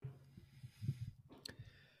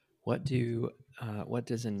What do what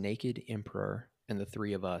does a naked emperor and the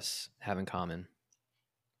three of us have in common?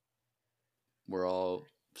 We're all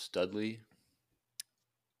Studley.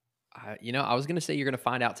 I was going to say you're going to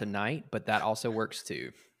find out tonight, but that also works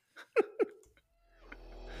too.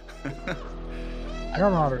 I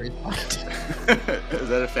don't know how to respond. Is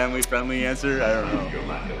that a family-friendly answer? I don't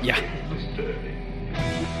know. Yeah.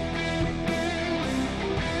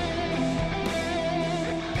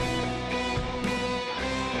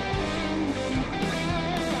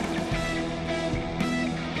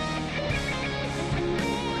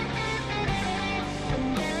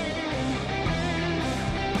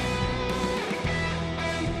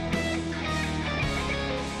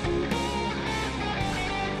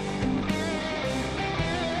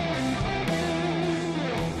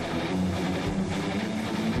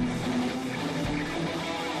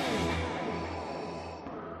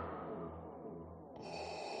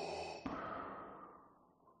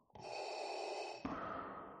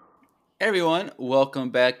 Hey everyone,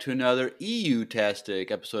 welcome back to another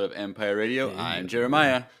EU-tastic episode of Empire Radio. I'm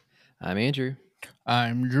Jeremiah. I'm Andrew.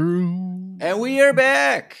 I'm Drew. And we are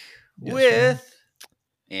back Yes, with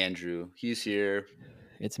Andrew. He's here.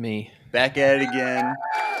 It's me. Back at it again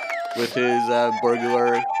with his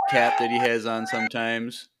burglar cap that he has on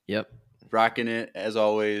sometimes. Yep. Rocking it, as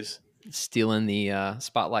always. Stealing the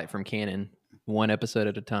spotlight from Canon one episode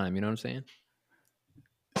at a time. You know what I'm saying?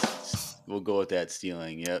 We'll go with that,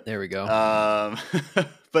 stealing. Yep. There we go.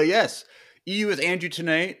 But yes, EU with Andrew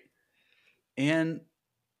tonight. And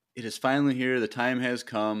it is finally here. The time has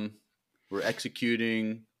come. We're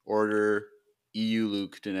executing Order EU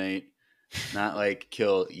Luke tonight. Not like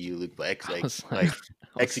kill EU Luke, but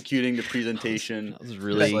executing the presentation. That was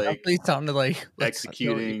really Definitely sounded like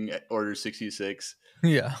executing Order 66.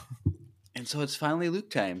 Yeah. And so it's finally Luke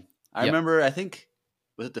time. I Yep. remember, I think,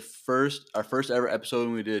 was it our first ever episode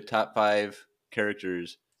when we did top 5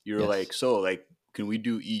 characters? You were Yes. like, can we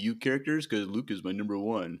do EU characters? Because Luke is my number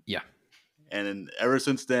 1. Yeah. And then ever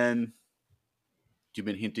since then, you've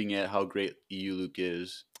been hinting at how great EU Luke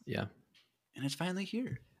is. Yeah. And it's finally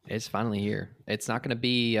here. It's finally here. It's not going to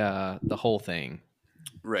be the whole thing.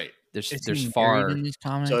 Right. There's Is he far. married in these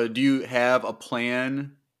comics? So do you have a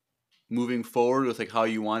plan moving forward with like how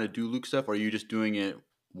you want to do Luke stuff? Or are you just doing it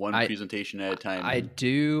one presentation at a time? I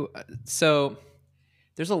do. So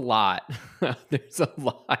there's a lot. There's a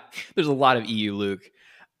lot of EU Luke.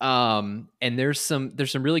 And there's some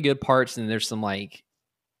really good parts, and there's some like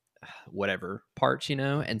whatever parts,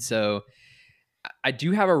 and so I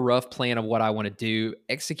do have a rough plan of what I want to do.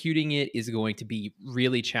 Executing it is going to be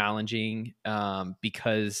really challenging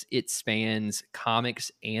because it spans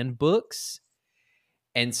comics and books.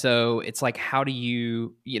 And so it's like, how do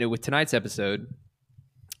you with tonight's episode,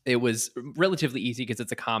 it was relatively easy because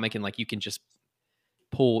it's a comic and like you can just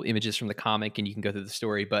pull images from the comic and you can go through the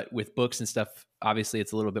story. But with books and stuff, obviously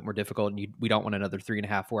it's a little bit more difficult, and we don't want another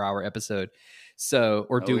 3.5, 4 hour episode. So,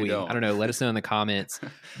 or do we? I don't know. Let us know in the comments.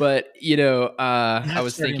 But I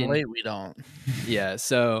was thinking, late, we don't. yeah.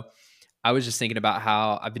 So I was just thinking about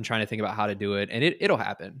how I've been trying to think about how to do it, and it'll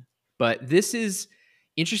happen. But this is,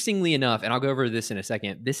 interestingly enough, and I'll go over this in a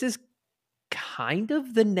second, this is kind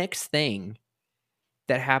of the next thing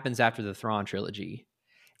that happens after the Thrawn trilogy.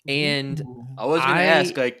 And I was going to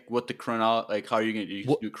ask like what the how are you going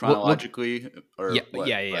to do chronologically or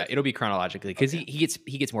yeah. It'll be chronologically because he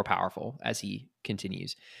gets more powerful as he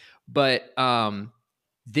continues. But and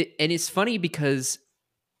it's funny because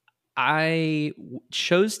I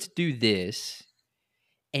chose to do this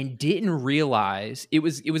and didn't realize it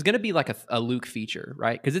was going to be like a Luke feature,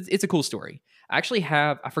 right? Because it's a cool story. I actually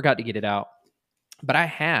have, I forgot to get it out, but I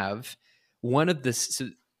have one of the. So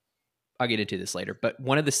I'll get into this later, but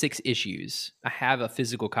one of the 6 issues, I have a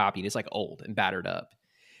physical copy, and it's like old and battered up.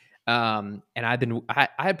 And I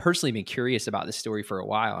had personally been curious about this story for a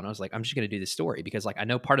while, and I was like, I'm just going to do this story because like I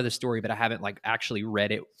know part of the story, but I haven't like actually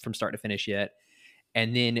read it from start to finish yet.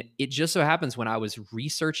 And then it just so happens when I was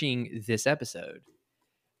researching this episode,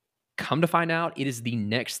 come to find out it is the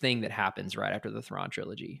next thing that happens right after the Thrawn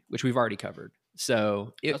trilogy, which we've already covered.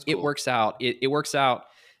 So it works out. It works out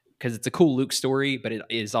because it's a cool Luke story, but it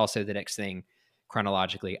is also the next thing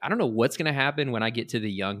chronologically. I don't know what's going to happen when I get to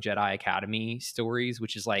the Young Jedi Academy stories,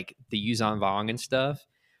 which is like the Yuuzhan Vong and stuff,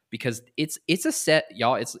 because it's a set,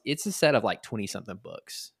 y'all. It's a set of like 20-something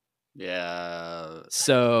books. Yeah.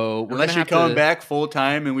 So unless you're coming back full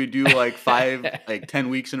time and we do like 10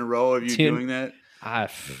 weeks in a row of you doing that, I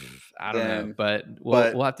don't know, but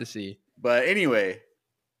we'll have to see. But anyway,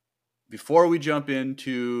 before we jump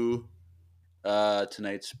into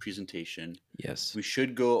tonight's presentation, yes, we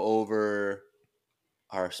should go over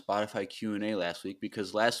our Spotify Q&A last week,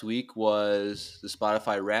 because last week was the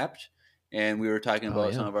Spotify Wrapped, and we were talking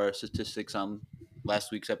about some of our statistics on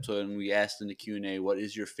last week's episode, and we asked in the Q&A, what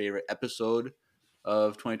is your favorite episode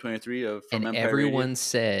of 2023 from Empire everyone Radio?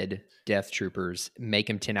 said Death Troopers, make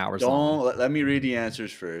them 10 hours long. Let me read the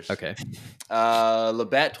answers first. Okay.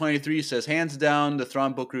 Labat23 says, hands down, the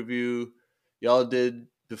Thrawn book review y'all did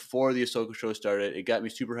before the Ahsoka show started. It got me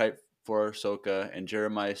super hyped for Ahsoka, and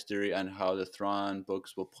Jeremiah's theory on how the Thrawn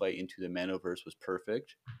books will play into the Mandoverse was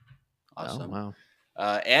perfect. Awesome. Oh,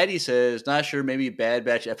 wow. Addie says, not sure, maybe Bad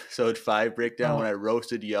Batch episode 5 breakdown when I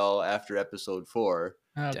roasted y'all after episode 4.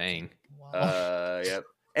 Dang. Wow. Yep.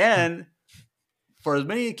 And for as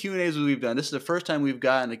many Q&As as we've done, this is the first time we've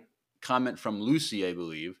gotten a comment from Lucy, I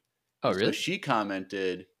believe. Oh, really? So she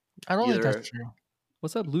commented, I don't think that's true.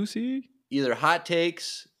 What's up, Lucy? either hot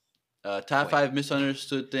takes, top 5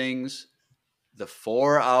 misunderstood things, the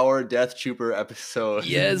 4-hour Death Trooper episode.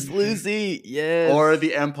 Yes, Lucy. Yes. Or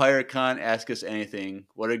the Empire Con Ask Us Anything.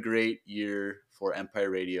 What a great year for Empire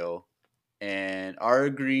Radio. And R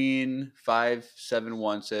Green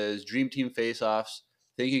 571 says, Dream Team Face-Offs.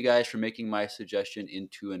 Thank you guys for making my suggestion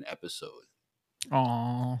into an episode.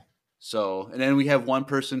 Aww. So, and then we have one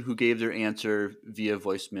person who gave their answer via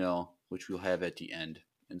voicemail, which we'll have at the end.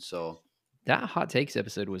 And so that Hot Takes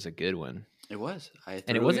episode was a good one. it was.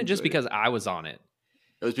 And it wasn't just because I was on it.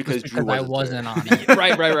 It was because Drew I wasn't on it.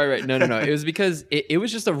 Right. No. It was because it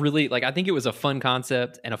was just a really, like, I think it was a fun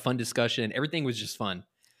concept and a fun discussion. Everything was just fun.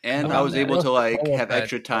 And I was able to like have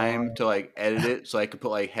extra time to like edit it, so I could put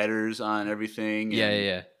like headers on everything.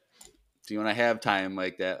 Yeah. See, when I have time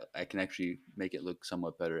like that, I can actually make it look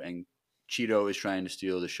somewhat better. And Cheeto is trying to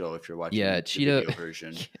steal the show if you're watching the video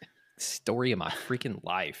version. Story of my freaking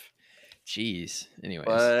life. Jeez. Anyways.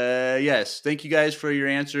 Yes, thank you guys for your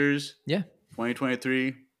answers. Yeah.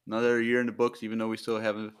 2023, another year in the books, even though we still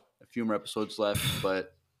have a few more episodes left.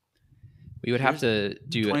 But we would have to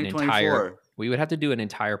do an entire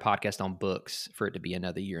podcast on books for it to be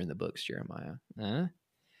another year in the books, Jeremiah.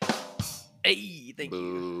 Hey, thank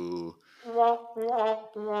you.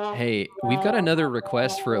 Hey, we've got another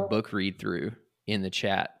request for a book read through in the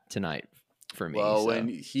chat tonight for me. Well, when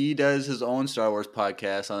he does his own Star Wars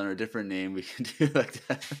podcast under a different name, we can do like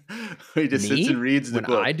that. He just sits and reads the book.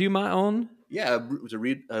 When I do my own? Yeah, it was a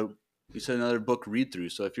read. We said another book read through.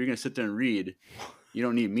 So if you're gonna sit there and read, you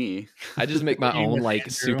don't need me. I just make my own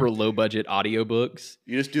like super low budget audiobooks.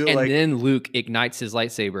 You just do it, and like, then Luke ignites his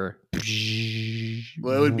lightsaber.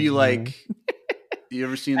 Well, it would be like, you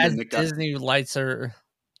ever seen the Nick Disney lights are?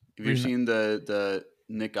 Have you seen the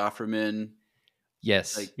Nick Offerman?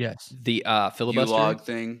 Yes. Like, yes. The filibuster U-log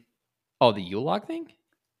thing. Oh, the U-log thing.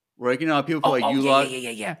 Where, you know how people put like U-log?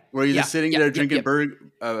 Yeah. Where you're just sitting there drinking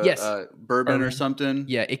bourbon or something.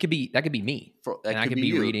 Yeah, that could be me. I could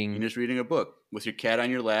be reading. You're just reading a book with your cat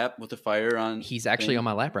on your lap with a fire on. He's actually on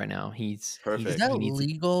my lap right now. He's perfect. Is that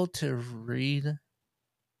legal to read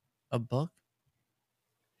a book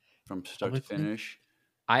from start to finish?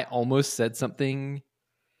 I almost said something.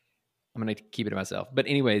 I'm gonna keep it to myself. But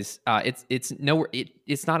anyways, it's nowhere.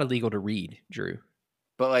 It's not illegal to read, Drew.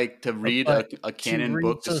 But like to read a canon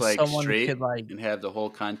book just like straight could, and have the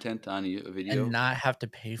whole content on a video and not have to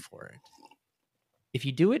pay for it. If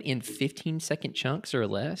you do it in 15-second chunks or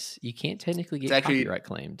less, you can't technically get copyright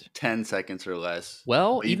claimed. 10 seconds or less.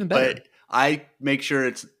 Well, even better. But I make sure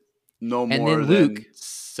it's no more than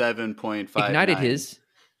 7.5. Ignited his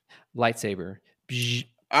lightsaber.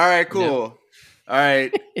 All right, cool. All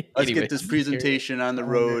right, let's get this presentation on the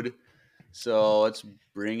road. So let's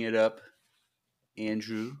bring it up,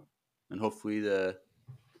 Andrew, and hopefully it's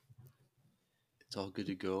all good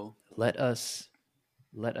to go. Let us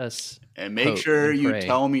and make sure you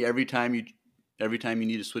tell me every time you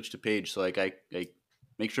need to switch to page, so like I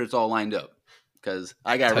make sure it's all lined up, because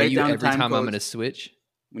I got right down every time I'm going to switch.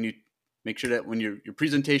 When you make sure that when your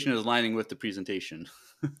presentation is lining with the presentation.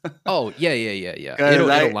 Oh yeah.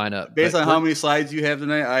 It'll line up based on how many slides you have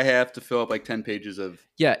tonight. I have to fill up like 10 pages of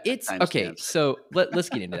it's okay. Stamps. So let's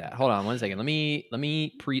get into that. Hold on 1 second. Let me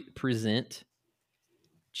present.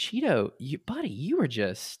 Cheeto, you were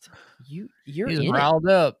just you're in riled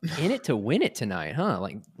up in it to win it tonight, huh?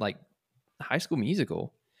 Like High School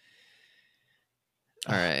Musical.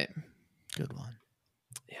 All right, good one.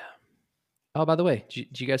 Yeah. Oh, by the way,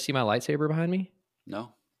 did you guys see my lightsaber behind me?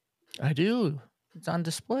 No, I do. It's on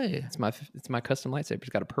display. It's my custom lightsaber. It's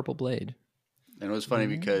got a purple blade. And it was funny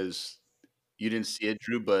because you didn't see it,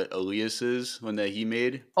 Drew, but Elias's one that he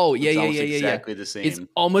made. Oh yeah, exactly the same. It's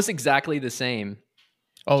almost exactly the same.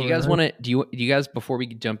 Oh, do you guys want to? Do you guys, before we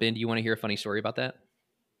jump in, do you want to hear a funny story about that?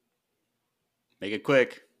 Make it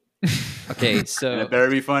quick. Okay, And so it better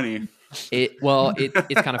be funny.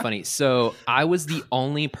 it's kind of funny. So I was the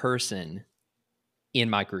only person in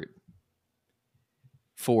my group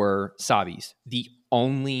for Savis. The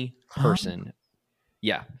only person.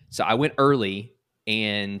 Yeah. So I went early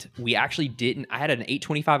and we actually didn't. I had an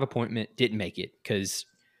 8:25 appointment, didn't make it because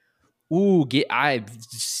I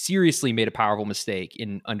seriously made a powerful mistake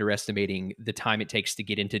in underestimating the time it takes to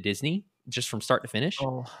get into Disney just from start to finish.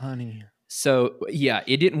 Oh, honey. So yeah,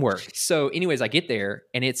 it didn't work. So anyways, I get there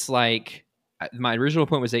and it's like my original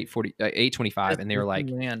appointment was 8:25 and they were like,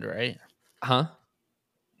 Land, right? huh?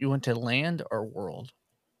 You went to Land or World?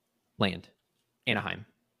 Land, Anaheim.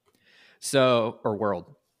 So, or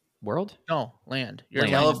world? No, Land. Land.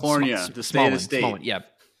 California, the state of state. Small one. Yeah.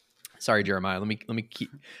 Sorry, Jeremiah. Let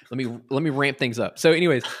me ramp things up. So,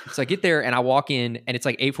 anyways, so I get there and I walk in and it's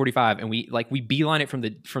like 8:45 and we beeline it from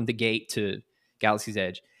the gate to Galaxy's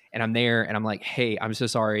Edge. And I'm there and I'm like, hey, I'm so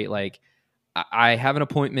sorry. Like, I have an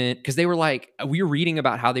appointment because they were like, we were reading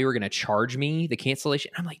about how they were going to charge me the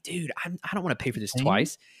cancellation. I'm like, dude, I don't want to pay for this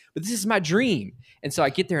twice, but this is my dream. And so I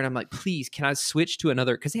get there and I'm like, please, can I switch to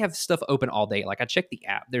another? Because they have stuff open all day. Like I checked the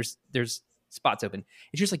app, there's spots open.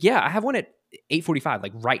 And she's like, yeah, I have one at 8:45,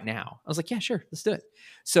 like right now. I was like, yeah, sure, let's do it.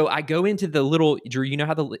 So I go into the little, Drew, you know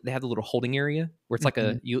how they have the little holding area where it's like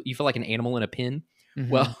you feel like an animal in a pen.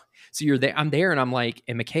 Well, so you're there, I'm there, and I'm like,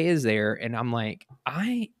 and McKay is there, and I'm like,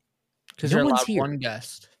 because no you're one's allowed here. one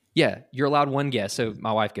guest. Yeah, you're allowed one guest. So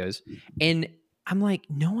my wife goes, and I'm like,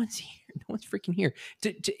 no one's here. No one's freaking here.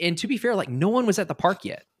 And to be fair, like no one was at the park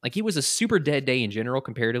yet. Like it was a super dead day in general,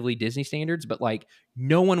 comparatively Disney standards, but like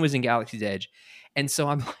no one was in Galaxy's Edge. And so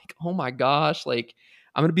I'm like, oh my gosh, like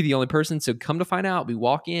I'm gonna be the only person. So come to find out, we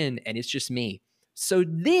walk in and it's just me. So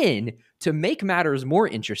then to make matters more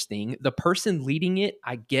interesting, the person leading it,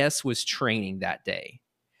 I guess, was training that day.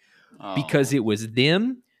 Because it was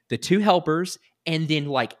them, the two helpers, and then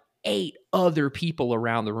like 8 other people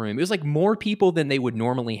around the room. It was like more people than they would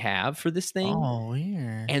normally have for this thing. Oh,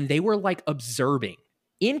 weird. And they were like observing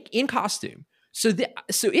in costume. So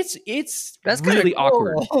it's That's really kinda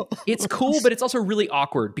cool. awkward. It's cool, but it's also really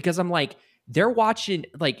awkward because I'm like, they're watching,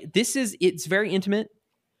 like it's very intimate,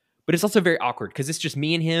 but it's also very awkward because it's just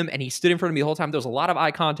me and him, and he stood in front of me the whole time. There was a lot of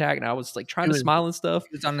eye contact, and I was like trying to smile and stuff.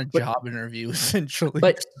 He was on a job interview, essentially.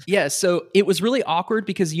 But yeah, so it was really awkward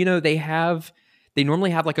because they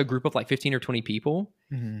normally have like a group of like 15 or 20 people,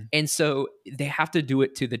 and so they have to do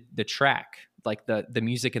it to the track, like the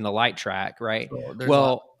music and the light track, right? So there's a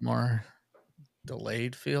lot more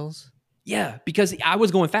delayed feels. Yeah, because I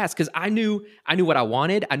was going fast because I knew what I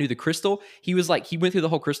wanted. I knew the crystal. He was like, he went through the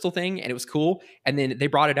whole crystal thing and it was cool. And then they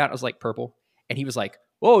brought it out. I was like, purple. And he was like,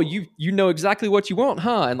 oh, you know exactly what you want,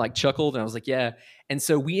 huh? And like chuckled. And I was like, yeah. And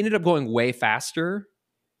so we ended up going way faster.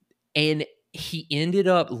 And he ended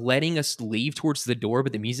up letting us leave towards the door,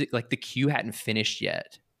 but the music, like the cue hadn't finished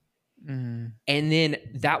yet. And then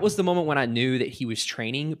that was the moment when I knew that he was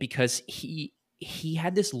training because he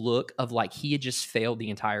had this look of like he had just failed the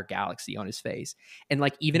entire galaxy on his face. And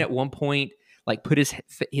like even at one point, like put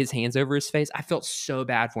his hands over his face. I felt so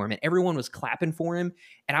bad for him and everyone was clapping for him.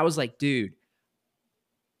 And I was like, dude,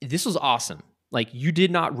 this was awesome. Like you did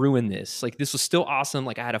not ruin this. Like this was still awesome.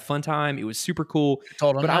 Like I had a fun time. It was super cool.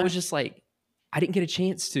 But I was just like, I didn't get a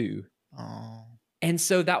chance to. Oh. And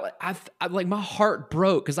so that I like my heart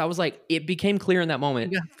broke because I was like, it became clear in that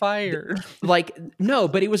moment. You got fired. Like, no,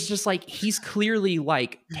 but it was just like he's clearly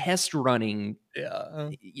like test running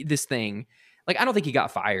this thing. Like, I don't think he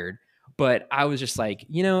got fired, but I was just like,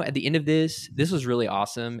 at the end of this was really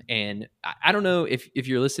awesome. And I don't know if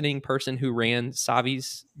you're listening, person who ran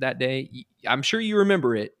Savi's that day, I'm sure you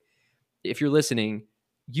remember it. If you're listening,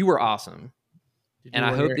 you were awesome. And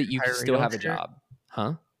I hope that you still have a job.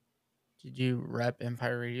 Huh? Did you rep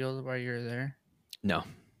Empire Radio while you were there? No.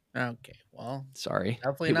 Okay, well, sorry.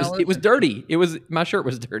 Definitely it was dirty. My shirt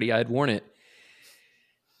was dirty. I had worn it.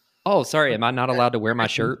 Oh, sorry. Am I not allowed to wear my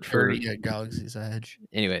shirt for at Galaxy's Edge?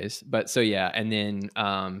 Anyways, but so yeah, and then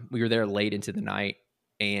we were there late into the night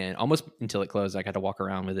and almost until it closed. I got to walk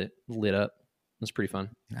around with it lit up. It was pretty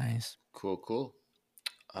fun. Nice. Cool.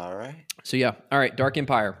 All right. So yeah. All right. Dark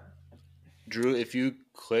Empire. Drew, if you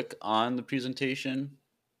click on the presentation,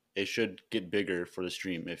 it should get bigger for the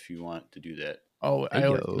stream if you want to do that. Oh, I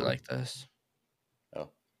always do like this. Oh,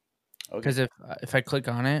 okay. Because if I click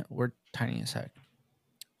on it, we're tiny as heck.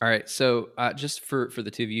 All right. So just for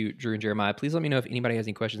the two of you, Drew and Jeremiah, please let me know if anybody has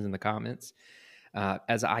any questions in the comments,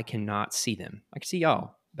 as I cannot see them. I can see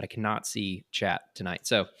y'all, but I cannot see chat tonight.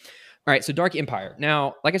 So, all right. So Dark Empire.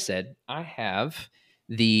 Now, like I said, I have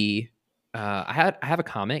I have a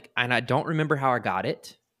comic, and I don't remember how I got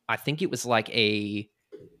it. I think it was like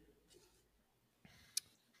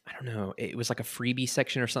don't know, it was like a freebie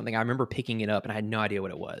section or something. I remember picking it up and I had no idea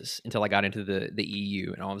what it was until I got into the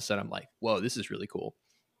EU, and all of a sudden I'm like, whoa, this is really cool.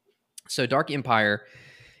 So Dark Empire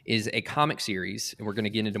is a comic series, and we're going to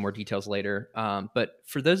get into more details later. But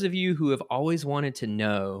for those of you who have always wanted to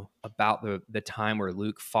know about the time where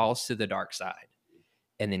Luke falls to the dark side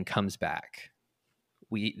and then comes back,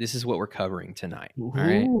 this is what we're covering tonight. All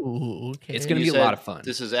right, Okay. it's going to You be a lot said of fun.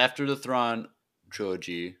 This is after the Thrawn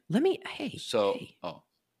trilogy. Let me So,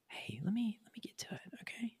 let me get to it.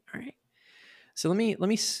 Okay, all right. So let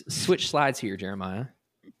me switch slides here, Jeremiah.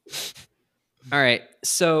 All right,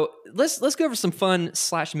 so let's go over some fun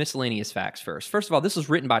 / miscellaneous facts first. First of all, this was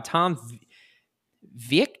written by Tom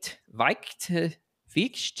Veicht.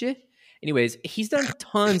 Anyways, he's done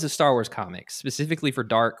tons of Star Wars comics, specifically for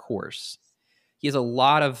Dark Horse. He has a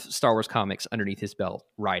lot of Star Wars comics underneath his belt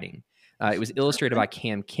writing. It was illustrated by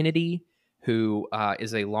Cam Kennedy, who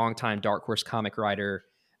is a longtime Dark Horse comic writer,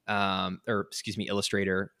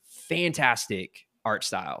 illustrator. Fantastic art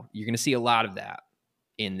style. You're going to see a lot of that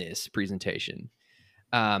in this presentation.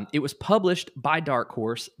 It was published by Dark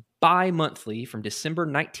Horse bi-monthly from December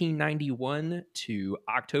 1991 to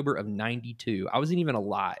October of 92. I wasn't even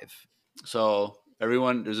alive. So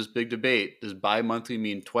everyone, there's this big debate. Does bi-monthly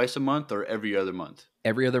mean twice a month or every other month?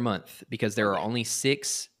 Every other month, because there are Okay. only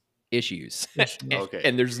 6 issues. Okay.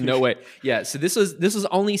 And there's no way. Yeah, so this was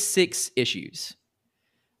only 6 issues.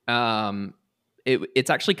 It's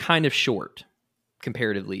actually kind of short,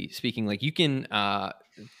 comparatively speaking. Like you can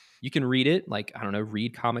read it, like, I don't know,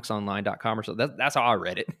 readcomicsonline.com or something. That's how I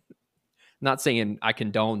read it. Not saying I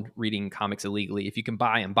condone reading comics illegally. If you can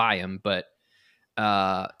buy them, but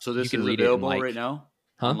So this you can is read it in, available like, right now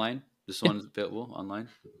online? This one's available online?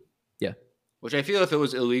 Yeah. Which I feel if it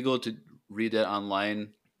was illegal to read that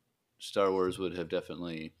online, Star Wars would have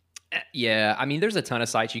definitely... Yeah, I mean, there's a ton of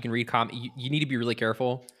sites you can read you need to be really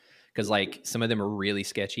careful because, like, some of them are really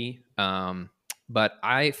sketchy. But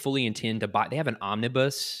I fully intend to buy. They have an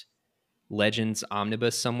omnibus, Legends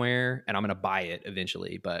omnibus somewhere, and I'm going to buy it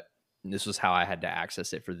eventually. But this was how I had to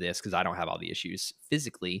access it for this because I don't have all the issues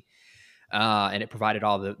physically, and it provided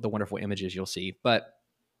all the wonderful images you'll see. But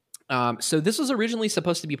so this was originally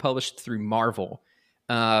supposed to be published through Marvel.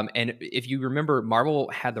 And if you remember, Marvel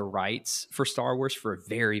had the rights for Star Wars for a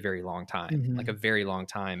very, very long time, like a very long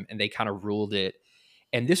time. And they kind of ruled it.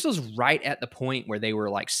 And this was right at the point where they were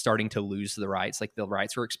like starting to lose the rights, like the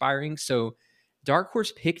rights were expiring. So Dark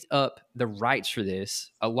Horse picked up the rights for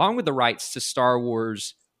this, along with the rights to Star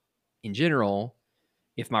Wars in general,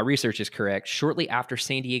 if my research is correct, shortly after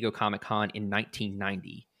San Diego Comic-Con in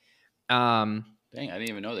 1990. Dang, I didn't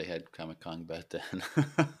even know they had Comic-Con back then.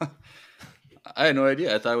 I had no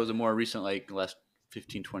idea. I thought it was a more recent, like, last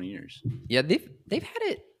 15, 20 years. Yeah, they've had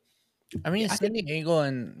it. I mean, I San Diego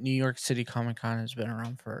and New York City Comic Con has been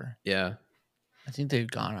around for. Yeah. I think they've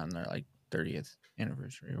gone on their like 30th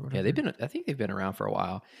anniversary or whatever. Yeah, I think they've been around for a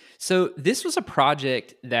while. So this was a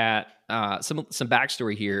project that some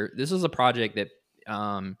backstory here. This was a project that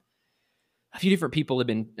a few different people have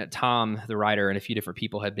been, Tom, the writer, and a few different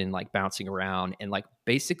people had been like bouncing around, and like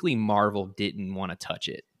basically Marvel didn't want to touch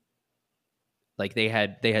it. Like they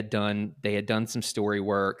had done some story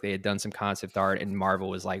work, they had done some concept art, and Marvel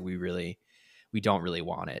was like, we don't really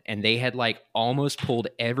want it. And they had like almost pulled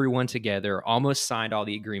everyone together, almost signed all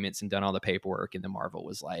the agreements and done all the paperwork. And then Marvel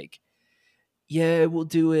was like, yeah, we'll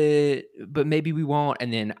do it, but maybe we won't.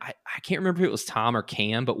 And then I can't remember if it was Tom or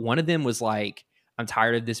Cam, but one of them was like, I'm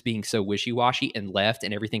tired of this being so wishy-washy, and left,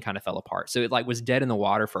 and everything kind of fell apart. So it like was dead in the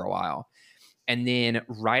water for a while. And then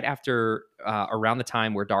right after, around the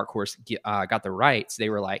time where Dark Horse got the rights, they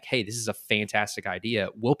were like, hey, this is a fantastic idea.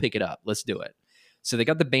 We'll pick it up. Let's do it. So they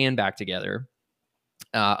got the band back together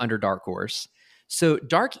under Dark Horse. So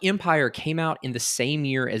Dark Empire came out in the same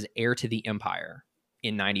year as Heir to the Empire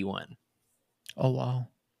in 91. Oh, wow.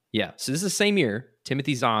 Yeah. So this is the same year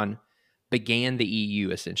Timothy Zahn began the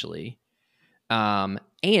EU, essentially, and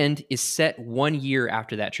is set 1 year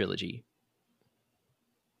after that trilogy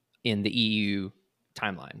in the EU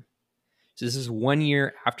timeline. So this is 1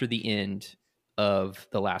 year after the end of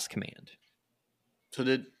The Last Command. So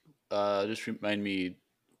did just remind me,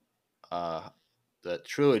 that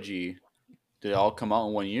trilogy, did it all come out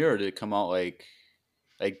in 1 year, or did it come out like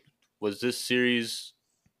was this series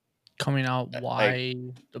Coming out why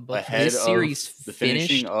the book ahead This series of the finishing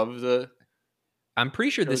finished- of the? I'm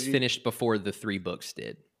pretty sure this Trilogy? finished before the 3 books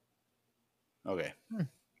did. Okay, I mean,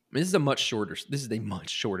 this is a much shorter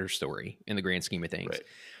story in the grand scheme of things.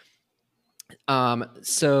 right.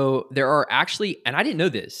 So there are actually, and I didn't know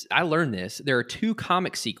this, I learned this, there are 2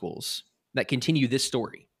 comic sequels that continue this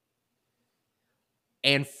story.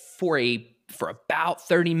 And for a for about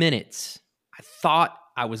 30 minutes. I thought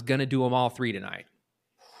I was going to do them all 3 tonight.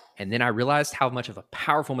 And then I realized how much of a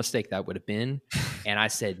powerful mistake that would have been. And I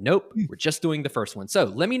said, nope, we're just doing the first one. So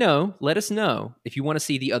let us know if you want to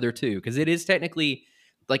see the other 2, because it is technically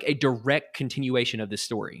like a direct continuation of this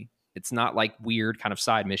story. It's not like weird kind of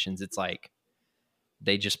side missions. It's like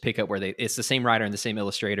they just pick up where it's the same writer and the same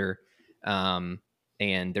illustrator. And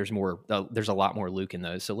there's a lot more Luke in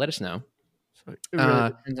those. So let us know. So it really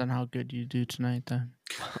depends on how good you do tonight then.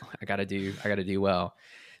 I gotta do well.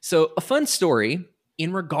 So a fun story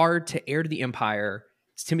in regard to Heir to the Empire,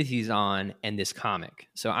 Timothy Zahn, and this comic.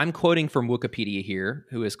 So I'm quoting from Wikipedia here,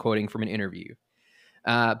 who is quoting from an interview.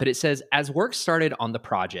 But it says, as work started on the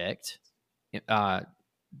project,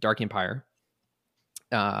 Dark Empire,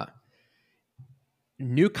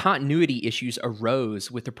 new continuity issues arose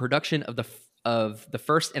with the production of the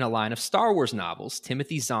first in a line of Star Wars novels,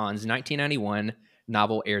 Timothy Zahn's 1991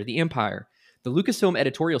 novel Heir to the Empire. The Lucasfilm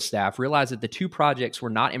editorial staff realized that the 2 projects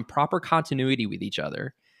were not in proper continuity with each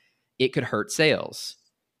other. It could hurt sales.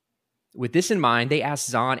 With this in mind, they asked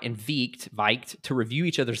Zahn and Veikt to review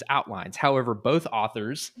each other's outlines. However, both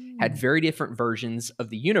authors had very different visions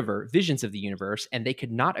of the universe, and they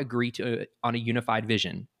could not agree on a unified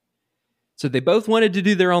vision. So they both wanted to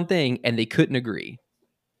do their own thing, and they couldn't agree.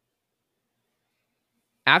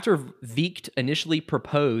 After Veikt initially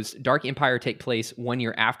proposed Dark Empire take place 1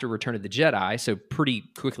 year after Return of the Jedi, so pretty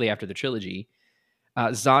quickly after the trilogy,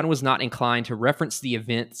 Zahn was not inclined to reference the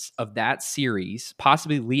events of that series,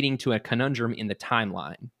 possibly leading to a conundrum in the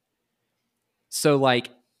timeline. So, like,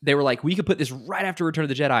 they were like, we could put this right after Return of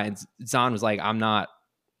the Jedi, and Zahn was like, I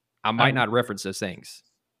might not reference those things.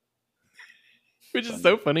 Which is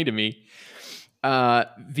so funny to me.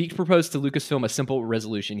 Veikt proposed to Lucasfilm a simple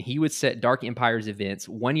resolution. He would set Dark Empire's events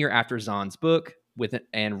 1 year after Zahn's book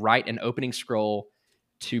and write an opening scroll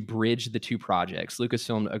to bridge the 2 projects.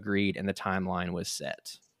 Lucasfilm agreed, and the timeline was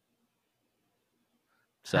set.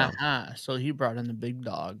 So he brought in the big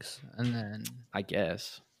dogs, and then I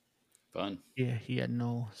guess. Fun. Yeah, he had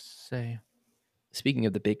no say. Speaking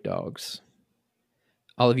of the big dogs,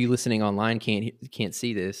 all of you listening online can't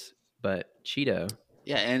see this, but Cheeto.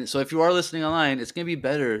 Yeah, and so if you are listening online, it's going to be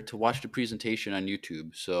better to watch the presentation on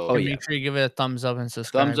YouTube. So Make sure you give it a thumbs up and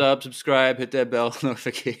subscribe. Thumbs up, subscribe, hit that bell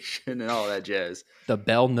notification, and all that jazz. The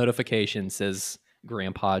bell notification, says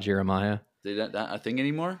Grandpa Jeremiah. Is that not a thing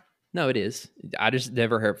anymore? No, it is. I've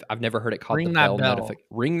never heard it called Ring the that bell bell. notification.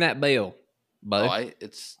 Ring that bell, bud.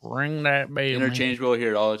 It's Ring that bell. interchangeable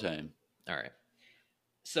here all the time. All right.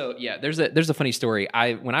 So yeah, there's a funny story.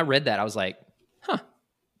 When I read that, I was like, huh,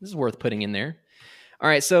 this is worth putting in there. All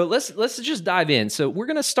right, so let's just dive in. So we're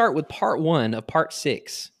gonna start with part 1 of part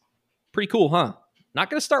 6. Pretty cool, huh? Not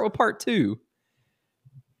gonna start with part 2.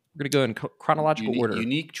 We're gonna go in chronological order.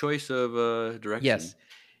 Unique choice of direction. Yes.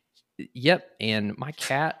 Yep. And my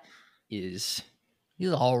cat is.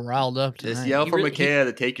 He's all riled up tonight. Just yell for Micaiah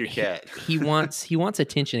to take your cat. He wants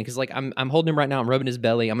attention because, like, I'm holding him right now. I'm rubbing his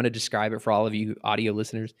belly. I'm gonna describe it for all of you audio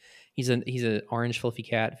listeners. He's an orange fluffy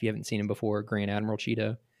cat. If you haven't seen him before, Grand Admiral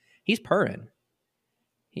Cheeto. He's purring.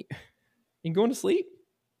 You going to sleep?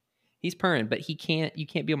 He's purring, but you can't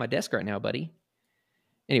be on my desk right now, buddy.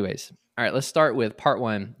 Anyways, all right, let's start with part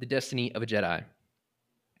 1, The Destiny of a Jedi.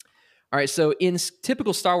 All right, so in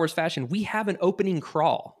typical Star Wars fashion, we have an opening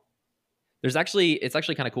crawl. It's actually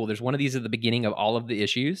kind of cool. There's one of these at the beginning of all of the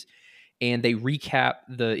issues, and they recap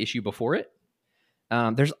the issue before it.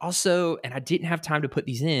 There's also, and I didn't have time to put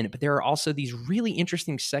these in, but there are also these really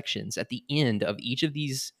interesting sections at the end of each of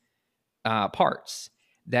these parts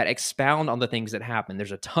that expound on the things that happen.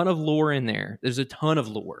 There's a ton of lore in there. There's a ton of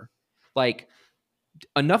lore. Like,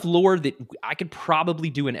 enough lore that I could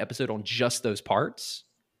probably do an episode on just those parts.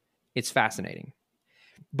 It's fascinating.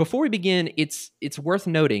 Before we begin, it's worth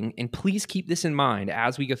noting, and please keep this in mind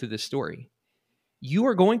as we go through this story. You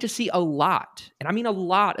are going to see a lot, and I mean a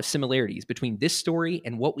lot, of similarities between this story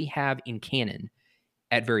and what we have in canon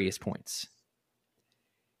at various points.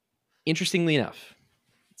 Interestingly enough,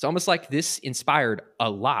 it's almost like this inspired a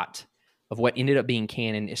lot of what ended up being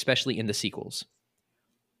canon, especially in the sequels.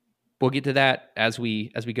 We'll get to that as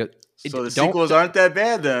we go. So the sequels aren't that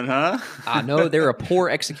bad then, huh? I know they're a poor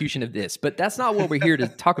execution of this, but that's not what we're here to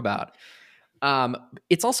talk about.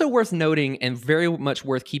 It's also worth noting and very much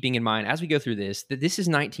worth keeping in mind as we go through this, that this is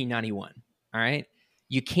 1991, all right?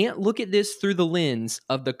 You can't look at this through the lens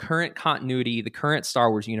of the current continuity, the current Star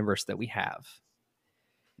Wars universe that we have.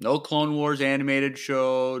 No Clone Wars animated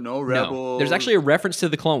show, no Rebels. No. There's actually a reference to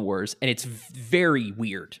the Clone Wars, and it's very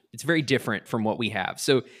weird. It's very different from what we have.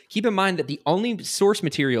 So keep in mind that the only source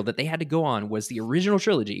material that they had to go on was the original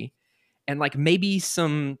trilogy, and like maybe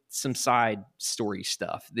some side story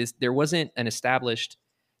stuff. There wasn't an established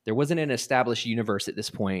universe at this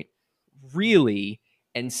point, really.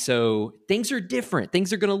 And so things are different.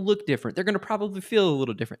 Things are going to look different. They're going to probably feel a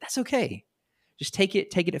little different. That's okay. Just take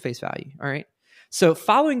it at face value. All right. So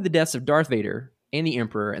following the deaths of Darth Vader and the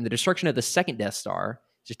Emperor and the destruction of the second Death Star,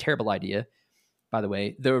 which is a terrible idea, by the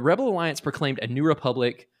way, the Rebel Alliance proclaimed a new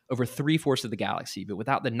republic over 3/4 of the galaxy. But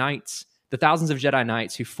without the knights, the thousands of Jedi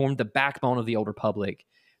Knights who formed the backbone of the old republic,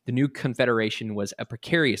 the new confederation was a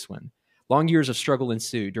precarious one. Long years of struggle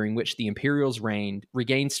ensued, during which the Imperials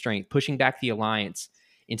regained strength, pushing back the Alliance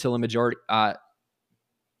until the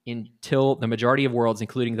majority of worlds,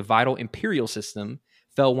 including the vital Imperial system,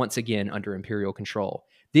 fell once again under Imperial control.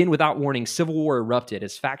 Then, without warning, civil war erupted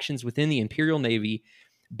as factions within the Imperial Navy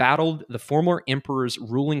battled the former Emperor's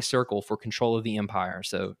ruling circle for control of the Empire.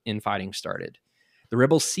 So infighting started. The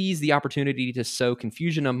rebels seized the opportunity to sow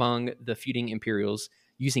confusion among the feuding Imperials,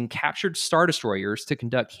 using captured Star Destroyers to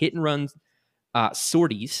conduct hit-and-run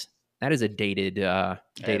sorties. That is a dated term.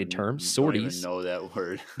 Sorties. I don't even know that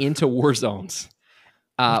word. Into war zones.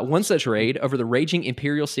 One such raid over the raging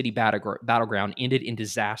Imperial City battleground ended in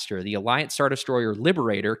disaster. The Alliance Star Destroyer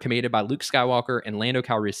Liberator, commanded by Luke Skywalker and Lando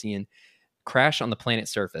Calrissian, crashed on the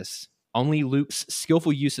planet's surface. Only Luke's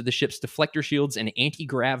skillful use of the ship's deflector shields and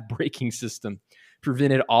anti-grav braking system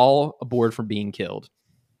prevented all aboard from being killed.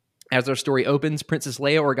 As our story opens, Princess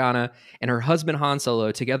Leia Organa and her husband Han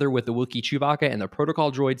Solo, together with the Wookiee Chewbacca and the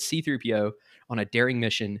protocol droid C-3PO, on a daring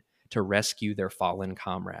mission to rescue their fallen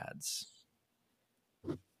comrades.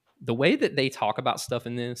 The way that they talk about stuff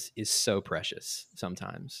in this is so precious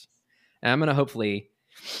sometimes. And I'm going to hopefully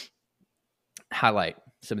highlight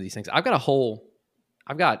some of these things. I've got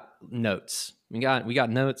notes. We got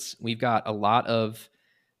notes. We've got a lot of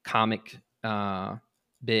comic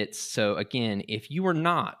bits. So again, if you are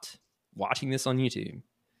not watching this on YouTube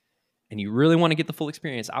and you really want to get the full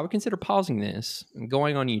experience, I would consider pausing this and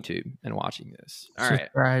going on YouTube and watching this. All right.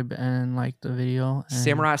 Subscribe and like the video. And...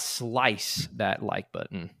 Samurai, slice that like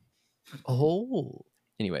button. Oh.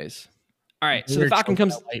 Anyways. All right. So the Falcon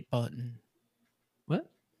comes. The light button. What?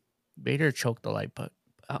 Vader choked the light button.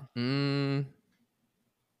 Oh.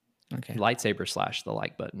 Okay. Lightsaber / the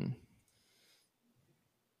like button.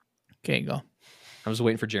 Okay, go. I was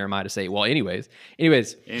waiting for Jeremiah to say, well, anyways.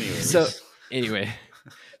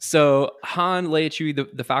 So Han, Leia,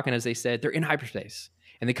 Chewie, the Falcon, as they said, they're in hyperspace.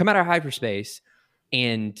 And they come out of hyperspace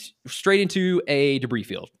and straight into a debris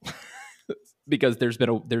field. Because there's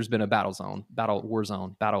been a battlefield,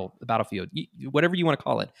 whatever you want to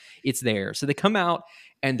call it. It's there. So they come out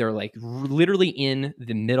and they're like literally in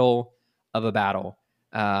the middle of a battle,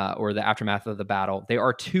 or the aftermath of the battle. There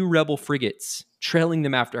are 2 rebel frigates trailing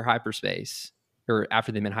them after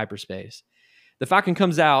them in hyperspace. The Falcon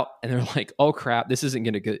comes out and they're like, oh crap, this isn't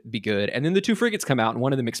going to be good. And then the 2 frigates come out and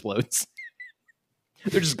one of them explodes.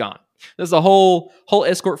 They're just gone. There's a whole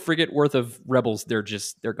escort frigate worth of rebels. They're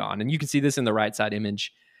gone. And you can see this in the right side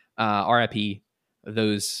image. RIP,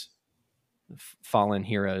 those fallen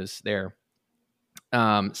heroes there.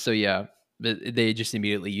 So yeah, they just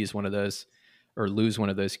immediately use one of those, or lose one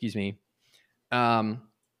of those, excuse me. And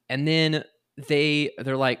then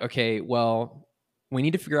they're like, okay, well, we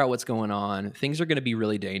need to figure out what's going on. Things are going to be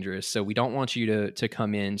really dangerous. So we don't want you to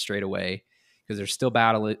come in straight away, because there's still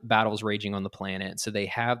battles raging on the planet. So they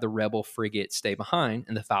have the rebel frigate stay behind,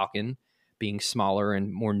 and the Falcon, being smaller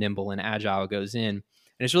and more nimble and agile, goes in. And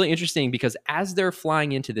it's really interesting because as they're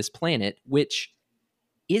flying into this planet, which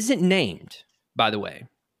isn't named, by the way.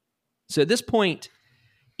 So at this point,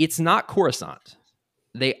 it's not Coruscant.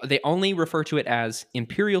 They only refer to it as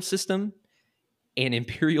Imperial System and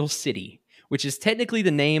Imperial City, which is technically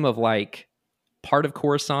the name of like part of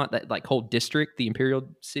Coruscant, that like whole district, the Imperial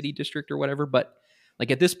City District or whatever. But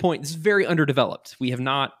like at this point, this is very underdeveloped. We have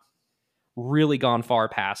not really gone far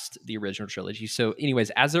past the original trilogy. So anyways,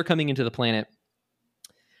 as they're coming into the planet,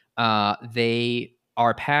 they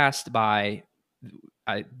are passed by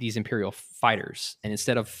these Imperial fighters. And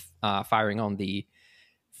instead of firing on the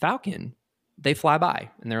Falcon, they fly by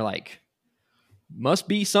and they're like, must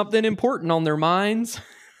be something important on their minds.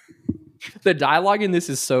 The dialogue in this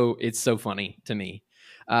is so funny to me.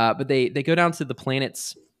 But they go down to the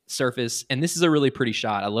planet's surface, and this is a really pretty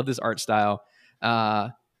shot. I love this art style.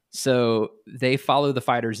 So they follow the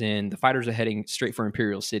fighters in. The fighters are heading straight for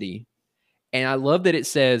Imperial City. And I love that it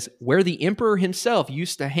says, where the Emperor himself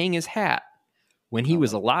used to hang his hat when he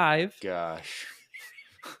was alive. Gosh.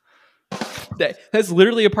 That's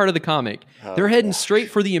literally a part of the comic. They're heading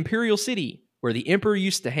straight for the Imperial City, where the Emperor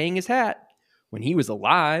used to hang his hat when he was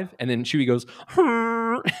alive. And then Chewie goes,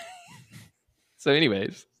 so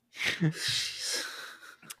anyways,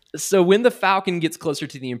 So when the Falcon gets closer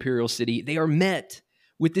to the Imperial City, they are met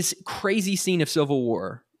with this crazy scene of civil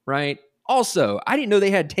war, right? Also, I didn't know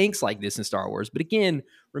they had tanks like this in Star Wars, but again,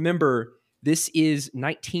 remember, this is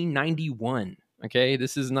 1991, okay?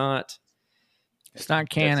 This is not... It's not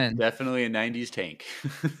That's canon. definitely a 90s tank.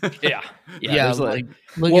 Yeah. Yeah, there's a- like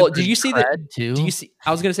look well, at do the you see the... tread, too? Do you see...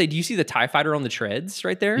 I was going to say, do you see the TIE fighter on the treads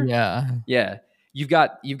right there? Yeah. Yeah. You've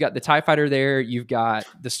got the TIE fighter there. You've got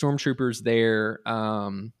the stormtroopers there.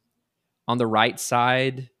 On the right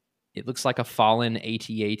side, it looks like a fallen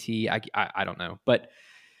AT-AT. I don't know. But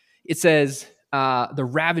it says, the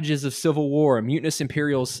ravages of civil war. Mutinous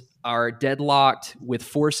Imperials are deadlocked with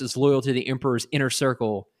forces loyal to the Emperor's inner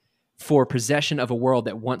circle for possession of a world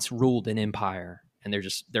that once ruled an empire. And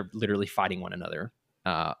they're literally fighting one another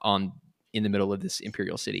in the middle of this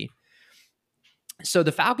Imperial city. So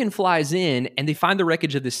the Falcon flies in, and they find the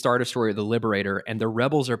wreckage of this Star Destroyer, the Liberator, and the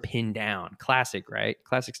rebels are pinned down. Classic, right?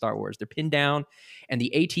 Classic Star Wars. They're pinned down, and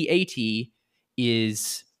the AT-AT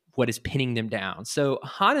is what is pinning them down. So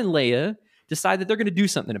Han and Leia decide that they're going to do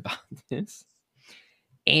something about this.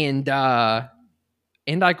 And I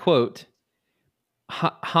quote,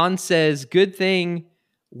 Han says, "Good thing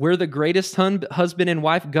we're the greatest husband and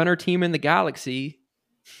wife gunner team in the galaxy."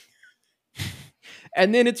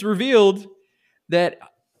 And then it's revealed that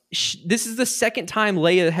this is the second time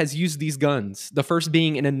Leia has used these guns. The first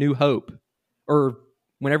being in A New Hope, or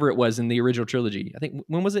whenever it was in the original trilogy. I think,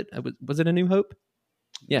 when was it? Was it A New Hope?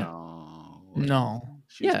 Yeah. No.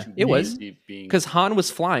 She was Yeah, too it was. busy being Because Han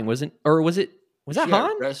was flying, wasn't? Or was it? Was that she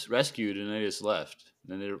got Han? rescued and they just left.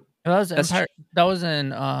 Then they That was That's Empire. That was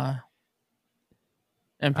in I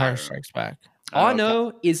Empire don't Strikes Back. All I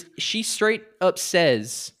know is she straight up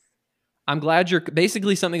says, "I'm glad you're,"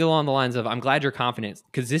 basically something along the lines of, "I'm glad you're confident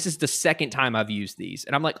because this is the second time I've used these."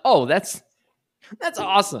 And I'm like, "Oh, that's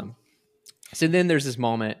awesome." So then there's this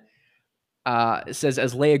moment. It says,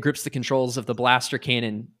 as Leia grips the controls of the blaster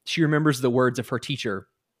cannon, she remembers the words of her teacher,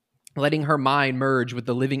 letting her mind merge with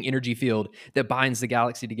the living energy field that binds the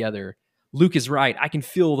galaxy together. Luke is right. I can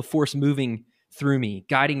feel the Force moving through me,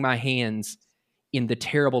 guiding my hands in the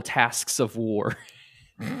terrible tasks of war.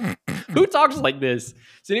 Who talks like this?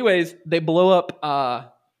 So anyways, they blow up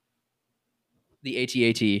the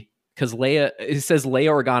AT-AT because it says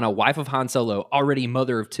Leia Organa, wife of Han Solo, already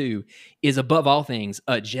mother of two, is above all things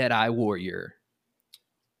a Jedi warrior.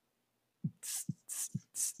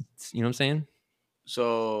 You know what I'm saying?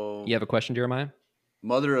 So You have a question, Jeremiah?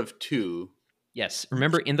 mother of two Yes.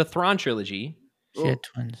 Remember, in the Thrawn trilogy, She had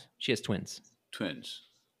twins. she has twins. twins.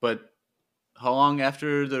 But how long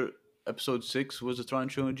after the episode 6 was the Thrawn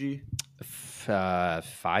trilogy? 5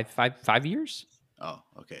 years? Oh,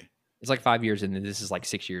 okay. It's like 5 years, and then this is like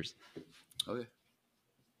 6 years. Okay.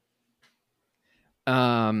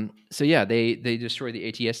 So yeah, they destroy the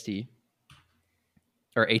ATST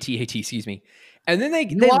or AT-AT, excuse me, and then they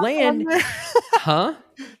land, huh?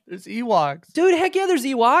 There's Ewoks. Dude, heck yeah, there's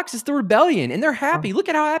Ewoks. It's the rebellion, and they're happy. Look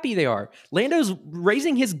at how happy they are. Lando's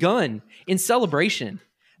raising his gun in celebration.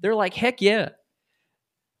 They're like, heck yeah.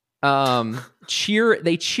 They cheer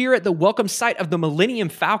at the welcome sight of the Millennium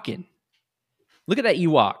Falcon. Look at that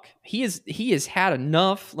Ewok. He has had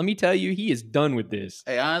enough. Let me tell you, he is done with this.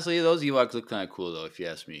 Hey, honestly, those Ewoks look kind of cool, though, if you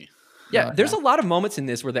ask me. Yeah, there's a lot of moments in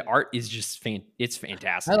this where the art is just it's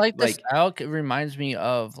fantastic. I like the style. It reminds me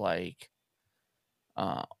of like,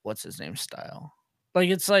 what's his name style? Like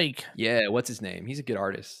it's like, yeah, what's his name? He's a good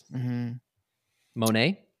artist. mm-hmm.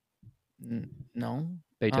 Monet? No.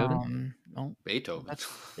 Beethoven? No. Beethoven. That's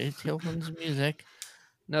Beethoven's music.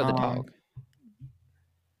 No, the dog.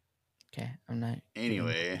 Okay, I'm not.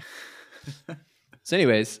 Anyway. So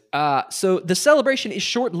anyways, so the celebration is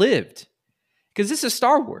short-lived because this is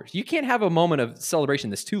Star Wars. You can't have a moment of celebration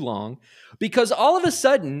that's too long because all of a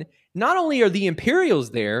sudden, not only are the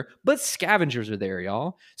Imperials there, but scavengers are there,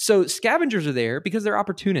 y'all. So scavengers are there because they're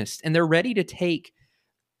opportunists and they're ready to take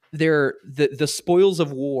the spoils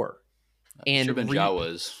of war. And should have been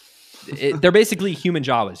Jawas. They're basically human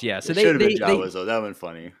Jawas, yeah. So they should have been Jawas, though. That would have been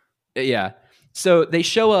funny. Yeah. So they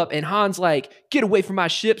show up, and Han's like, "Get away from my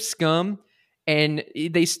ship, scum!" And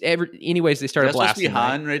they started blasting. Supposed to be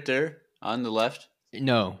Han right there on the left.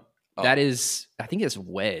 No, that is, I think it's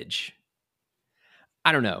Wedge.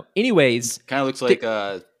 I don't know. Anyways, kind of looks like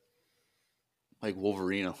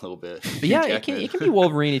Wolverine a little bit. But yeah, it can be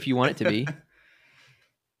Wolverine if you want it to be.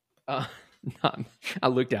 I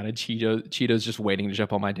looked down at Cheeto's just waiting to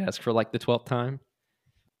jump on my desk for like the 12th time.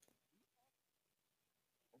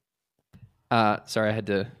 Sorry, I had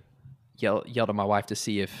to yell to my wife to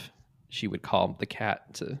see if she would call the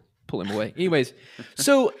cat to pull him away. Anyways,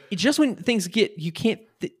 so just when things get, you can't,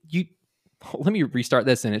 let me restart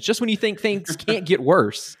that sentence. Just when you think things can't get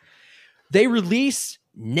worse, they release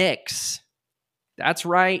Nex. That's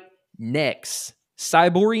right, Nex.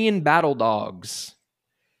 Cyborian battle dogs.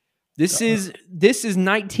 This is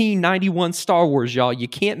 1991 Star Wars, y'all. You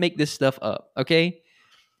can't make this stuff up, okay?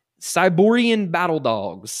 Cyborian battle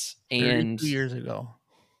dogs. And 32 years ago.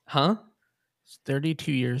 Huh?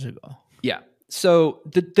 32 years ago. Yeah. So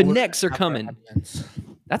the Nex are coming.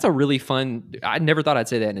 That's a really fun. I never thought I'd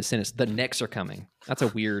say that in a sentence. The Nex are coming. That's a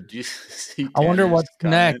weird. Did you see I wonder Tanner's what's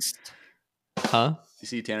comment? next. Huh? You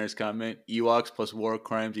see Tanner's comment? Ewoks plus war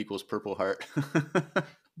crimes equals Purple Heart.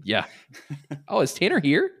 Yeah. Oh, is Tanner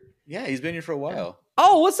here? Yeah, he's been here for a while.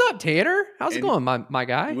 Oh, what's up, Tanner? How's it And going, my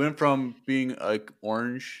guy? He went from being like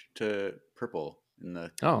orange to purple in the.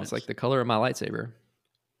 Oh, comments. it's like the color of my lightsaber.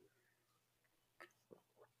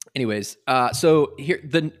 Anyways, so here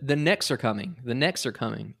the Nex are coming. The Nex are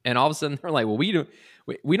coming, and all of a sudden they're like, "Well, we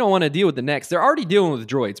don't want to deal with the Nex." They're already dealing with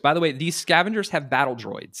droids. By the way, these scavengers have battle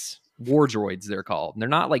droids, war droids. They're called. They're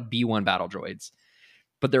not like B1 battle droids,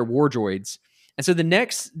 but they're war droids. And so the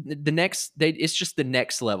next, it's just the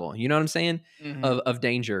next level. You know what I'm saying? Mhm. Of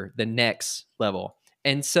danger, the next level.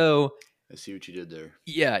 And so I see what you did there.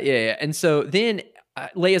 yeah. And so then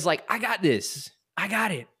Leia's like, I got this. I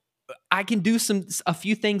got it. I can do a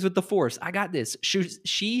few things with the Force. I got this.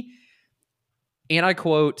 She and I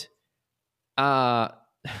quote, Cheeto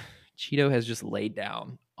has just laid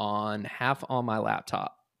down on half on my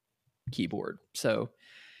laptop keyboard. So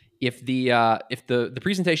if the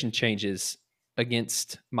presentation changes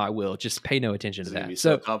against my will, just pay no attention to It's gonna that. be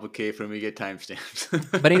so complicated for me to get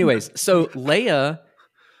timestamps. But anyways, so Leia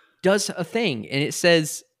does a thing, and it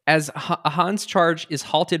says, as Han's charge is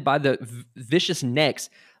halted by the vicious Nex,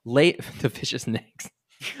 Leia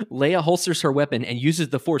holsters her weapon and uses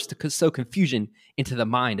the Force to sow confusion into the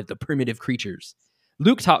mind of the primitive creatures.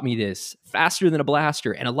 Luke taught me this, faster than a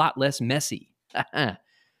blaster and a lot less messy.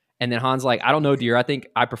 And then Han's like, I don't know, dear. I think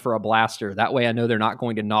I prefer a blaster. That way I know they're not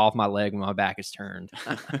going to gnaw off my leg when my back is turned.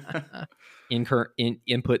 Input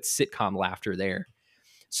sitcom laughter there.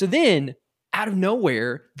 So then, out of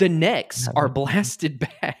nowhere, the Nex are blasted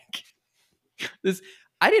back.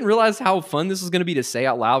 I didn't realize how fun this was going to be to say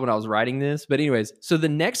out loud when I was writing this. But anyways, so the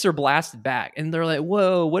Nex are blasted back. And they're like,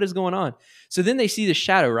 whoa, what is going on? So then they see the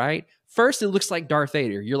shadow, right? First, it looks like Darth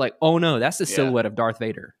Vader. You're like, oh no, that's the silhouette of Darth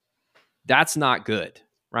Vader. That's not good.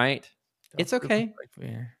 Right? It's okay.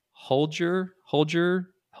 Hold your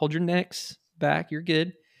necks back. You're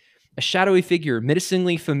good. A shadowy figure,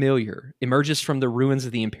 menacingly familiar, emerges from the ruins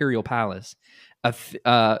of the Imperial Palace.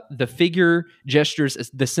 The figure gestures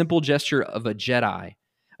the simple gesture of a Jedi,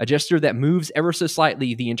 a gesture that moves ever so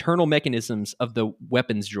slightly the internal mechanisms of the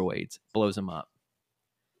weapons droids, blows them up.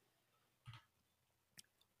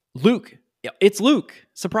 Luke. It's Luke.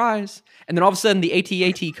 Surprise. And then all of a sudden, the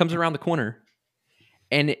AT-AT comes around the corner.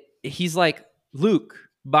 And he's like, Luke,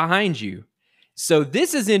 behind you. So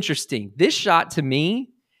this is interesting. This shot to me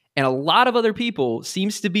and a lot of other people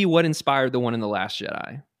seems to be what inspired the one in The Last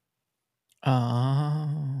Jedi.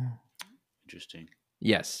 Oh. Interesting.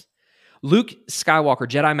 Yes. Luke Skywalker,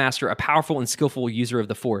 Jedi Master, a powerful and skillful user of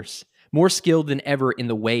the Force, more skilled than ever in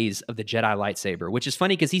the ways of the Jedi lightsaber, which is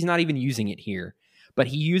funny because he's not even using it here. But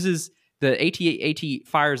he uses the AT-AT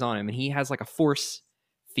fires on him, and he has like a Force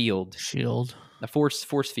field. Shield. The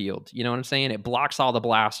force field. You know what I'm saying? It blocks all the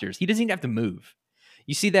blasters. He doesn't even have to move.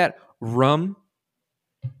 You see that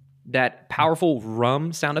that powerful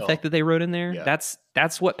sound effect that they wrote in there? Yeah.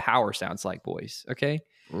 That's what power sounds like, boys. Okay?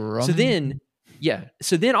 So then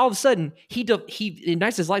all of a sudden, he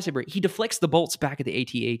ignites his lightsaber. He deflects the bolts back at the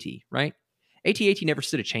AT-AT, right? AT-AT never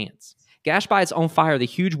stood a chance. Gashed by its own fire, the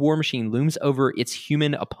huge war machine looms over its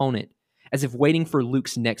human opponent, as if waiting for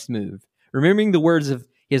Luke's next move. Remembering the words of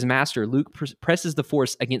his master, Luke presses the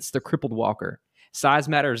Force against the crippled walker. Size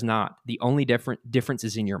matters not. The only difference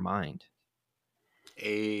is in your mind.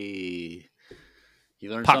 Hey, you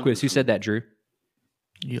learned Pop something. quiz. Who said that, Drew?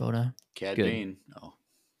 Yoda. Cad Good. Bane. Oh.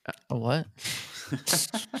 A what?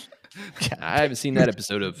 I haven't seen that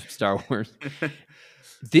episode of Star Wars.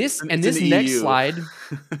 This It's next an EU. slide,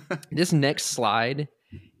 this next slide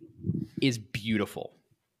is beautiful.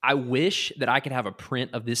 I wish that I could have a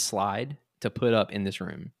print of this slide to put up in this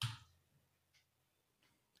room.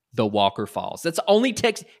 The Walker Falls. That's the only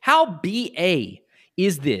text. How BA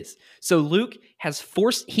is this? So Luke has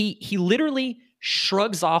force. He literally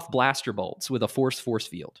shrugs off blaster bolts with a force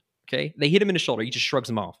field. Okay, they hit him in the shoulder. He just shrugs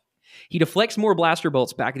them off. He deflects more blaster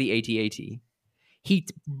bolts back at the AT-AT. He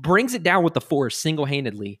brings it down with the Force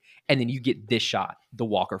single-handedly, and then you get this shot, the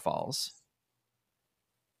Walker Falls.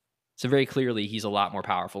 So very clearly, he's a lot more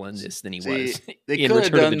powerful in this than he was They in could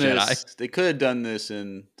have Return of done the this. Jedi. They could have done this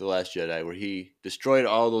in The Last Jedi, where he destroyed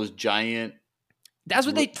all those giant, That's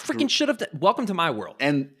what they freaking should have done. Welcome to my world.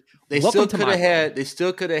 and they Welcome still to could my have had. They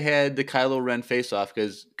still could have had the Kylo Ren face off,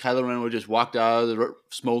 because Kylo Ren would just walked out of the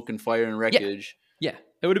smoke and fire and wreckage. Yeah,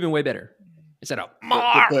 it would have been way better instead of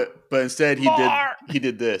But instead Mar! he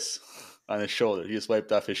did this on his shoulder. He just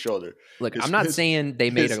wiped off his shoulder. Look, His- I'm not his- saying they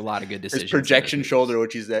made his- a lot of good decisions. His projection shoulder,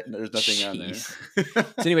 which is that there's nothing on Jeez. there.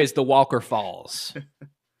 So, anyways, the Walker Falls.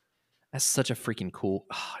 That's such a freaking cool.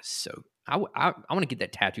 Oh, it's so I want to get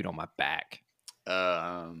that tattooed on my back,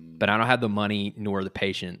 but I don't have the money, nor the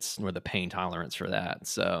patience, nor the pain tolerance for that.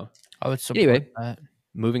 So I would support anyway, that.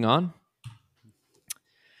 moving on.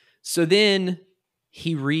 So then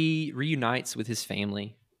he reunites with his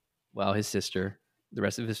family. Well, his sister. The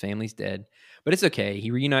rest of his family's dead, but it's okay.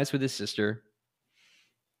 He reunites with his sister.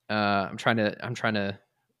 I'm trying to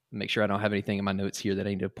make sure I don't have anything in my notes here that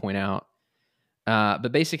I need to point out.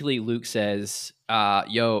 But basically, Luke says,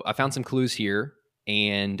 "Yo, I found some clues here,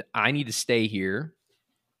 and I need to stay here.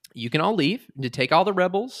 You can all leave. To take all the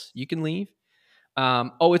rebels, you can leave."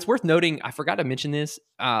 It's worth noting. I forgot to mention this.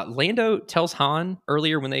 Lando tells Han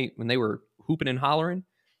earlier when they were hooping and hollering,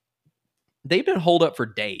 they've been holed up for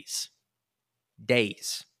days,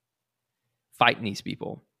 fighting these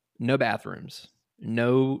people. No bathrooms,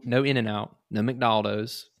 no In-N-Out, no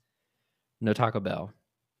McDonald's, no Taco Bell,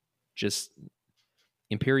 just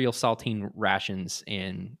Imperial saltine rations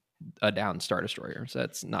and a downed Star Destroyer. So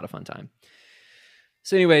that's not a fun time.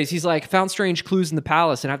 So anyways, he's like, found strange clues in the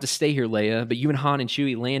palace and I have to stay here, Leia. But you and Han and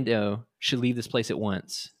Chewie, Lando should leave this place at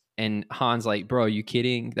once. And Han's like, bro, are you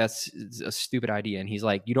kidding? That's a stupid idea. And he's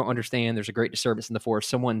like, you don't understand. There's a great disturbance in the Force.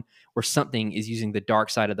 Someone or something is using the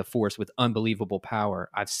dark side of the Force with unbelievable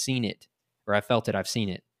power. I've seen it, or I felt it. I've seen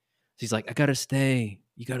it. So he's like, I got to stay.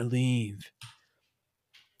 You got to leave.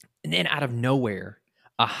 And then out of nowhere,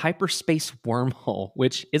 a hyperspace wormhole,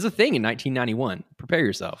 which is a thing in 1991. Prepare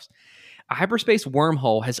yourselves. A hyperspace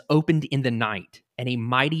wormhole has opened in the night, and a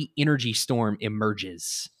mighty energy storm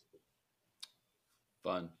emerges.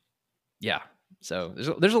 Fun. Yeah. So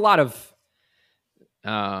there's a lot of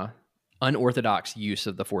unorthodox use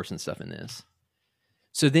of the Force and stuff in this.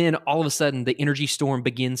 So then all of a sudden, the energy storm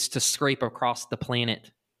begins to scrape across the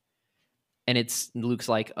planet. And Luke's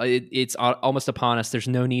like, it's almost upon us. There's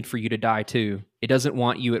no need for you to die too. It doesn't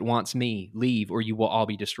want you. It wants me. Leave or you will all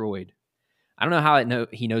be destroyed. I don't know how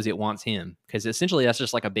he knows it wants him, because essentially that's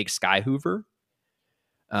just like a big sky hoover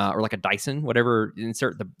or like a Dyson, whatever.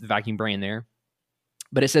 Insert the vacuum brand there.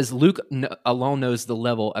 But it says Luke alone knows the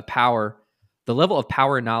level of power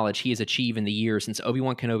and knowledge he has achieved in the years since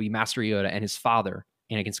Obi-Wan Kenobi, Master Yoda, and his father,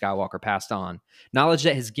 Anakin Skywalker, passed on. Knowledge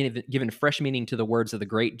that has given fresh meaning to the words of the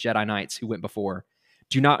great Jedi Knights who went before.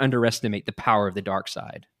 Do not underestimate the power of the dark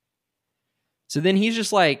side. So then he's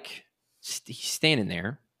just like, he's standing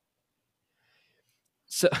there.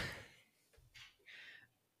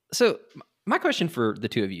 So my question for the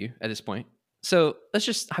two of you at this point. So let's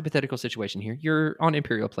just hypothetical situation here. You're on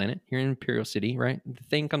Imperial planet. You're in Imperial City, right? The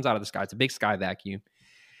thing comes out of the sky. It's a big sky vacuum.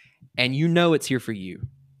 And you know it's here for you.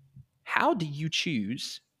 How do you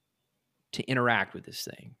choose to interact with this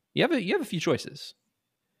thing? You have a few choices.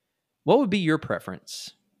 What would be your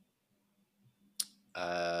preference?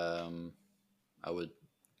 I would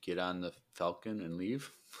get on the Falcon and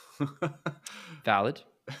leave. Valid.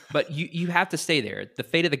 But you have to stay there. The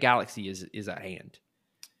fate of the galaxy is at hand.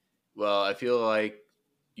 Well, I feel like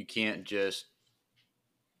you can't just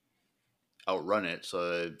outrun it,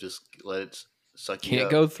 so just let it suck you up. Can't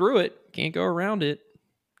go through it. Can't go around it.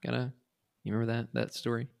 You remember that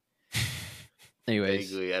story?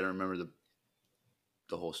 Anyways. Vaguely, I don't remember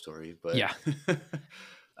the whole story, but yeah. But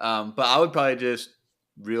I would probably just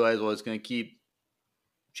realize, well, it's going to keep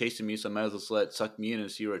chasing me, so I might as well just let it suck me in and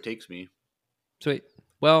see where it takes me. Sweet.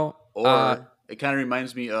 Well, or it kind of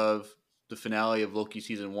reminds me of the finale of Loki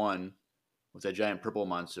season 1 with that giant purple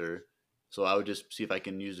monster. So I would just see if I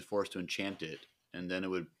can use the Force to enchant it, and then it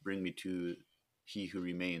would bring me to He Who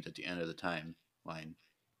Remains at the end of the timeline.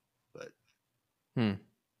 But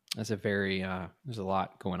that's a very there's a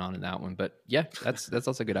lot going on in that one, but yeah, that's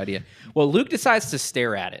also a good idea. Well, Luke decides to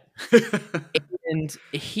stare at it, and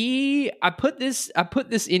I put this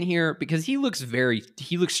in here because he looks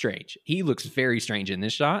strange. He looks very strange in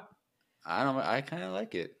this shot. I don't know. I kind of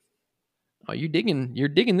like it. Oh, you're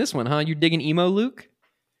digging this one, huh? You're digging emo Luke?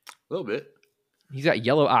 A little bit. He's got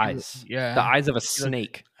yellow eyes. Yeah. The eyes of a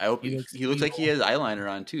snake. I hope he looks like he has eyeliner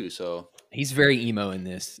on too, so he's very emo in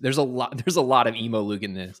this. There's a lot of emo Luke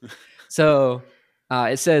in this. So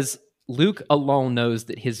it says Luke alone knows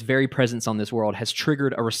that his very presence on this world has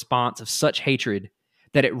triggered a response of such hatred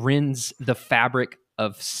that it rends the fabric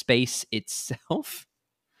of space itself.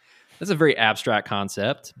 That's a very abstract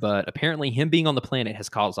concept, but apparently him being on the planet has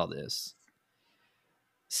caused all this.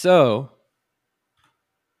 So,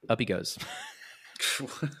 up he goes.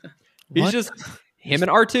 He's just him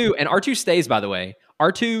and R2. And R2 stays, by the way.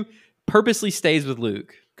 R2 purposely stays with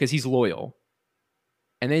Luke because he's loyal.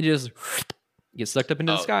 And they just get sucked up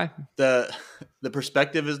into the sky. The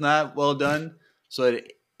perspective is not well done, so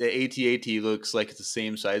the AT-AT looks like it's the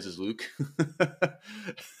same size as Luke.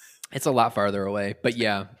 It's a lot farther away. But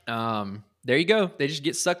yeah, there you go. They just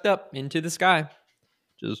get sucked up into the sky.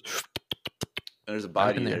 Just there's a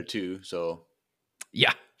body there too, so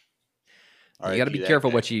yeah. You got to be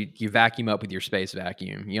careful what you vacuum up with your space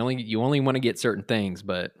vacuum. You only want to get certain things,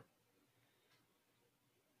 but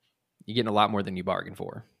you're getting a lot more than you bargained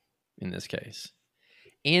for in this case.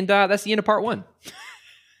 And that's the end of part 1.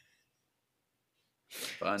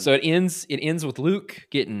 Fun. So it ends with Luke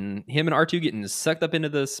him and R2 getting sucked up into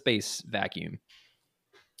the space vacuum.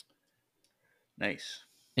 Nice.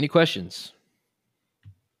 Any questions?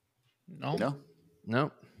 No.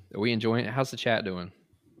 No. Are we enjoying it? How's the chat doing?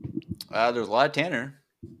 There's a lot of Tanner.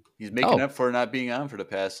 He's making up for not being on for the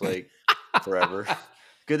past forever.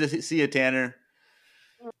 Good to see you, Tanner.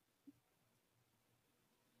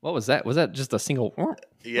 What was that? Was that just a single?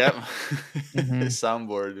 Yep. His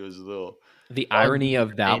soundboard was a little. The irony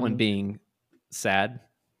of that one being sad.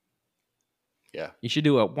 Yeah. You should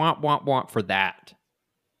do a womp womp womp for that.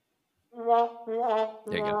 There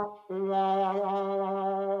you go.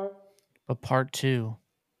 But part 2.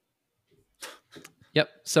 Yep.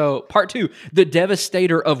 So part 2, the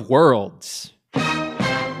Devastator of Worlds. Oh,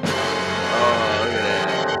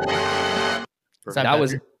 look at that. That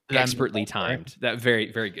was expertly timed. That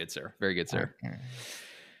very, very good, sir. Very good, sir. Okay.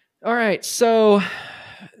 All right. So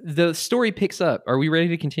the story picks up. Are we ready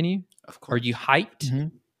to continue? Of course. Are you hyped? Mm-hmm.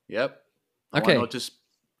 Yep. I Okay. know what this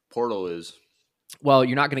portal is. Well,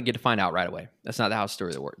 you're not going to get to find out right away. That's not how the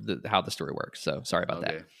story works. So sorry about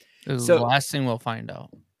that. This is So- the last thing we'll find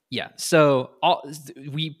out. Yeah. So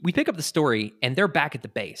we pick up the story and they're back at the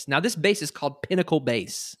base. Now this base is called Pinnacle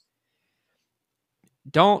Base.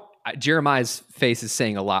 Jeremiah's face is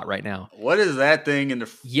saying a lot right now. What is that thing in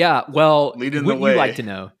the? Yeah. Well, Leading the wouldn't way. you like to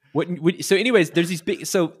know? So anyways, there's these big.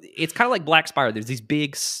 So it's kind of like Black Spire. There's these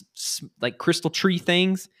big like crystal tree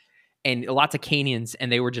things, and lots of canyons,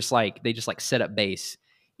 and they just set up base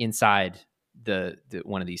inside the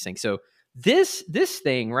one of these things. So this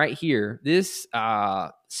thing right here, this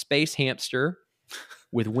space hamster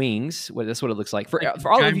with wings. That's what it looks like. For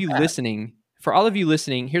all of you listening,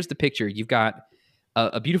 here's the picture. You've got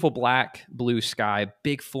a beautiful black blue sky,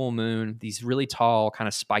 big full moon, these really tall, kind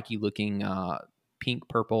of spiky looking pink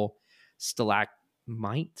purple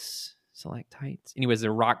stalactites. Anyways,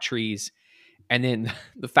 they're rock trees. And then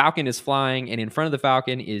the falcon is flying, and in front of the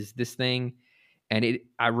falcon is this thing. And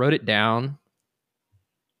I wrote it down.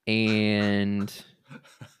 And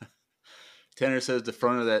Tanner says the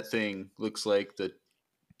front of that thing looks like the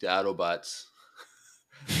Autobots.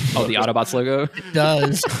 Oh, the Autobots logo? It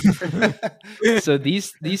does. So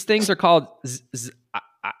these things are called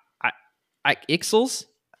Ixels.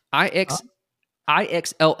 IXLLS.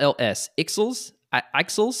 Ixels.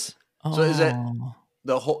 Ixels. So is that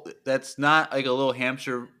the whole? That's not like a little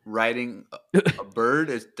hamster riding a bird.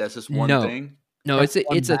 That's just one thing. No, it's a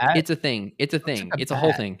thing. It's a thing. It's a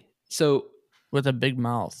whole thing. So with a big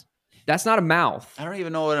mouth. That's not a mouth. I don't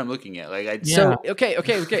even know what I'm looking at. So okay.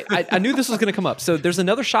 I knew this was going to come up. So there's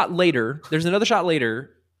another shot later.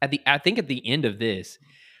 At the end of this,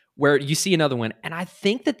 where you see another one, and I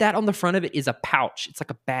think that on the front of it is a pouch. It's like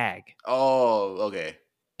a bag. Oh, okay.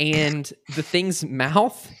 And the thing's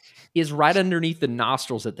mouth is right underneath the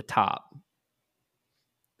nostrils at the top.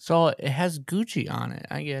 So it has Gucci on it.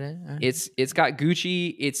 I get it. It's got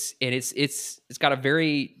Gucci. It's got a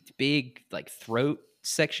very big like throat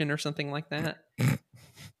section or something like that.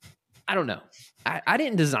 I don't know. I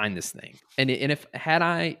didn't design this thing, and if had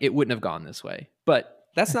I, it wouldn't have gone this way. But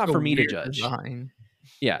that's not for me to judge. Design.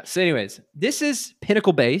 Yeah. So, anyways, this is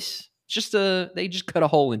Pinnacle Base. They just cut a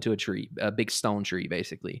hole into a tree, a big stone tree,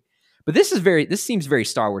 basically. But this seems very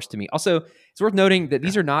Star Wars to me. Also, it's worth noting that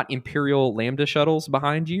these are not Imperial Lambda shuttles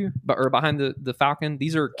behind you, or behind the Falcon.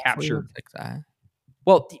 These are captured. Like that.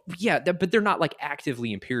 Well, yeah, but they're not like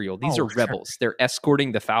actively Imperial. These are rebels. Sure. They're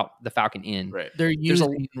escorting the Falcon in. Right. They're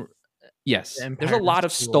using. Yes. There's a lot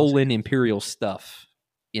of stolen Imperial stuff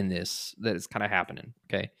in this that is kind of happening.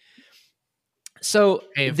 Okay. So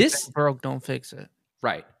hey, if this broke, don't fix it.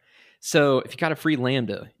 Right. So if you got a free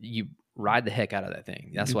Lambda, you ride the heck out of that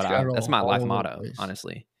thing. That's You what travel that's my all life over the motto, place.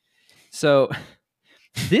 honestly. So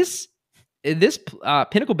this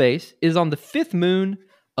pinnacle base is on the 5th moon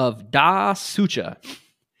of Da Sucha,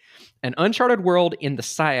 an uncharted world in the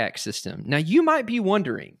Syax system. Now you might be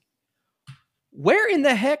wondering, where in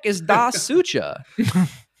the heck is Da Sucha?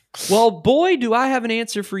 Well, boy, do I have an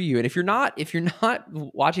answer for you. And if you're not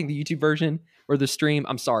watching the YouTube version or the stream,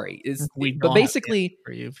 I'm sorry. But basically,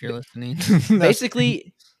 for you if you're listening.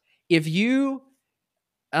 basically, if you,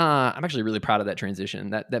 I'm actually really proud of that transition.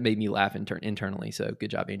 That made me laugh internally. So good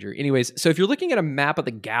job, Andrew. Anyways, so if you're looking at a map of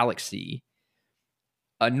the galaxy,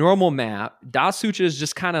 a normal map, Da Sucha is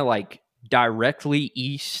just kind of like directly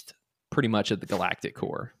east, pretty much, of the galactic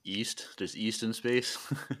core. East? There's east in space?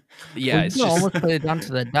 Yeah, Well, it's you can just almost put it down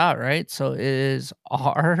to the dot, right? So it is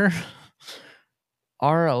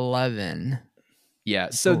R11. yeah.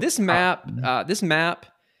 So this map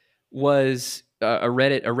was a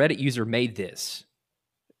Reddit user made this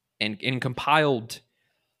and compiled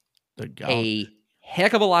The a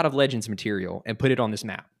heck of a lot of Legends material and put it on this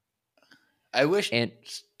map. I wish And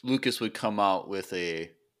Lucas would come out with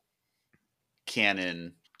a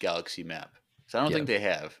canon galaxy map. So I don't think they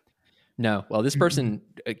have. no, well, this person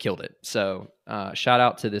killed it. So shout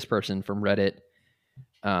out to this person from Reddit.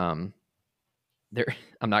 I'm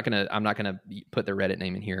not gonna put their Reddit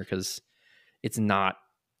name in here because it's not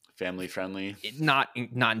Family friendly. not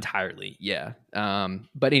entirely. Yeah.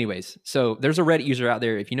 But anyways, so there's a Reddit user out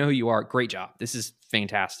there. If you know who you are, great job. This is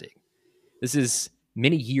fantastic. This is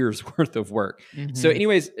many years worth of work. Mm-hmm. So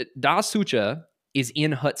anyways, Da Sucha is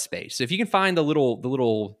in hut space. So if you can find the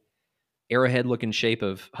little arrowhead looking shape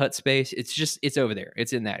of hut space, it's over there.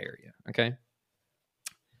 It's in that area. Okay.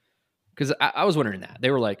 Because I was wondering that.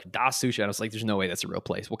 They were like, Da Sucha. And I was like, there's no way that's a real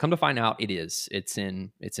place. Well, come to find out, it is. It's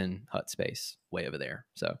in hut space way over there.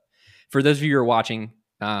 So for those of you who are watching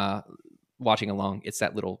along, it's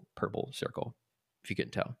that little purple circle, if you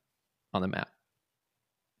couldn't tell, on the map.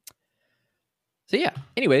 So yeah,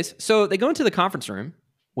 anyways, so they go into the conference room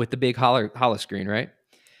with the big holo screen, right?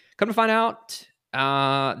 Come to find out,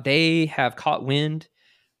 they have caught wind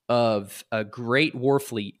of a great war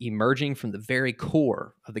fleet emerging from the very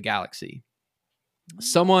core of the galaxy.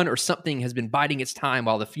 Someone or something has been biding its time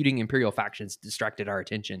while the feuding Imperial factions distracted our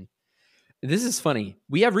attention. This is funny.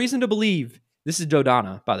 We have reason to believe, this is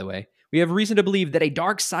Dodonna, by the way, we have reason to believe that a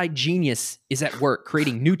dark side genius is at work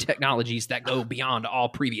creating new technologies that go beyond all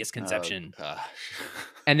previous conception. Oh, gosh.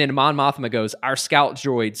 And then Mon Mothma goes, our scout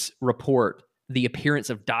droids report the appearance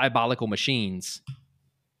of diabolical machines.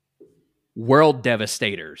 World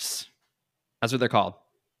Devastators. That's what they're called.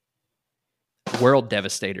 World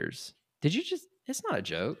Devastators. Did you just... It's not a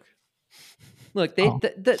joke. Look, they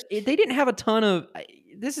didn't have a ton of...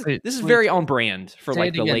 This is very on brand for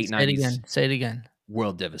like the late 90s. Say it again.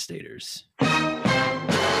 World Devastators. Better.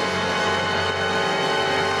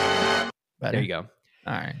 There you go.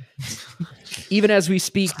 All right. Even as we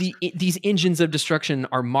speak, these engines of destruction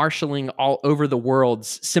are marshaling all over the world,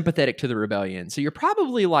 sympathetic to the rebellion. So you're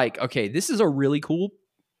probably like, okay, this is a really cool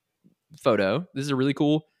photo. This is a really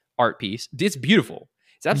cool art piece. It's beautiful.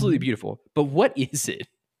 It's absolutely beautiful. But what is it?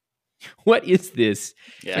 What is this?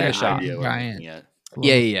 Yeah, in I a have shot? no idea what I'm Giant. looking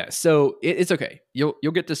at. Yeah. So it's okay. You'll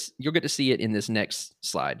get to see it in this next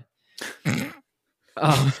slide, if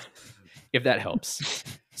that helps.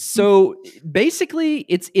 So basically,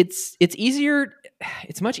 it's easier.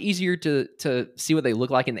 It's much easier to see what they look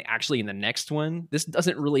like in the next one. This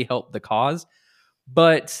doesn't really help the cause,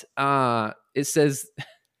 but it says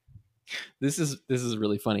this is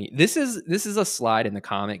really funny. This is a slide in the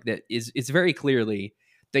comic that it's very clearly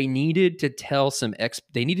they needed to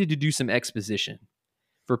they needed to do some exposition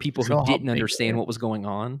for people who didn't understand what was going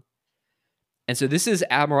on. And so this is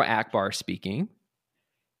Admiral Akbar speaking.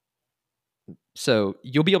 So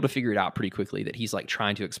you'll be able to figure it out pretty quickly that he's like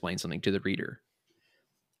trying to explain something to the reader.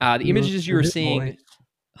 The images you were seeing,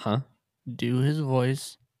 Do his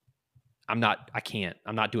voice. I'm not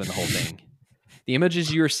doing the whole thing. The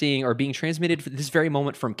images you are seeing are being transmitted for this very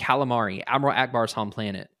moment from Calamari, Admiral Akbar's home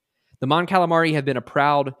planet. The Mon Calamari have been a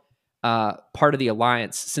proud part of the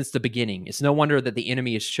Alliance since the beginning. It's no wonder that the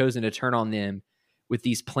enemy has chosen to turn on them with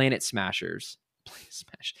these planet smashers.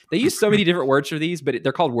 They use so many different words for these, but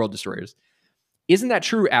they're called world destroyers. Isn't that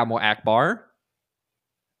true, Admiral Akbar?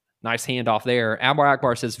 Nice handoff there. Admiral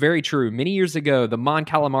Akbar says, very true. Many years ago, the Mon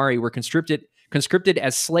Calamari were conscripted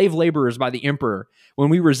as slave laborers by the Emperor. When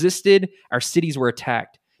we resisted, our cities were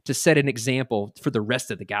attacked to set an example for the rest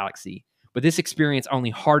of the galaxy. But this experience only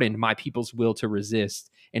hardened my people's will to resist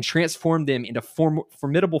and transformed them into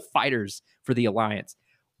formidable fighters for the Alliance.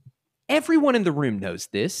 Everyone in the room knows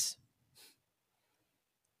this.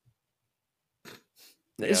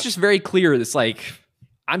 It's just very clear. It's like,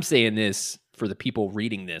 I'm saying this for the people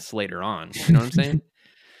reading this later on. You know what I'm saying?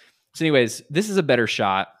 So anyways, this is a better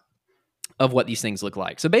shot of what these things look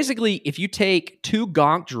like. So basically, if you take 2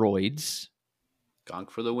 Gonk droids, Gonk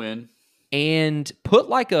for the win, and put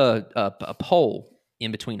like a pole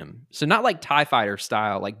in between them. So not like TIE Fighter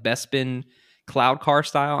style, like Bespin Cloud Car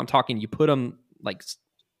style. I'm talking you put them like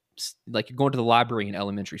you're going to the library in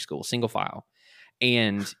elementary school, single file,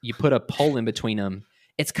 and you put a pole in between them.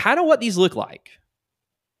 It's kind of what these look like.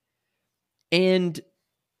 And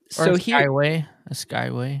so a here,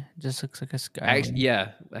 skyway just looks like a skyway.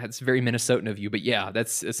 yeah, that's very Minnesotan of you, but yeah,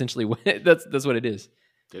 that's essentially what that's what it is.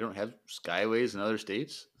 They don't have skyways in other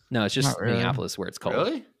states? No, it's just Not really. Minneapolis where it's called.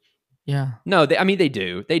 Really? Yeah. No, I mean they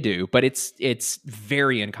do, but it's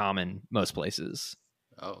very uncommon most places.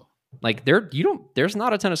 Oh. Like there's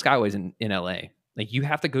not a ton of skyways in LA. Like you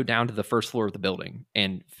have to go down to the first floor of the building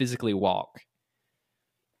and physically walk.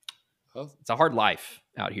 Oh. It's a hard life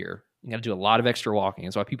out here. You got to do a lot of extra walking.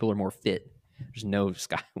 That's why people are more fit. There's no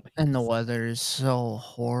skyways. And the weather is so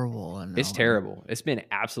horrible. And It's terrible. It's been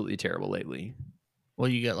absolutely terrible lately. Well,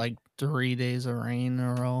 you get like 3 days of rain in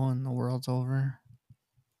a row and the world's over.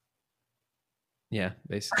 Yeah,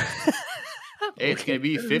 basically. Hey, it's going to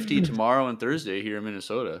be 50 tomorrow and Thursday here in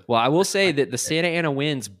Minnesota. Well, I will say that the Santa Ana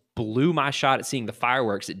winds blew my shot at seeing the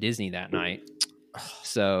fireworks at Disney that night.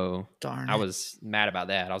 So Darn I it. was mad about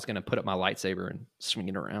that. I was going to put up my lightsaber and swing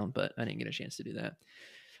it around, but I didn't get a chance to do that.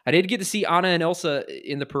 I did get to see Anna and Elsa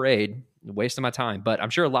in the parade, a waste of my time, but I'm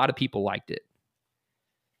sure a lot of people liked it.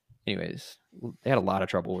 Anyways, they had a lot of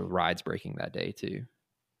trouble with rides breaking that day too.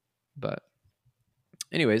 But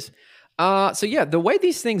anyways, so yeah, the way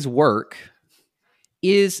these things work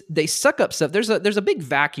is they suck up stuff. There's a big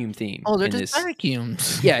vacuum theme. Oh, they're in just this.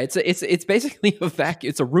 vacuums. Yeah, it's basically a vacuum.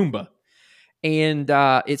 It's a Roomba, and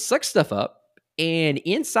it sucks stuff up. And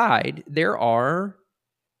inside there are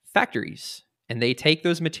factories, and they take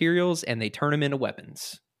those materials and they turn them into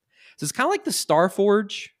weapons. So it's kind of like the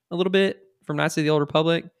Starforge a little bit from Knights of the Old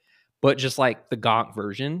Republic, but just like the Gonk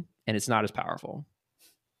version, and it's not as powerful.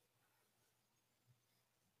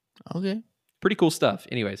 Okay. Pretty cool stuff.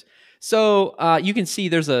 Anyways, so you can see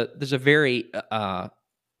there's a very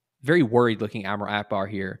very worried looking Admiral Akbar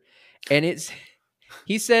here, and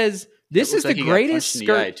he says this is the greatest skirt. In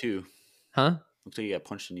the eye too. Huh? Looks like he got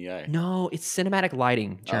punched in the eye. No, it's cinematic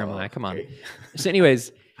lighting, Jeremiah. Come on. Okay. So,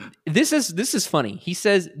 anyways, this is funny. He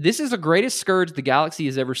says this is the greatest scourge the galaxy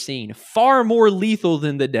has ever seen. Far more lethal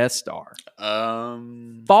than the Death Star.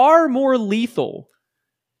 Far more lethal.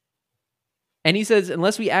 And he says,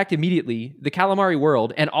 unless we act immediately, the Calamari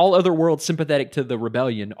world and all other worlds sympathetic to the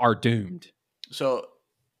rebellion are doomed. So,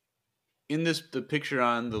 in the picture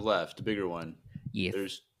on the left, the bigger one, Yeah.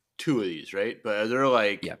 there's 2 of these, right? But are there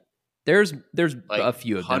like There's like a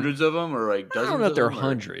few of them. hundreds of them, or like I dozens? don't know if there are of them,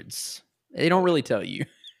 hundreds. They don't really tell you.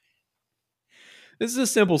 This is a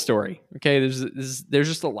simple story. Okay, there's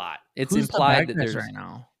just a lot. It's Who's implied the that bad guys there's right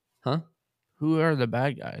now. Huh? Who are the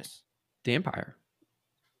bad guys? the Empire.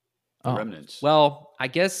 The Oh. remnants. Well, I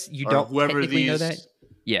guess you Or don't whoever technically know these that.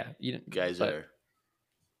 Yeah, you didn't, guys but are.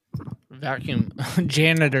 Vacuum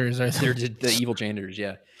janitors are They're the evil janitors.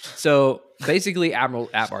 Yeah. So basically, Admiral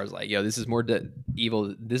Akbar is like, "Yo, this is more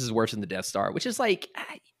evil. This is worse than the Death Star," which is like,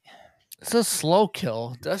 It's a slow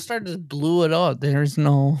kill. Death Star just blew it up. There's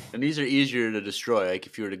no. And these are easier to destroy. Like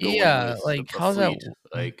if you were to go in Yeah, with like, a how's that fleet,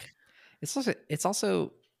 like it's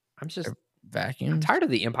also. I'm Vacuum. tired of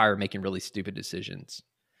the Empire making really stupid decisions.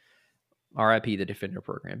 R.I.P. the Defender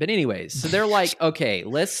program. But anyways, so they're like, okay,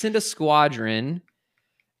 let's send a squadron,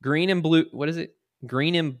 green and blue. What is it?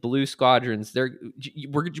 Green and blue squadrons.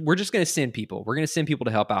 We're just going to send people. We're going to send people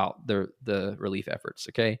to help out the relief efforts.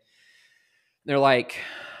 Okay. They're like,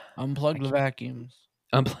 Unplug the vacuums.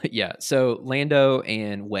 yeah. So Lando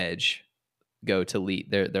and Wedge go to lead.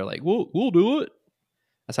 They're like, we'll do it.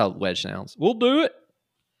 That's how Wedge sounds. We'll do it,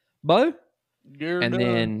 Bo. And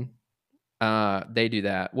then they do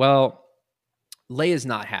that. Well, Leia's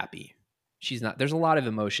not happy. She's not. There's a lot of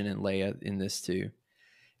emotion in Leia in this too.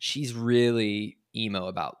 She's really emo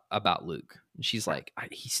about Luke. And she's like,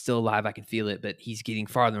 he's still alive. I can feel it, but he's getting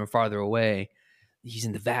farther and farther away. He's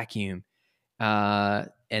in the vacuum. And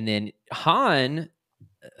then Han,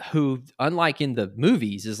 who, unlike in the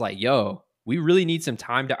movies, is like, yo, we really need some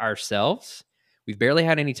time to ourselves. We've barely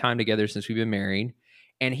had any time together since we've been married.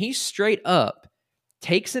 And he straight up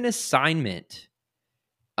takes an assignment.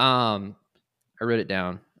 I wrote it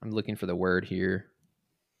down. I'm looking for the word here.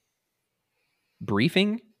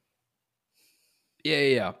 Briefing?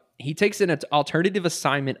 Yeah. He takes an alternative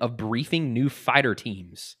assignment of briefing new fighter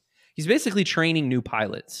teams. He's basically training new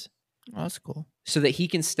pilots. Oh, that's cool. so that he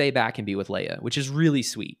can stay back and be with Leia, which is really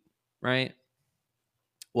sweet, right?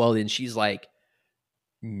 Well, then she's like,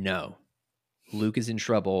 no, Luke is in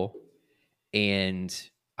trouble, and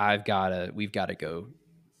we've got to go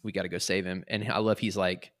save him. And I love he's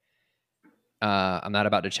like, I'm not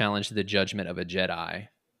about to challenge the judgment of a Jedi.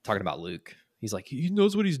 Talking about Luke. He's like, he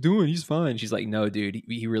knows what he's doing. He's fine. She's like, no, dude,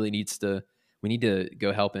 he really needs to, we need to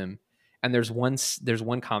go help him. And there's one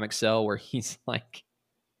comic cell where he's like,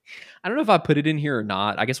 I don't know if I put it in here or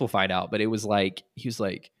not. I guess we'll find out. But it was like, he was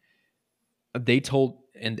like, they told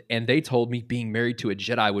me being married to a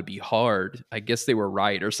Jedi would be hard. I guess they were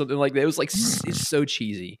right, or something like that. It was like, it's so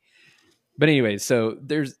cheesy. But anyway, so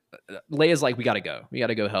there's Leia's like, we got to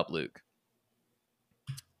go help Luke.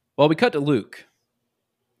 Well, we cut to Luke,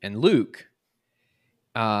 and Luke,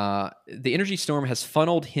 the energy storm has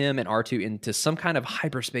funneled him and R2 into some kind of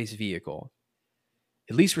hyperspace vehicle.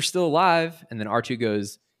 At least we're still alive. And then R2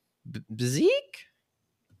 goes, Zeke?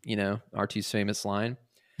 You know, R2's famous line.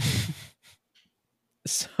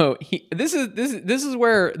 So this is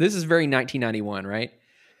very 1991, right?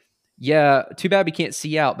 Yeah, too bad we can't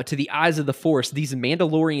see out, but to the eyes of the Force, these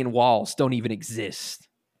Mandalorian walls don't even exist.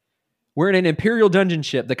 We're in an Imperial dungeon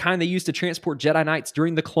ship, the kind they used to transport Jedi Knights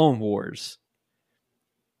during the Clone Wars.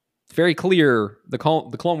 It's very clear the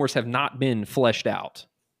Clone Wars have not been fleshed out.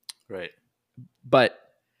 Right. But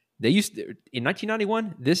they used to, in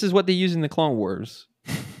 1991, this is what they used in the Clone Wars.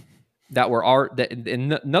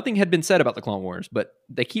 Nothing had been said about the Clone Wars, but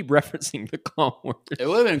they keep referencing the Clone Wars. It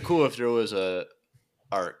would have been cool if there was a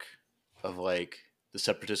arc of like the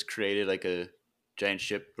Separatists created like a giant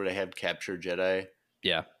ship where they had captured Jedi.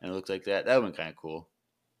 Yeah. And it looked like that. That would have been kind of cool.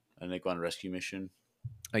 And they go on a rescue mission.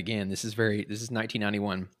 Again, this is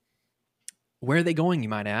 1991. Where are they going, you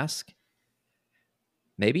might ask?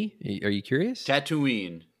 Maybe? Are you curious?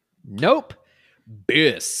 Tatooine. Nope.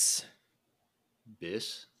 Biss.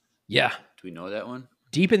 Biss? Yeah. Do we know that one?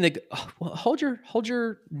 Deep in the hold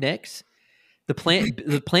your necks. The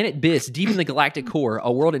planet Biss, deep in the galactic core,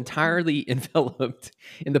 a world entirely enveloped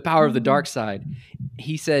in the power of the dark side.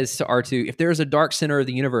 He says to R2, if there is a dark center of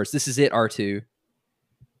the universe, this is it, R2.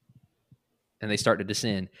 And they start to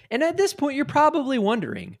descend. And at this point, you're probably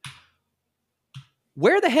wondering,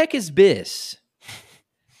 where the heck is Biss?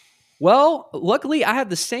 Well, luckily, I have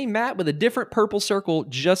the same map with a different purple circle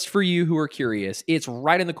just for you who are curious. It's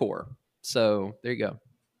right in the core. So there you go.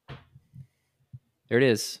 There it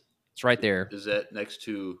is. It's right there. Is that next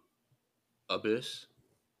to Abyss?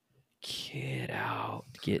 Get out.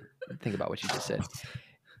 Think about what you just said.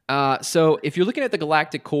 So if you're looking at the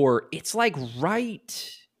galactic core, it's like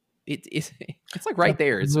right. It's like right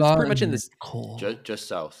there. It's pretty much in this just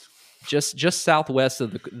south. Just southwest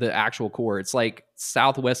of the actual core. It's like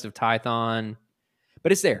southwest of Tython,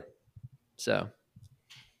 but it's there. So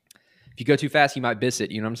if you go too fast, you might miss it.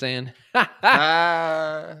 You know what I'm saying?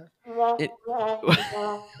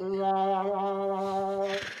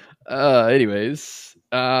 Anyways,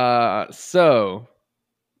 so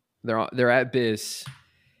they're at Biss,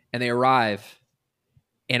 and they arrive,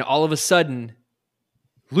 and all of a sudden,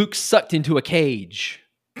 Luke's sucked into a cage.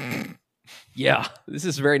 Yeah, this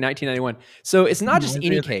is very 1991. So it's not just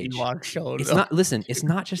any cage. It's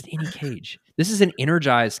not just any cage. This is an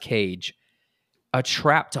energized cage, a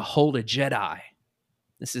trap to hold a Jedi.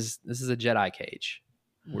 This is a Jedi cage.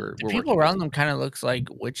 The people around them kind of looks like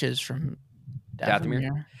witches from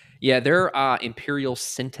Dathomir. Yeah, they're Imperial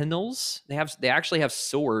Sentinels. They actually have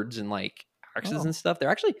swords and like axes and stuff. They're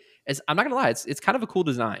actually, I'm not gonna lie, it's kind of a cool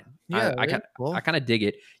design. Yeah, I kind of dig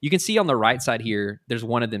it. You can see on the right side here, there's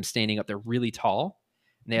one of them standing up there really tall,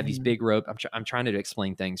 and they have these big robes. I'm trying to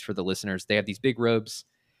explain things for the listeners. They have these big robes,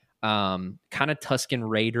 kind of Tusken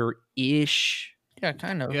Raider ish. Yeah,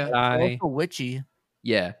 kind of. Yeah, also witchy.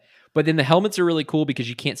 Yeah. But then the helmets are really cool because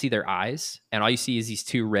you can't see their eyes, and all you see is these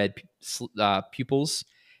two red pupils,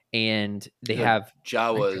 and they have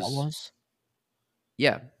Jawas.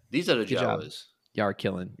 Yeah, these are the Jawas. Y'all are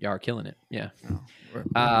killing it. Yeah.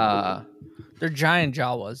 They're giant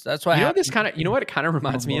Jawas. That's why. You know what it kind of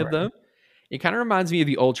reminds me of though. It kind of reminds me of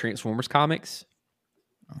the old Transformers comics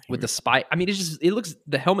with the spike. I mean,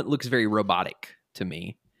 the helmet looks very robotic to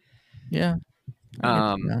me. Yeah.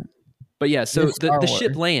 But yeah, so the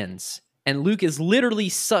ship lands, and Luke is literally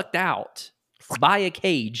sucked out by a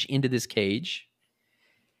cage into this cage,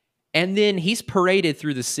 and then he's paraded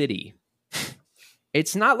through the city.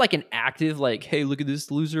 It's not like an active, like, hey, look at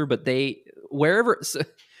this loser, but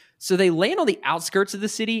so they land on the outskirts of the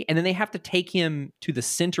city, and then they have to take him to the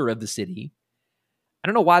center of the city. I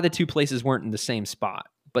don't know why the two places weren't in the same spot,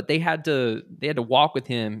 but they had to walk with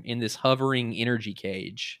him in this hovering energy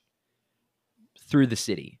cage through the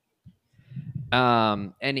city.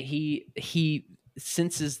 And he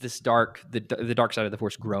senses this the dark side of the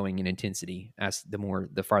Force growing in intensity as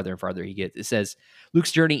the farther and farther he gets. It says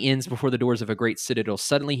Luke's journey ends before the doors of a great citadel.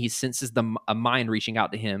 Suddenly he senses a mind reaching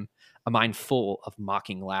out to him, a mind full of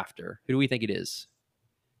mocking laughter. Who do we think it is?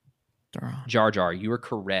 Jar Jar. You are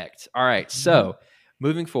correct. All right, so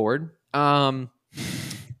moving forward,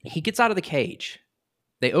 he gets out of the cage.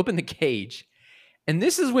 They open the cage, and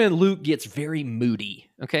this is when Luke gets very moody.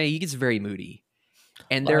 Okay, he gets very moody.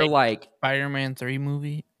 And they're like Spider-Man 3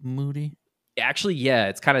 movie, moody. Actually,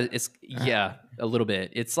 yeah, a little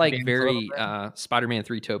bit. It's like very Spider-Man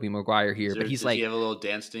 3 Tobey Maguire here, but he's does like he have a little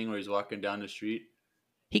dance thing where he's walking down the street?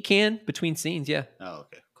 He can between scenes, yeah. Oh,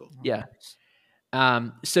 okay, cool. Yeah.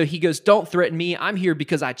 So he goes, "Don't threaten me. I'm here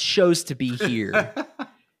because I chose to be here."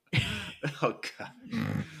 Oh God.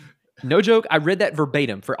 No joke. I read that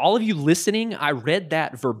verbatim. For all of you listening, I read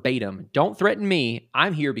that verbatim. Don't threaten me.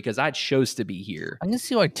 I'm here because I chose to be here. I can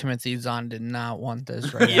see why Timothy Zahn did not want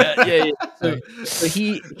this, right? Yeah. So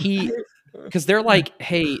he because they're like,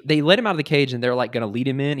 hey, they let him out of the cage and they're like going to lead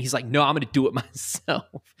him in. He's like, no, I'm going to do it myself.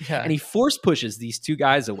 Yeah. And he force pushes these two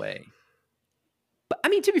guys away. But I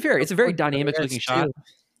mean, to be fair, it's a very dynamic looking shot.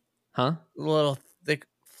 Huh? A little thick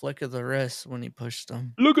flick of the wrist when he pushed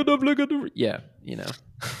them. Look at them. Yeah, you know.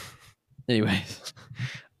 Anyways,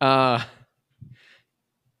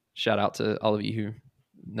 shout out to all of you who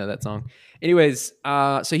know that song. Anyways,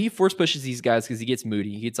 so he force pushes these guys because he gets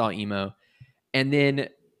moody, he gets all emo, and then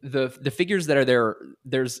the figures that are there.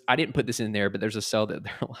 I didn't put this in there, but there's a cell that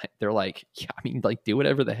they're like, yeah, I mean, like do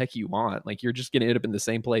whatever the heck you want. Like you're just gonna end up in the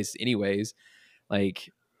same place anyways. Like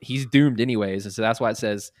he's doomed anyways, and so that's why it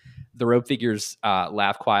says the robe figures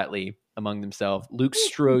laugh quietly among themselves. Luke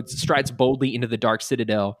strides boldly into the dark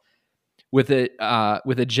citadel. With a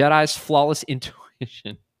Jedi's flawless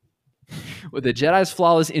intuition. With a Jedi's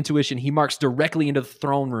flawless intuition, he marks directly into the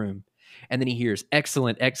throne room. And then he hears,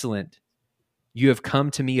 "Excellent, excellent. You have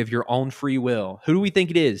come to me of your own free will." Who do we think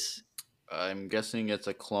it is? I'm guessing it's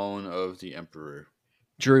a clone of the Emperor.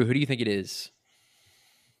 Drew, who do you think it is?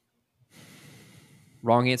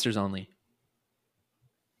 Wrong answers only.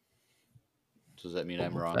 Does that mean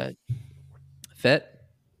I'm wrong? Fett?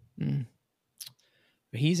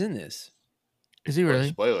 He's in this. Is he really?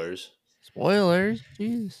 Spoilers. Spoilers.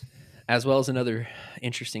 Jeez. As well as another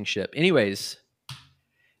interesting ship. Anyways,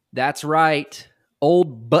 that's right.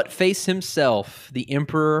 Old Buttface himself, the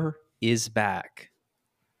Emperor, is back.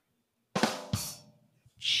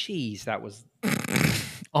 Jeez, that was...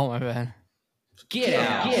 Oh, my bad. Get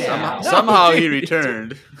out. Somehow he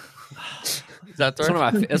returned. That's one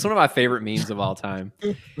of my favorite memes of all time.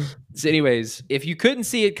 So anyways, if you couldn't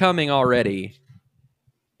see it coming already,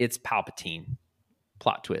 it's Palpatine.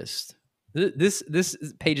 Plot twist. This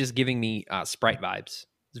page is giving me Sprite vibes.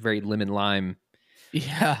 It's very lemon lime.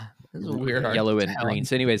 Yeah, this is a weird yellow and green.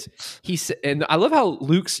 So anyways, and I love how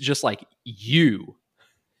Luke's just like you,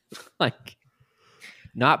 like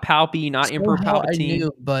not Palpy, not Emperor Palpatine, I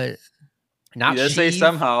knew, but not. He does say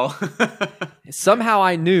somehow. Somehow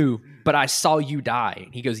I knew, but I saw you die.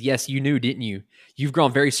 He goes, "Yes, you knew, didn't you? You've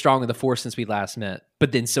grown very strong in the Force since we last met,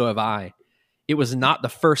 but then so have I. It was not the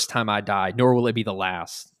first time I died, nor will it be the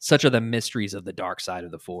last. Such are the mysteries of the dark side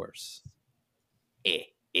of the Force." You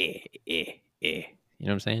know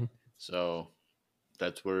what I'm saying? So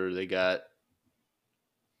that's where they got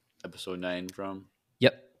episode 9 from.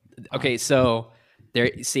 Yep. Okay, so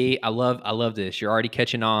there. See, I love this. You're already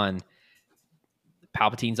catching on.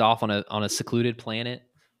 Palpatine's off on a secluded planet,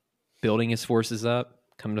 building his forces up.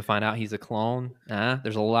 Come to find out he's a clone.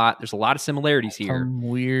 There's a lot of similarities here. Some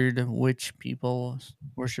weird witch people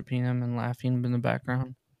worshiping him and laughing in the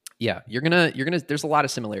background. Yeah, you're gonna. There's a lot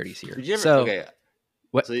of similarities here. Did you ever? So, okay.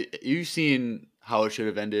 what? So you've seen how it should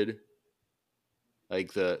have ended,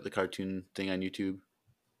 like the cartoon thing on YouTube.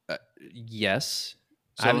 Yes,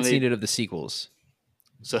 So I haven't seen it of the sequels.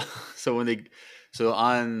 So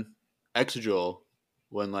on Exegol,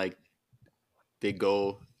 when like they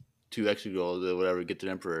go to Exegol to whatever get to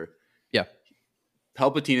the Emperor, Yeah,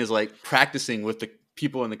 Palpatine is like practicing with the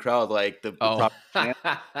people in the crowd, like the proper chant.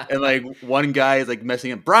 Oh. And like one guy is like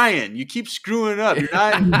messing up. Brian, you keep screwing up. You're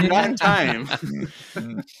not in time.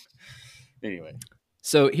 Anyway,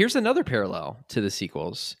 So here's another parallel to the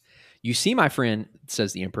sequels. "You see, my friend,"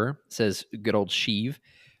 says the Emperor, says good old Sheev,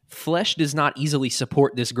 "flesh does not easily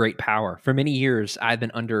support this great power. For many years, I've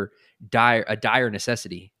been under a dire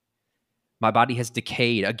necessity. My body has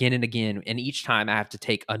decayed again and again, and each time I have to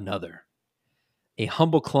take another. A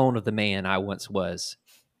humble clone of the man I once was."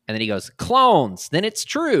 And then he goes, "Clones, then it's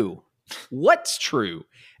true." What's true?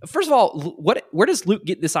 First of all, where does Luke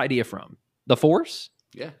get this idea from? The Force?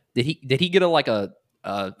 Yeah. Did he get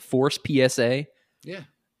a force PSA? Yeah.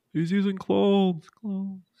 He's using clones. I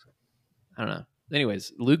don't know.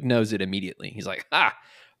 Anyways, Luke knows it immediately. He's like,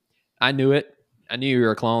 I knew it. I knew you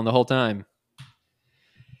were a clone the whole time.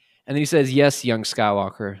 And then he says, yes, young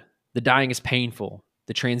Skywalker, the dying is painful.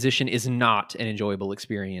 The transition is not an enjoyable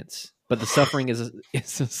experience, but the suffering is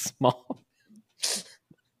a small.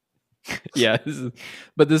 Yeah,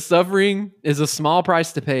 but the suffering is a small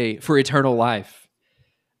price to pay for eternal life.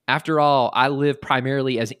 After all, I live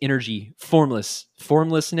primarily as energy,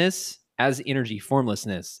 formlessness, as energy,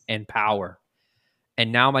 formlessness, and power.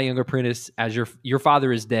 And now, my young apprentice, as your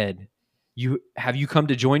father is dead, have you come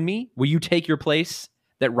to join me? Will you take your place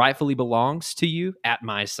that rightfully belongs to you at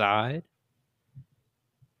my side?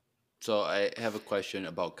 So I have a question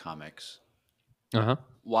about comics. Uh-huh.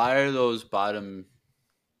 Why are those bottom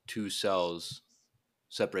two cells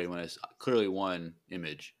separated when it's clearly one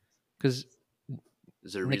image? Because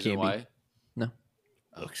is there a reason why? No.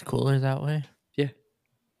 Looks cooler that way. Yeah.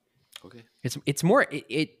 Okay. It's more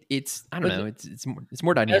it's I don't know, it's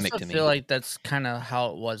more dynamic to me. I feel like that's kind of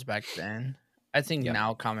how it was back then. I think Yeah.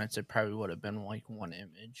 now comments it probably would have been like one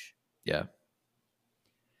image. Yeah.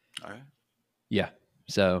 All right. Yeah.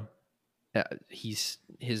 So his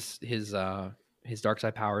dark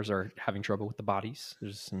side powers are having trouble with the bodies.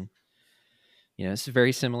 There's some, it's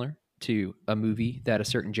very similar to a movie that a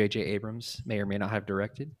certain J.J. Abrams may or may not have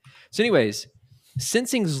directed. So, anyways,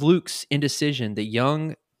 sensing Luke's indecision, the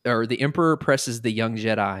Emperor presses the young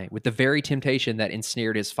Jedi with the very temptation that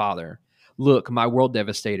ensnared his father. Look, my world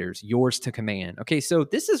devastators, yours to command. Okay, so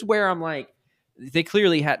this is where I'm like, they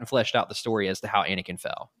clearly hadn't fleshed out the story as to how Anakin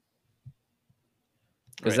fell.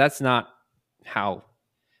 Because that's not how. It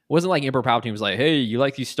wasn't like Emperor Palpatine was like, hey, you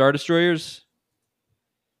like these Star Destroyers?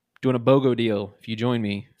 Doing a BOGO deal if you join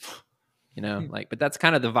me. But that's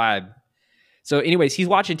kind of the vibe. So anyways, he's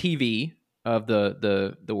watching TV of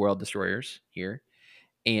the World Destroyers here.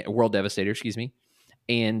 And World Devastator, excuse me.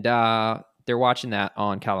 And they're watching that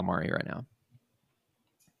on Calamari right now.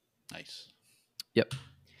 Nice. Yep.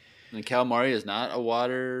 And Calamari is not a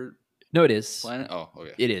water... No, it is. Planet? Oh,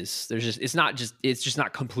 okay. It is. It's just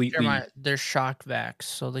not completely. They're shock vacs,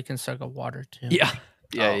 so they can suck up water too. Yeah.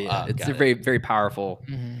 Yeah. It's very, very powerful.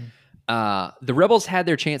 Mm-hmm. The Rebels had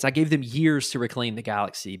their chance. I gave them years to reclaim the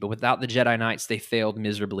galaxy, but without the Jedi Knights, they failed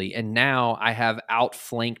miserably. And now I have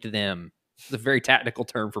outflanked them. It's a very tactical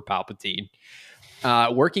term for Palpatine.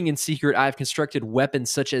 Working in secret, I've constructed weapons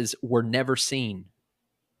such as were never seen.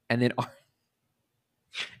 And then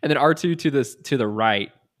R2 to the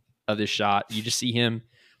right of this shot, you just see him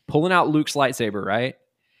pulling out Luke's lightsaber, right?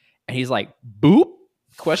 And he's like, boop?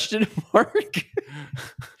 Question mark.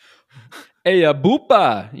 Hey, a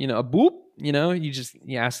boopa, a boop,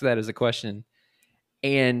 you ask that as a question.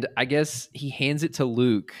 And I guess he hands it to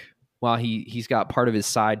Luke while he's got part of his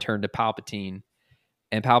side turned to Palpatine.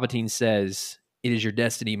 And Palpatine says, it is your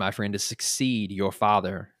destiny, my friend, to succeed your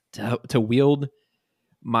father, to wield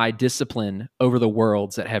my discipline over the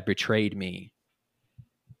worlds that have betrayed me.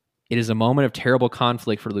 It is a moment of terrible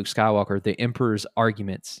conflict for Luke Skywalker. The Emperor's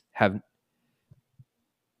arguments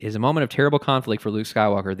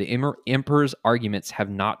have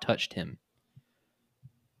not touched him.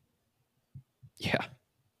 Yeah.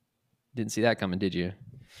 Didn't see that coming, did you?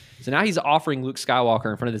 So now he's offering Luke Skywalker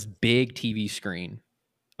in front of this big TV screen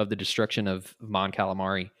of the destruction of Mon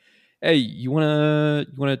Calamari. Hey, you wanna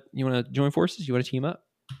join forces? You wanna team up?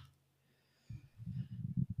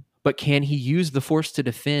 But can he use the Force to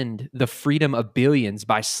defend the freedom of billions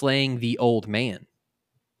by slaying the old man?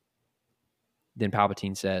 Then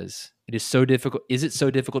Palpatine says, is it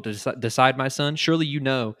so difficult to decide, my son? Surely you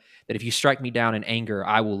know that if you strike me down in anger,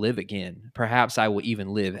 I will live again. Perhaps I will even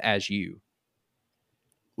live as you.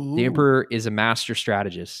 Ooh. The Emperor is a master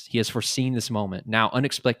strategist. He has foreseen this moment. Now,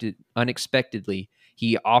 unexpectedly,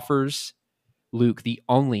 he offers Luke the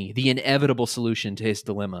inevitable solution to his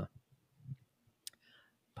dilemma.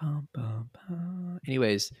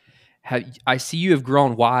 Anyways, I see you have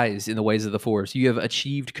grown wise in the ways of the Force. You have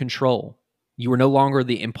achieved control. You are no longer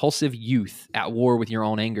the impulsive youth at war with your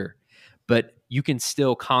own anger, but you can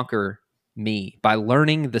still conquer me by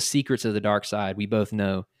learning the secrets of the dark side. We both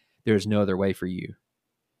know there is no other way for you.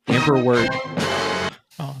 The Emperor word.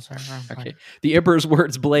 Oh, sorry. Okay. The Emperor's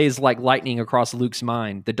words blaze like lightning across Luke's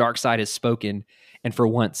mind. The dark side has spoken, and for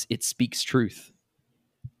once, it speaks truth.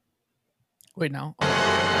 Wait, no.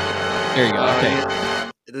 There you go. Okay.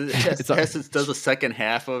 It does the second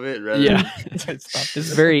half of it. This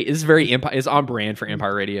is very it's on brand for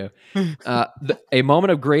Empire Radio. A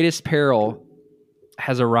moment of greatest peril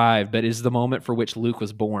has arrived, but is the moment for which Luke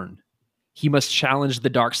was born. He must challenge the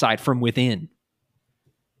dark side from within.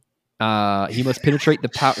 He must penetrate the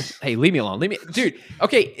power. Hey, leave me alone. Leave me, dude.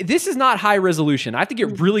 Okay, this is not high resolution. I have to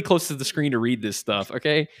get really close to the screen to read this stuff.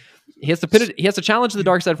 Okay, he has to challenge the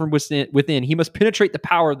dark side from within. He must penetrate the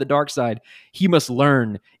power of the dark side. He must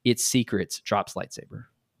learn its secrets. Drops lightsaber.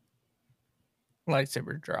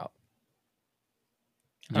 Lightsaber drop.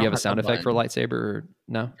 Do you have a sound effect for a lightsaber? Or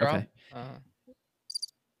no. Drop? Okay.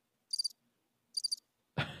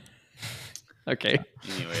 Okay.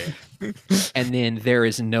 Anyway, And then there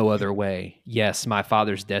is no other way. Yes, my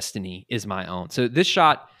father's destiny is my own. So this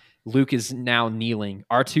shot, Luke is now kneeling.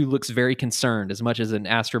 R2 looks very concerned, as much as an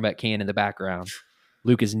astromech can in the background.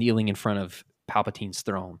 Luke is kneeling in front of Palpatine's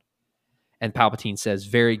throne. And Palpatine says,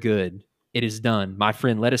 very good. It is done. My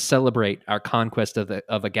friend, let us celebrate our conquest of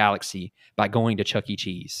a galaxy by going to Chuck E.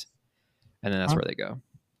 Cheese. And then that's where they go.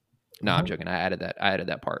 No, I'm joking. I added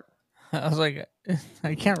that part. I was like,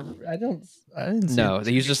 I didn't see No, it.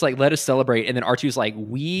 he's just like, let us celebrate. And then R2's like,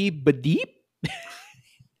 we badeep?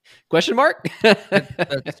 Question mark?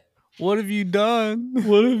 That's, what have you done?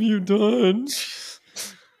 What have you done?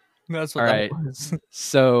 That's what All that right. was.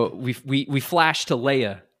 So we flash to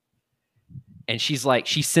Leia, and she's like,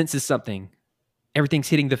 she senses something. Everything's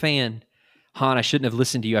hitting the fan. Han, I shouldn't have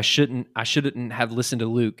listened to you. I shouldn't have listened to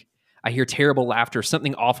Luke. I hear terrible laughter.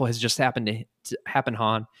 Something awful has just happened to happen,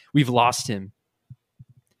 Han. We've lost him.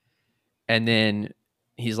 And then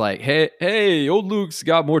he's like, hey, old Luke's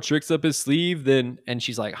got more tricks up his sleeve than, and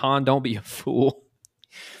she's like, Han, don't be a fool.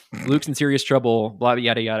 Luke's in serious trouble, blah,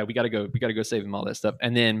 yada, yada. We gotta go save him, all that stuff.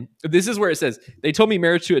 And then this is where it says, they told me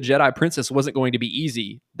marriage to a Jedi princess wasn't going to be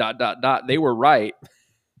easy, ... They were right.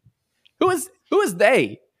 Who is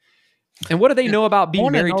they? And what do they know about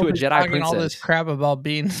being married to a Jedi princess? All this crap about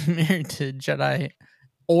being married to a Jedi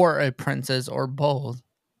or a princess or both.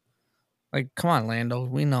 Like, come on, Lando.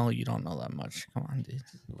 We know you don't know that much. Come on, dude.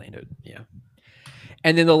 Lando, yeah.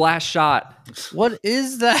 And then the last shot. What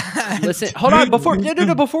is that? Listen, hold on. Before we get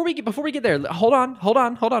there, hold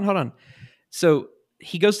on. So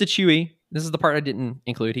he goes to Chewie. This is the part I didn't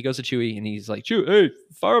include. He goes to Chewie and he's like, Chewie, hey,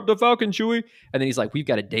 fire up the Falcon, Chewie. And then he's like, we've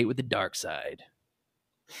got a date with the dark side.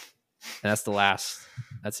 And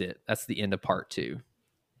that's it. That's the end of part 2.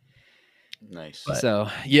 nice. But- So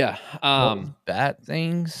yeah. Bad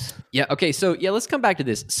things. Yeah. Okay. So yeah, let's come back to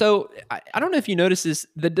this. So I don't know if you notice this.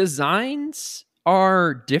 The designs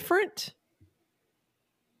are different.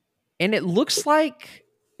 And it looks like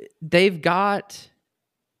they've got.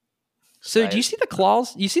 So do you see the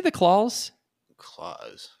claws? You see the claws?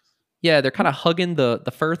 Claws. Yeah, they're kind of hugging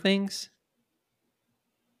the fur things.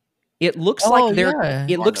 It looks like they're yeah.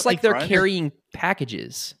 it On looks the like they're front? carrying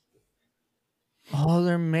packages. Oh,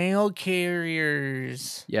 they're mail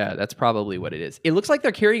carriers. Yeah, that's probably what it is. It looks like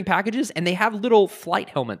they're carrying packages and they have little flight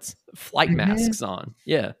helmets, flight masks on.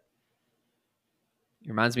 Yeah. It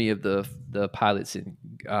reminds me of the pilots in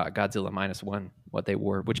Godzilla -1, what they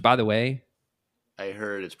wore, which by the way, I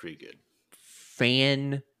heard it's pretty good.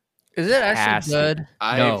 fan Is it actually good?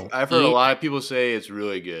 I've heard a lot of people say it's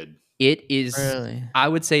really good, it is Really? I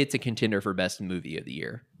would say it's a contender for best movie of the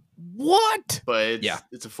year. What? but Yeah.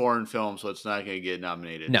 it's a foreign film, so it's not going to get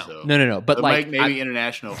nominated. No. so. No. But It like might maybe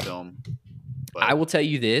international film. But I will tell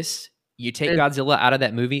you this. You take Godzilla out of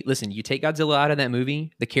that movie. Listen, you take Godzilla out of that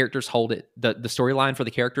movie, the characters hold it. The storyline for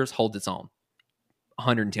the characters holds its own.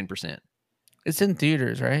 110%. It's in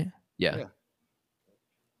theaters, right? Yeah. Yeah.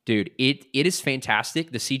 Dude, it is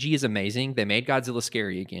fantastic. The CG is amazing. They made Godzilla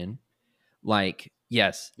scary again. Like,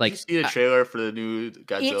 yes. Like, did you see the trailer for the new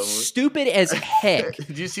Godzilla it's movie? stupid as heck.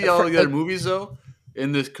 Did you see all the other movies though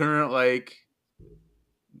in this current like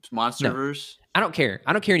MonsterVerse? I don't care.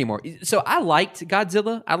 I don't care anymore. So I liked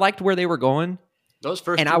Godzilla. I liked where they were going. Those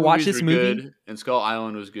first And two I watched movies this were movie. good, and Skull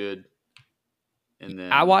Island was good. And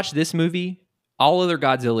then I watched this movie. All other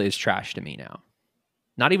Godzilla is trash to me now.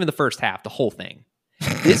 Not even the first half, the whole thing.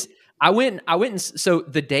 This I went and so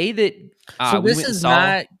the day that So we this went and is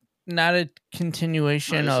saw, not a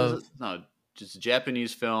continuation of. just a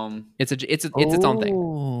Japanese film. it's its own thing.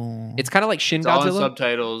 Ooh. It's kind of like Shin It's all in Godzilla.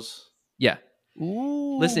 subtitles. Yeah.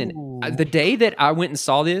 Ooh. Listen, the day that I went and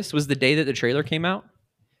saw this was the day that the trailer came out.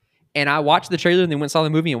 And I watched the trailer and then went and saw the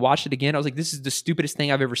movie and watched it again. I was like, this is the stupidest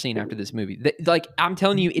thing I've ever seen after this movie. Like, I'm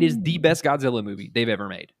telling you, it is the best Godzilla movie they've ever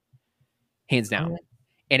made. Hands down.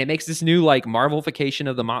 And it makes this new, like, Marvelification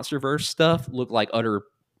of the MonsterVerse stuff look like utter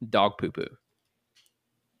dog poo-poo.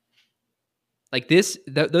 Like,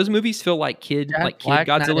 those movies feel like kid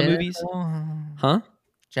Godzilla movies. Huh?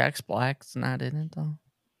 Jack Black's not in it, though.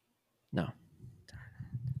 No.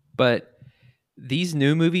 But these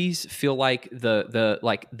new movies feel like the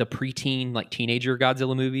preteen, like teenager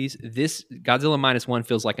Godzilla movies. This Godzilla -1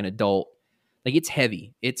 feels like an adult, Like it's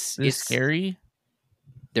heavy. It's scary.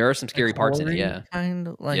 There are some scary parts in it. Yeah, kind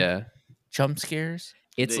of like jump scares.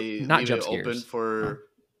 It's they not leave jump it scares. open for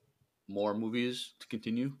more movies to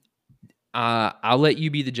continue. I'll let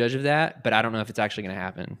you be the judge of that, but I don't know if it's actually going to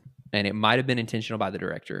happen, and it might have been intentional by the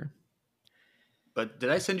director. But did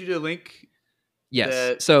I send you the link?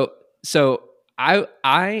 Yes. So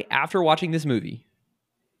I after watching this movie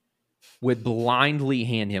would blindly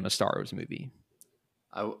hand him a Star Wars movie.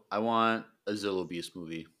 I want a Zillow Beast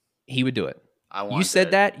movie. He would do it. I want. You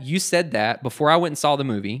said that. You said that before I went and saw the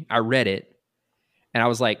movie. I read it, and I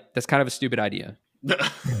was like, "That's kind of a stupid idea."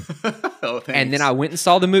 Oh, thanks. And then I went and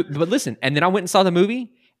saw the movie. But listen, and then I went and saw the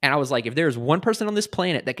movie, and I was like, "If there's one person on this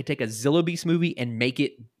planet that could take a Zillow Beast movie and make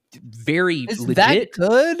it very legit, that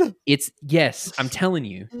good? It's yes. I'm telling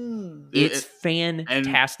you, it's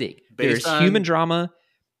fantastic. There's human drama.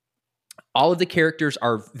 All of the characters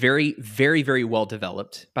are very, very, very well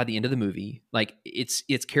developed by the end of the movie. Like it's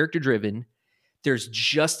character driven. There's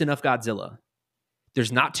just enough Godzilla.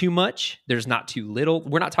 There's not too much. There's not too little.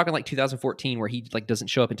 We're not talking like 2014 where he like doesn't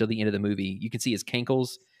show up until the end of the movie. You can see his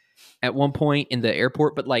cankles at one point in the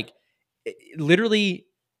airport, but like literally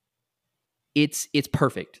it's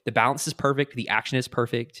perfect. The balance is perfect. The action is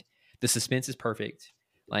perfect. The suspense is perfect.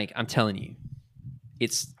 Like I'm telling you,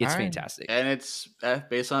 it's fantastic. And it's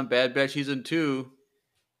based on Bad Batch Season 2.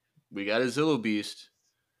 We got a Zillow Beast.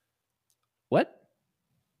 What?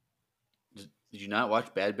 Did you not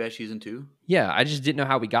watch Bad Batch Season 2? Yeah, I just didn't know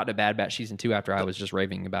how we got to Bad Batch Season 2 after I was just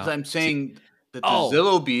raving about it. I'm saying that the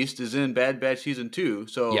Zillow Beast is in Bad Batch Season 2.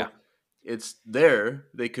 So it's there.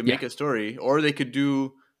 They could make a story. Or they could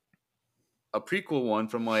do a prequel one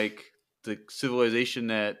from like the civilization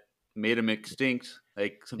that made them extinct.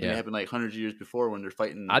 Like something that happened like hundreds of years before when they're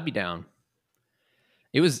fighting. I'd be down.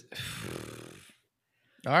 It was...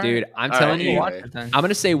 All Dude, right. I'm telling you. Anyway. I'm going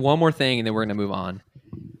to say one more thing and then we're going to move on.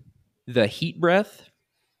 The heat breath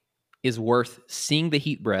is worth seeing. The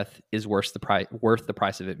heat breath is worth the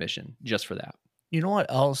price of admission just for that. You know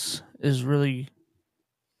what else is really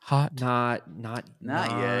hot? Not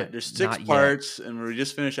yet. There's 6 parts, and we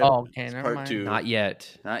just finished part 2. Not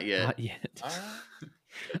yet. Not yet.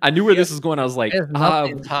 I knew where this was going. I was like,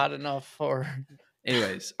 nothing's hot enough for.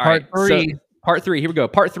 Anyways, all right. Part 3. So, part 3. Here we go.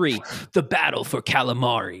 Part 3. The battle for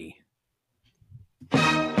Calamari.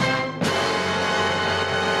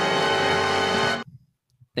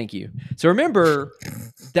 Thank you. So remember,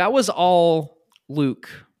 that was all Luke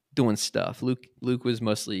doing stuff. Luke was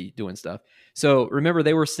mostly doing stuff. So remember,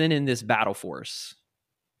 they were sending this battle force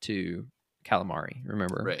to Calamari.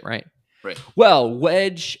 Remember, right? Well,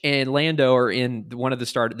 Wedge and Lando are in one of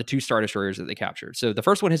the 2 Star Destroyers that they captured. So the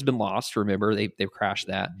first one has been lost. Remember, they've crashed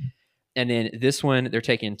that, and then this one they're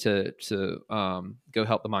taking to go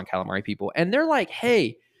help the Mon Calamari people. And they're like,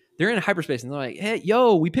 hey, they're in hyperspace, and they're like, hey,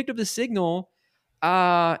 yo, we picked up the signal.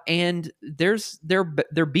 And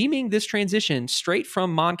they're beaming this transition straight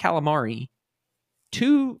from Mon Calamari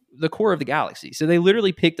to the core of the galaxy. So they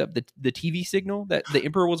literally picked up the TV signal that the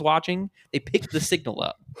Emperor was watching. They picked the signal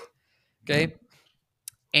up. Okay.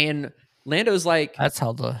 And Lando's like, that's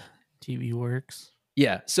how the TV works.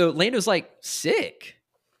 Yeah. So Lando's like, sick.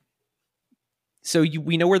 So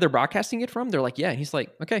we know where they're broadcasting it from? They're like, yeah. And he's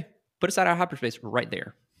like, okay, put us out of hyperspace right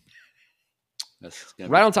there.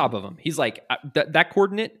 Right on top of him. He's like, that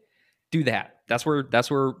coordinate, do that. That's where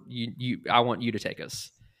I want you to take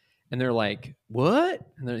us. And they're like, what?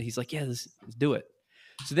 And then he's like, yeah, let's do it.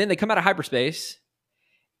 So then they come out of hyperspace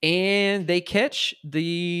and they catch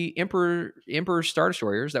the Emperor Star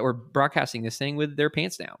Destroyers that were broadcasting this thing with their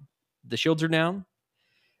pants down. The shields are down.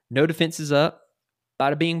 No defenses up.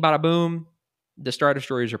 Bada bing, bada boom. The Star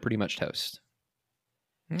Destroyers are pretty much toast.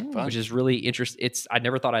 Which is really interesting. I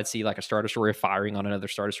never thought I'd see like a Star Destroyer firing on another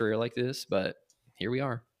Star Destroyer like this, but here we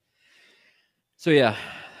are. So yeah,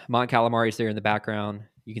 Mon Calamari is there in the background.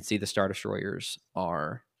 You can see the Star Destroyers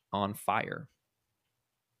are on fire.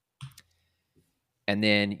 And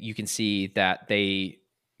then you can see that they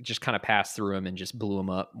just kind of passed through them and just blew them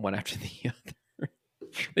up one after the other.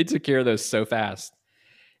 They took care of those so fast.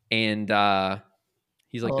 And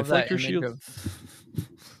he's like, deflect your shields.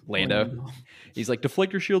 Lando. He's like,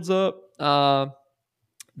 deflect your shields up.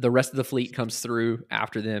 The rest of the fleet comes through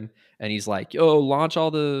after them. And he's like, yo, launch all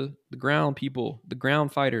the ground people, the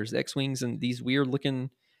ground fighters, X-Wings, and these weird looking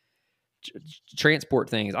transport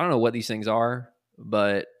things. I don't know what these things are,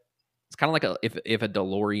 but it's kind of like if a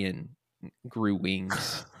DeLorean grew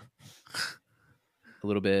wings a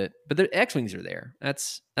little bit. But the X-Wings are there.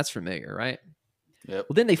 That's familiar, right? Yep.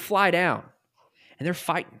 Well, then they fly down and they're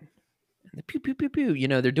fighting. And pew, pew, pew, pew. You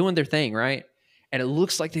know, they're doing their thing, right? And it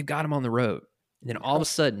looks like they've got them on the road. And then all of a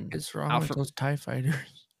sudden, What's wrong out with from, those TIE fighters?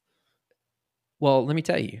 well, let me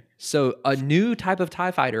tell you. So a new type of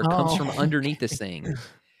TIE fighter comes from Oh, underneath this thing,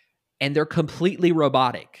 and they're completely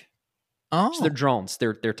robotic. So they're Oh, drones.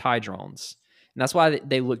 They're TIE drones, and that's why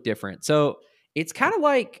they look different. So it's kind of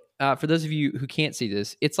like for those of you who can't see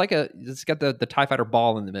this, it's got the TIE fighter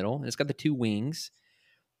ball in the middle, and it's got the two wings,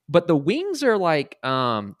 but the wings are like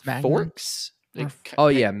Magnets? forks. They, Oh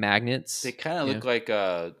they, yeah, magnets. They kind of Yeah. look like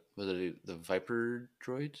was it the Viper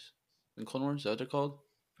droids in Clone Wars? Is that what they're called?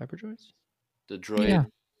 Viper droids. The droid Yeah.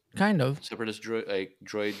 kind of. separatist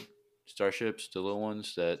droid starships, the little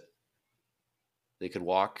ones that they could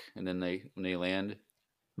walk, and then when they land,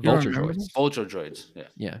 You don't Vulture remember droids. those? vulture droids. Yeah,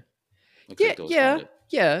 Yeah. looks Yeah, like those yeah, kinda.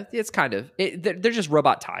 yeah. It's kind of they're just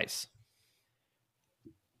robot ties.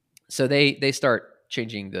 So they start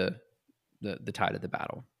changing the tide of the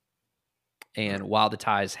battle, and while the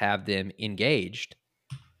ties have them engaged,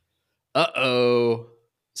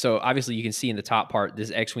 so obviously you can see in the top part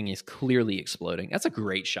this X-wing is clearly exploding. That's a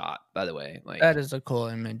great shot, by the way. Like That is a cool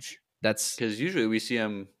image. that's Because usually we see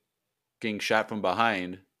them getting shot from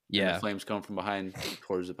behind. And yeah. the flames come from behind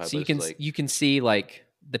towards the pipe. So It's you can see like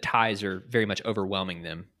the ties are very much overwhelming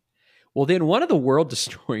them. Well, then one of the world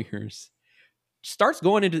destroyers starts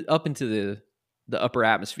going up into the upper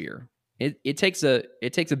atmosphere. It takes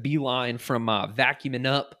a beeline from vacuuming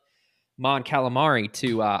up Mon Calamari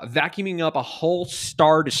to vacuuming up a whole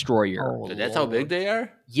Star Destroyer. Oh, that's how big they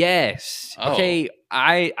are. Yes. Oh. Okay.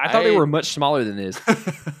 I thought they were much smaller than this.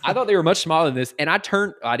 I thought they were much smaller than this, and I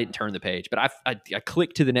didn't turn the page, but I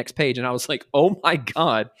clicked to the next page, and I was like, oh my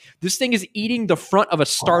god, this thing is eating the front of a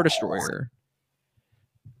Star Destroyer.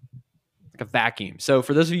 Like a vacuum. So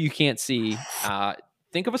for those of you who can't see,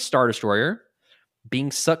 think of a Star Destroyer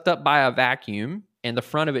being sucked up by a vacuum, and the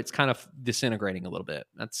front of it's kind of disintegrating a little bit.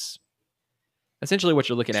 That's essentially what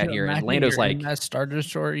you're looking at here. And Lando's like, that Star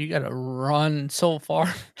Destroyer, you gotta run so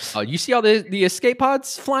far. oh, you see all the escape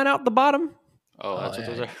pods flying out the bottom? Oh, that's Oh,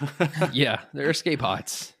 what those are. Yeah, they're escape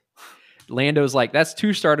pods. Lando's like, that's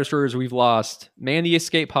 2 Star Destroyers we've lost. Man, the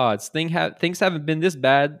escape pods. Things haven't been this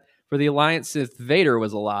bad for the Alliance since Vader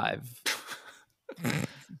was alive.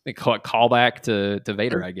 They call it callback to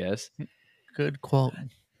Vader, I guess. Good quote.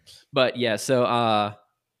 But yeah, so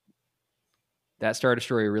that Star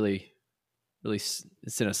Destroyer really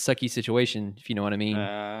it's in a sucky situation, if you know what I mean.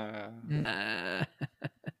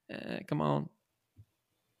 Come on.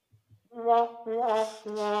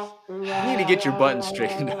 You need to get your buttons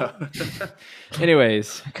straightened out.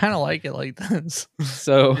 Anyways, I kind of like it like this.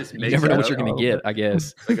 so Just you makes never it know what up. you're going to get, I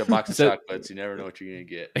guess. Like a box of So- chocolates, you never know what you're gonna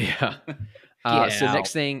get. Yeah. Get So out.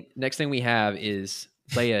 next thing we have is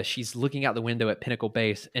Leia. She's looking out the window at Pinnacle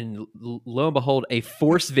Base, and lo and behold, a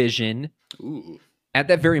Force vision. Ooh, At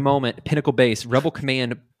that very moment, Pinnacle Base, Rebel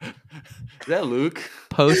Command is that Luke?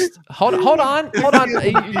 post. Hold on.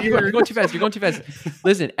 You're going too fast. You're going too fast.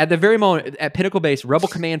 Listen, at the very moment, at Pinnacle Base, Rebel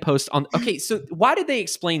Command post on. Okay, so why did they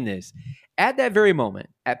explain this? At that very moment,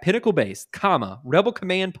 at Pinnacle Base, Rebel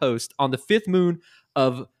Command post on the 5th moon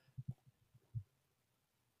of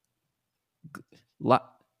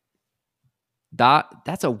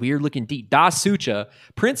that's a weird looking D. Da Sucha.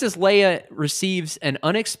 Princess Leia receives an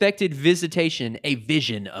unexpected visitation, a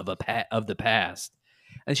vision of the past,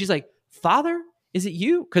 and she's like, "Father, is it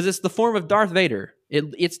you?" Because it's the form of Darth Vader.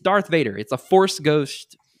 It's Darth Vader. It's a Force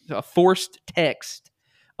ghost, a forced text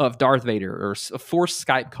of Darth Vader, or a forced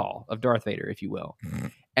Skype call of Darth Vader, if you will.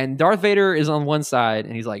 And Darth Vader is on one side,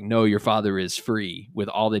 and he's like, "No, your father is free," with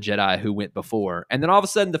all the Jedi who went before. And then all of a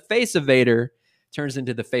sudden, the face of Vader turns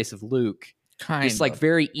into the face of Luke. It's like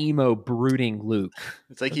very emo, brooding Luke.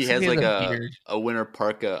 It's like he Looks has like like he has a beard. a winter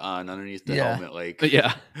parka on underneath the Yeah. helmet. Like, But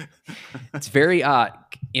yeah, it's very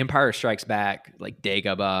Empire Strikes Back, like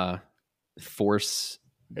Dagobah, Force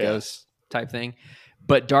Ghost type thing.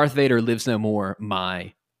 But Darth Vader lives no more,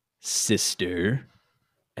 my sister.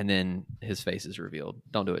 And then his face is revealed.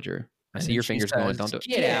 Don't do it, Drew. I And see then your she fingers going. says, Don't do it.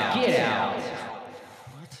 "Get out."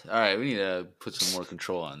 all right, we need to put some more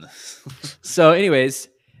control on this. So, anyways,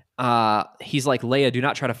 he's like, Leia, do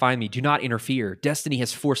not try to find me. Do not interfere. Destiny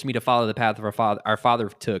has forced me to follow the path of our father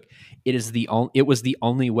took. It was the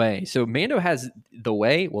only way. So Mando has the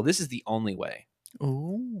way. Well, this is the only way. Ooh. You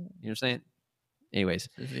know what I'm saying? Anyways,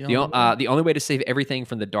 This is the only way to save everything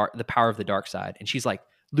from the power of the dark side. And she's like,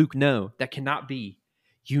 Luke, no, that cannot be.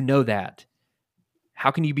 You know that.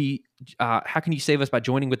 How can you save us by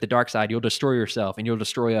joining with the dark side? You'll destroy yourself and you'll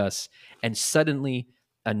destroy us. And suddenly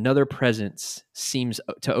another presence seems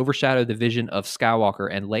to overshadow the vision of Skywalker,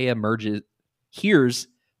 and Leia here's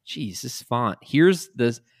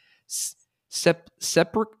the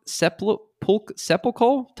separate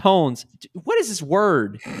sepulchral tones. What is this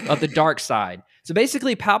word of the dark side? So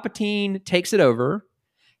basically, Palpatine takes it over.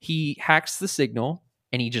 He hacks the signal,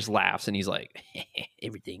 and he just laughs, and he's like,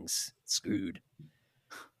 "Everything's screwed.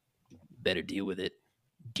 Better deal with it.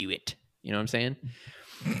 Do it." You know what I'm saying?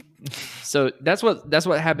 So that's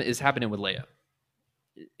what is happening with Leia.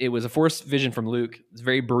 It was a Force vision from Luke. It's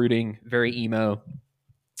very brooding, very emo,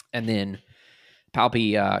 and then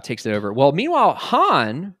Palpy takes it over. Well, meanwhile,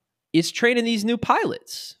 Han is training these new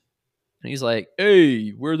pilots. And he's like,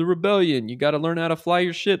 "Hey, we're the rebellion. You got to learn how to fly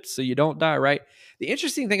your ships so you don't die, right?" The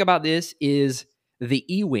interesting thing about this is the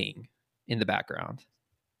E-Wing in the background. Did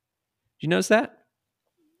you notice that?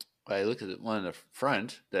 I look at the one in the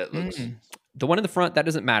front that looks... The one in the front, that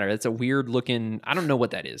doesn't matter. That's a weird looking... I don't know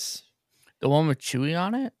what that is. The one with Chewie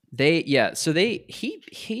on it?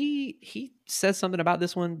 He says something about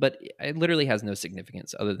this one, but it literally has no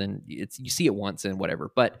significance other than you see it once and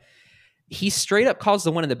whatever. But he straight up calls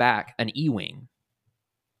the one in the back an E-Wing.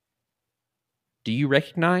 Do you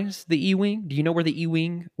recognize the E-Wing? Do you know where the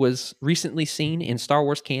E-Wing was recently seen in Star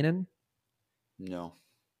Wars canon? No.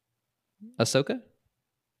 Ahsoka?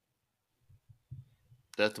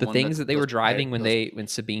 That's The things that they were driving when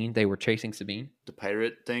Sabine, they were chasing Sabine? The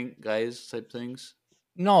pirate thing, guys, type things?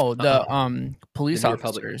 No, the police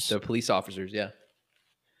officers. The police officers, yeah.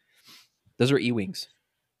 Those are E-Wings.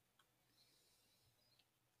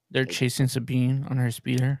 They're chasing Sabine on her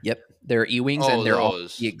speeder. Yep. They're E-Wings, and they're all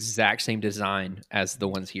those. the exact same design as the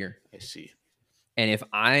ones here. I see. And if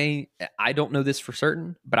I don't know this for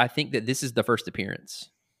certain, but I think that this is the first appearance.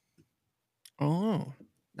 Oh.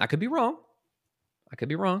 I could be wrong.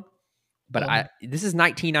 But this is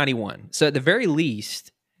 1991. So at the very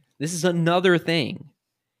least, this is another thing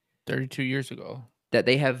 32 years ago that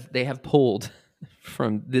they have pulled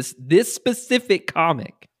from this specific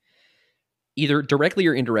comic, either directly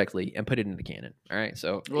or indirectly, and put it into canon. All right.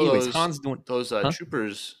 So anyways, Han's doing those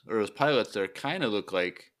troopers or those pilots there kind of look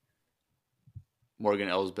like Morgan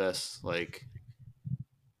Elsbeth's like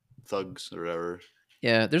thugs or whatever.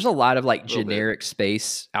 Yeah, there's a lot of like generic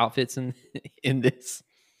space outfits in this.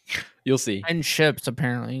 You'll see. And ships,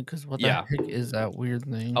 apparently, because what the heck is that weird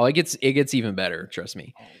thing? Oh, it gets even better, trust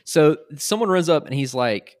me. So someone runs up and he's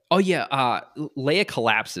like, "Oh yeah, Leia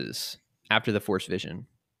collapses after the Force vision."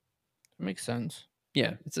 That makes sense.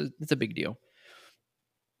 Yeah, it's a big deal.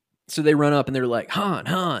 So they run up and they're like,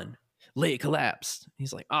 Han, Leia collapsed.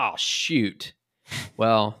 He's like, "Oh shoot.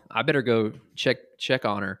 Well, I better go check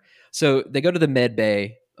on her." So they go to the med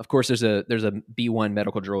bay. Of course, there's a B1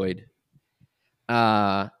 medical droid.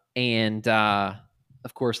 And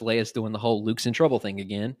of course, Leia's doing the whole Luke's in trouble thing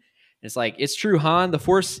again. And it's like, "It's true, Han. The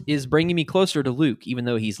Force is bringing me closer to Luke, even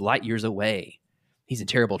though he's light years away. He's in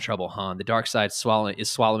terrible trouble, Han. The dark side is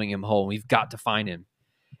swallowing him whole. We've got to find him."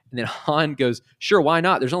 And then Han goes, "Sure, why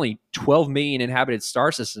not? There's only 12 million inhabited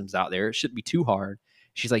star systems out there. It shouldn't be too hard."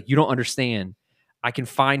 She's like, "You don't understand. I can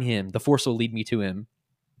find him. The Force will lead me to him."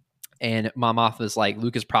 And Mon Mothma's like,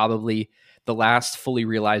 "Luke is probably the last fully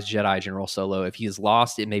realized Jedi, General Solo. If he is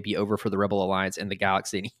lost, it may be over for the Rebel Alliance and the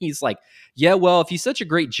galaxy." And he's like, "Yeah, well, if he's such a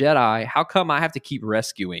great Jedi, how come I have to keep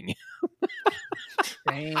rescuing?"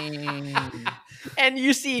 Dang. And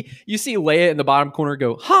you see Leia in the bottom corner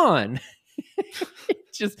go, "Han."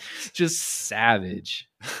 just savage.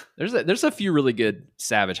 There's a few really good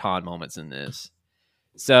savage Han moments in this.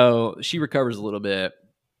 So she recovers a little bit,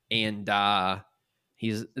 and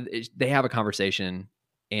they have a conversation,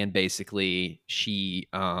 and basically she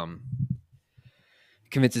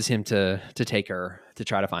convinces him to take her to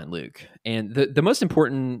try to find Luke. And the most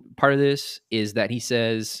important part of this is that he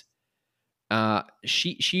says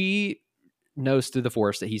she knows through the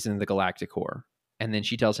Force that he's in the Galactic Core. And then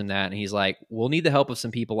she tells him that, and he's like, "We'll need the help of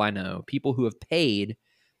some people I know, people who have paid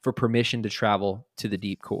for permission to travel to the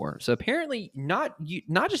Deep Core." So apparently not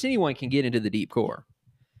just anyone can get into the Deep Core.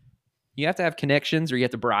 You have to have connections, or you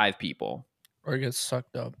have to bribe people. Or get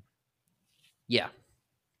sucked up. Yeah.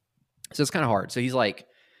 So it's kind of hard. So he's like,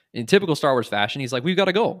 in typical Star Wars fashion, he's like, "We've got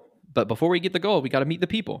a goal. But before we get the goal, we got to meet the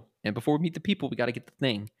people. And before we meet the people, we got to get the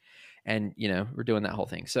thing." And, we're doing that whole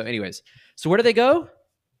thing. So anyways, so where do they go?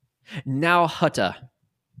 Nal Hutta.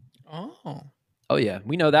 Oh yeah,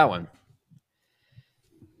 we know that one.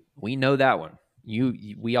 We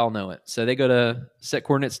all know it. So they go to set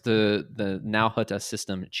coordinates to the Nal Hutta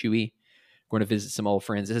system. Chewie, going to visit some old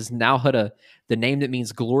friends. This is Nal Hutta, the name that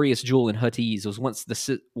means glorious jewel in Huttese. Was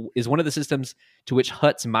one of the systems to which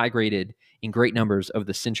Hutts migrated in great numbers over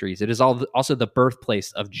the centuries. It is also the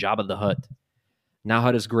birthplace of Jabba the Hutt. Nal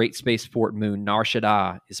Hutta's great spaceport moon, Nar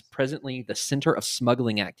Shaddaa, is presently the center of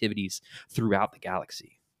smuggling activities throughout the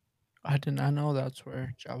galaxy. I did not know that's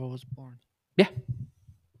where Jabba was born.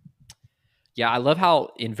 Yeah, I love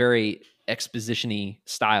how in very exposition-y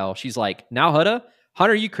style, she's like, now Hunter,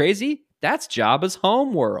 are you crazy? That's Jabba's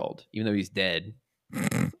home world, even though he's dead.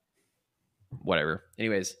 Whatever.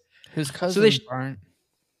 Anyways, His cousins aren't.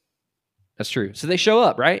 That's true. So they show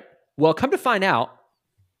up, right? Well, come to find out,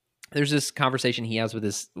 there's this conversation he has with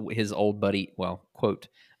his old buddy, well, quote,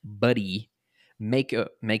 buddy, Mako.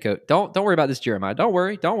 Don't worry about this, Jeremiah. Don't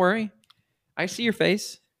worry. I see your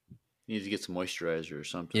face. He needs to get some moisturizer or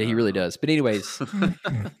something. Yeah, he really does. But anyways,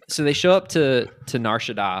 so they show up to Nar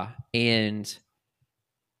Shaddaa, and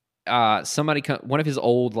one of his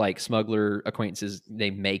old like smuggler acquaintances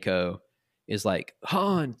named Mako is like,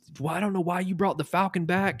 Han, I don't know why you brought the Falcon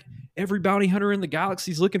back. Every bounty hunter in the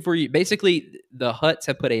galaxy is looking for you. Basically, the Hutts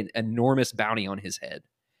have put an enormous bounty on his head,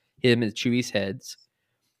 him and Chewie's heads,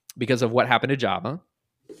 because of what happened to Jabba.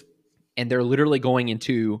 And they're literally going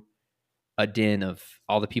into a den of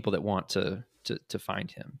all the people that want to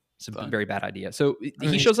find him. It's a very bad idea. So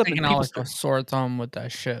he shows up and people like a sore thumb with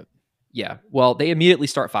that ship. Yeah. Well, they immediately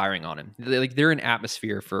start firing on him. They're in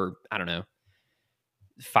atmosphere for, I don't know,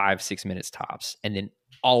 5-6 minutes tops. And then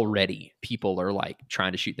already people are like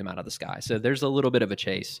trying to shoot them out of the sky. So there's a little bit of a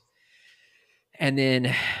chase. And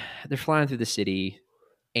then they're flying through the city,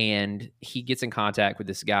 and he gets in contact with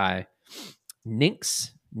this guy,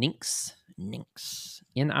 Ninx, Ninx. Ninx.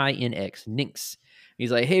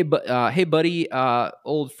 He's like, hey buddy,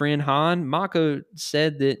 old friend Han, Mako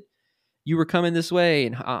said that you were coming this way.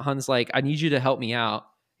 And Han's like, I need you to help me out.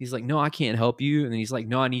 He's like, no, I can't help you. And then he's like,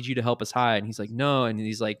 no, I need you to help us hide. And he's like, no. And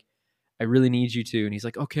he's like, I really need you to. And he's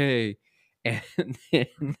like, okay. And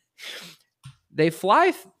then they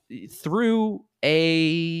fly through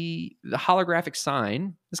the holographic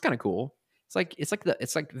sign. It's kind of cool.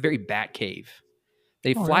 It's like very Batcave.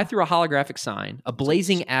 They fly through a holographic sign, a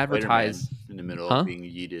blazing advertise in the middle being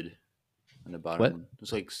yeeted on the bottom. What?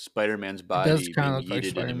 It's like Spider-Man's body being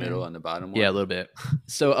yeeted in the middle on the bottom. Yeah, a little bit.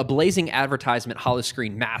 So a blazing advertisement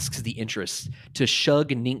holoscreen masks the interest to Shug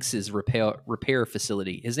Ninx's repair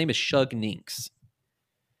facility. His name is Shug Ninx.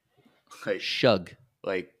 Like, Shug.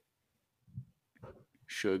 Like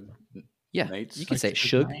Shug. Yeah, Knights? You can say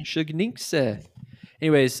Shug Ninx.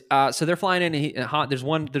 Anyways, so they're flying in, and Han, there's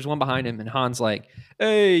one behind him, and Han's like,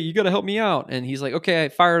 hey, you got to help me out. And he's like, okay, I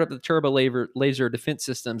fired up the turbo laser defense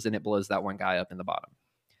systems, and it blows that one guy up in the bottom.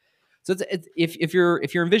 So if you're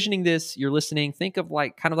envisioning this, you're listening, think of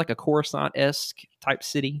like kind of like a Coruscant-esque type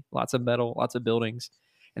city, lots of metal, lots of buildings.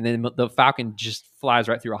 And then the Falcon just flies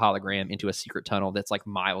right through a hologram into a secret tunnel that's like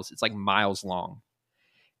miles. It's like miles long.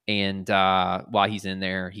 And while he's in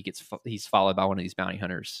there, he's followed by one of these bounty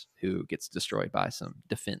hunters who gets destroyed by some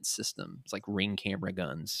defense system. It's like ring camera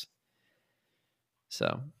guns.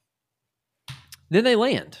 So then they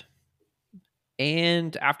land.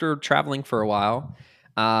 And after traveling for a while,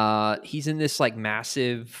 he's in this like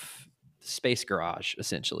massive space garage,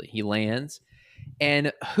 essentially. He lands.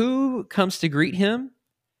 And who comes to greet him?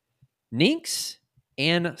 Ninx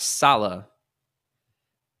and Sala.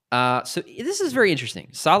 So this is very interesting.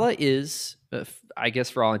 Sala is, I guess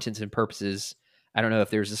for all intents and purposes, I don't know if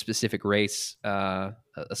there's a specific race, a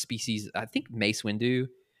species. I think Mace Windu,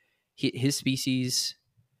 his species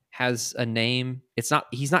has a name.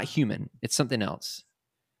 He's not human. It's something else.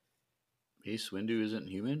 Mace Windu isn't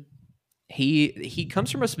human? He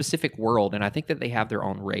comes from a specific world, and I think that they have their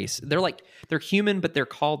own race. They're human, but they're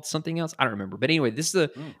called something else. I don't remember. But anyway, this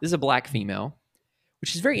is a black female,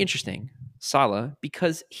 which is very interesting. Sala,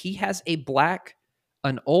 because he has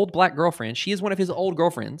an old black girlfriend. She is one of his old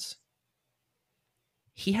girlfriends.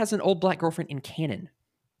 He has an old black girlfriend in canon.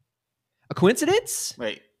 A coincidence?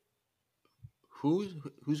 Wait, who's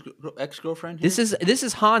ex-girlfriend? This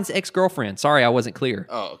is Han's ex-girlfriend. Sorry, I wasn't clear.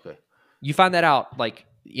 Oh, okay. You find that out like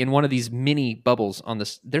in one of these mini bubbles on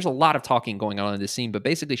this. There's a lot of talking going on in this scene, but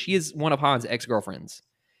basically, she is one of Han's ex-girlfriends,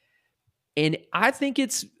 and I think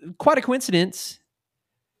it's quite a coincidence.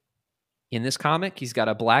 In this comic, he's got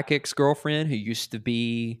a black ex-girlfriend who used to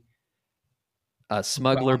be a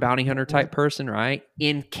smuggler, bounty hunter type person, right?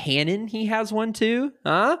 In canon, he has one too.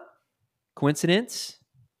 Huh? Coincidence?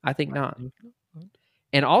 I think not.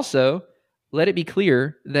 And also, let it be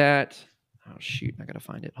clear that... Oh, shoot. I got to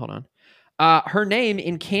find it. Hold on. Her name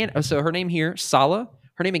in canon... So her name here, Sala.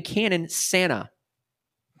 Her name in canon, Sana.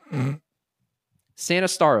 Sana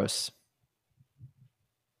Staros.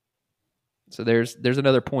 So there's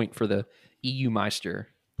another point for the EU Meister.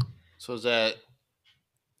 So is that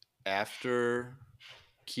after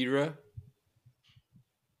Kira?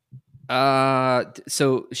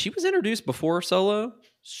 So she was introduced before Solo.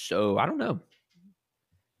 So I don't know.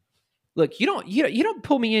 Look, you don't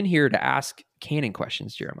pull me in here to ask canon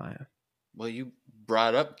questions, Jeremiah. Well, you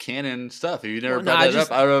brought up canon stuff. If you never Well, no, brought I that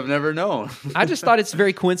just- up, I would have never known. I just thought it's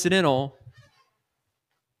very coincidental.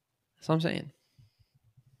 That's what I'm saying.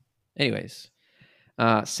 Anyways,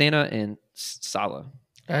 Santa and Sala.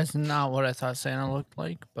 That's not what I thought Santa looked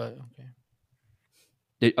like, but okay.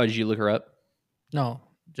 Did you look her up? No,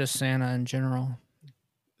 just Santa in general.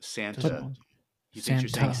 Santa. You think you're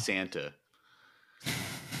saying Santa. Santa.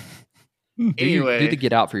 Do Anyway, the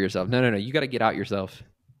get out for yourself. No. You got to get out yourself.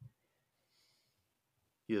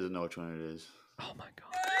 he doesn't know which one it is. Oh my god.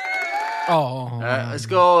 Oh, All right, let's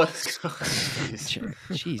go. Let's go.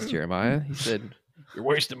 Jeez, Jeremiah. He said, "You're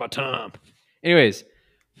wasting my time." Anyways,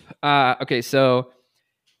 okay, so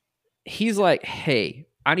he's like, "Hey,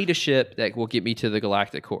 I need a ship that will get me to the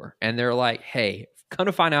Galactic Core," and they're like, "Hey, come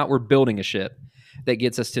to find out, we're building a ship that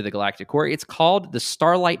gets us to the Galactic Core. It's called the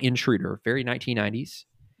Starlight Intruder." Very 1990s.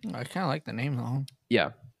 I kind of like the name though.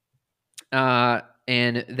 Yeah.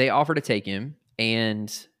 And they offer to take him,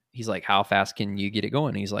 and he's like, "How fast can you get it going?"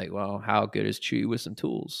 And he's like, "Well, how good is Chewie with some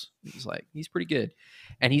tools?" He's like, "He's pretty good."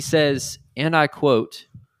 And he says, and I quote,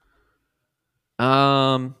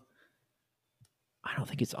 I don't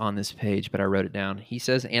think it's on this page, but I wrote it down. He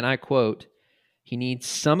says, and I quote, "He needs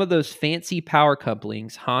some of those fancy power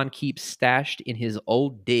couplings Han keeps stashed in his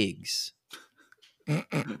old digs."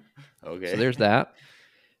 Okay. So there's that.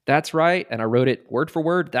 That's right. And I wrote it word for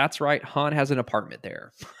word. That's right. Han has an apartment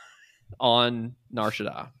there on Nar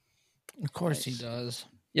Shaddaa. Of course Nice. he does.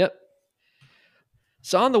 Yep.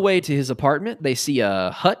 So on the way to his apartment, they see a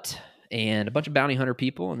hut and a bunch of bounty hunter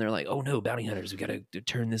people, and they're like, "Oh no, bounty hunters! We got to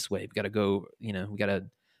turn this way. We got to go. We got to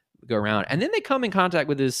go around." And then they come in contact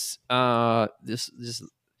with this a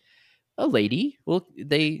lady. Well,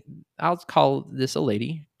 I'll call this a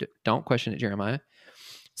lady. Don't question it, Jeremiah.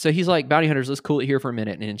 So he's like, "Bounty hunters, let's cool it here for a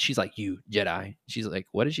minute." And she's like, "You Jedi." She's like,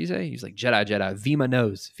 "What did she say?" He's like, "Jedi. Vima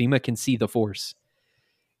knows. Vima can see the Force."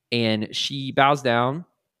 And she bows down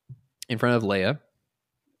in front of Leia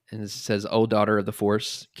and says, "Oh, daughter of the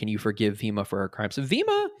Force, can you forgive Vima for her crimes?" So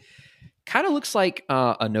Vima kind of looks like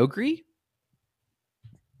a Nogri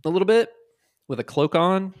a little bit with a cloak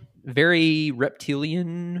on, very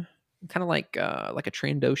reptilian, kind of like a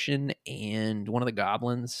Trandoshan, and one of the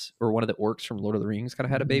goblins or one of the orcs from Lord of the Rings kind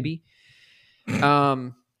of had a baby.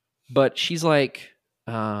 But she's like,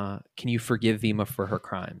 "Can you forgive Vima for her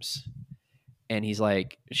crimes?" And she's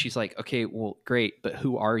like, "Okay, well, great, but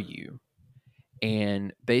who are you?"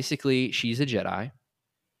 And basically, she's a Jedi,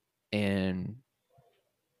 and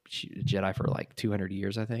she's a Jedi for like 200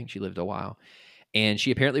 years, I think. She lived a while, and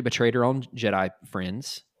she apparently betrayed her own Jedi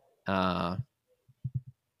friends,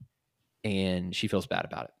 and she feels bad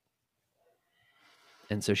about it.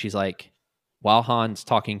 And so she's like, while Han's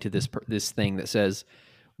talking to this thing that says,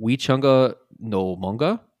 "We chunga no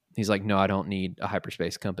monga," he's like, "No, I don't need a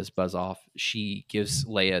hyperspace compass. Buzz off." She gives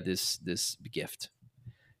Leia this gift.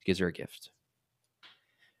 She gives her a gift.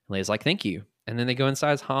 Leia's like, "Thank you." And then they go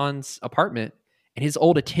inside Han's apartment, and his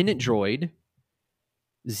old attendant droid,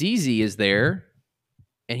 ZZ, is there.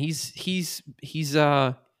 And he's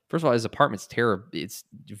first of all, his apartment's terrible. It's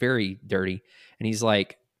very dirty. And he's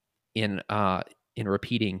like, he's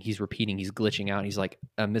repeating, he's glitching out. He's like,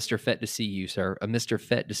 "Mr. Fett to see you, sir. A Mr.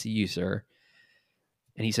 Fett to see you, sir."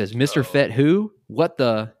 And he says, "Mr. Fett who? What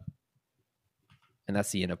the?" And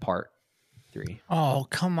that's the end of part 3. Oh,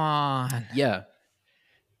 come on. Yeah.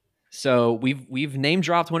 So we've name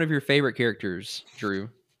dropped one of your favorite characters, Drew.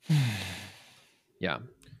 Yeah.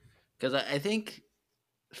 Because I think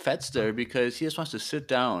Fett's there because he just wants to sit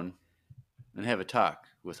down and have a talk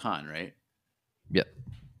with Han, right? Yep.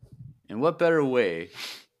 And what better way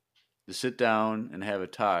to sit down and have a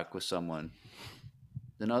talk with someone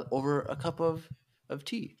than over a cup of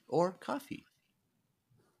tea or coffee,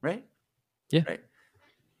 right? Yeah. Right.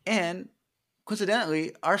 And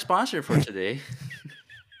coincidentally, our sponsor for today,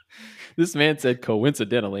 This man said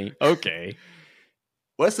coincidentally. Okay.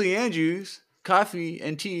 Wesley Andrews Coffee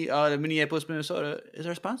and Tea out of Minneapolis, Minnesota, is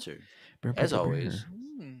our sponsor, as always.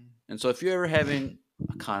 And so if you're ever having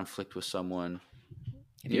a conflict with someone,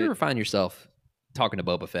 If you ever find yourself talking to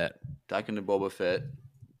Boba Fett, talking to Boba Fett,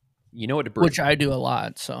 you know what to brew. Which I do a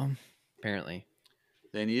lot, so. Apparently.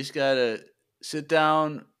 then you just gotta sit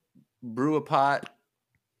down, brew a pot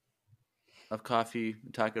of coffee,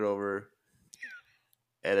 and talk it over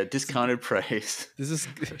at a discounted price. This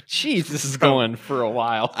is going for a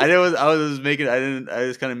while. I just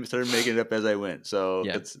kind of started making it up as I went. So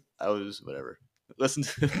Yeah. I was whatever. Listen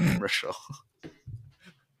to the commercial.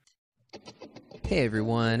 Hey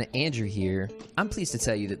everyone, Andrew here. I'm pleased to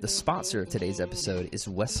tell you that the sponsor of today's episode is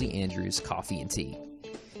Wesley Andrews Coffee and Tea.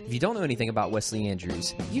 If you don't know anything about Wesley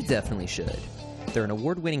Andrews, you definitely should. They're an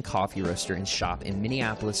award-winning coffee roaster and shop in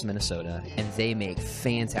Minneapolis, Minnesota, and they make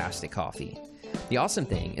fantastic coffee. The awesome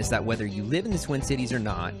thing is that whether you live in the Twin Cities or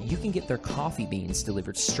not, you can get their coffee beans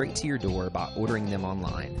delivered straight to your door by ordering them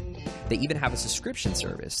online. They even have a subscription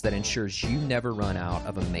service that ensures you never run out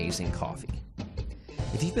of amazing coffee.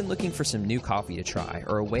 If you've been looking for some new coffee to try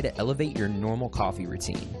or a way to elevate your normal coffee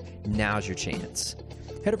routine, now's your chance.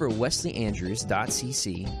 Head over to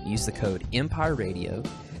wesleyandrews.cc, use the code Empire Radio,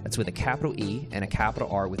 that's with a capital E and a capital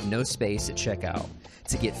R with no space at checkout,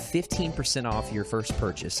 to get 15% off your first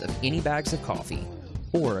purchase of any bags of coffee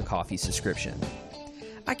or a coffee subscription.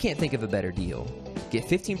 I can't think of a better deal. Get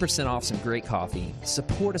 15% off some great coffee,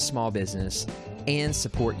 support a small business, and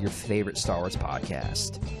support your favorite Star Wars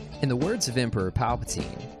podcast. In the words of Emperor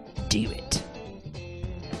Palpatine, do it.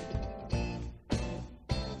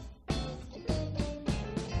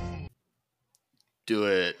 Do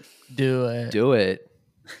it. Do it. Do it.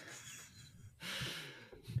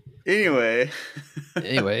 Anyway.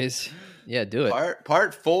 Anyways, yeah, do it.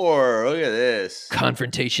 Part 4. Look at this.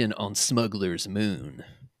 Confrontation on Smuggler's Moon.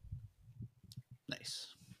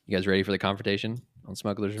 Nice. You guys ready for the confrontation on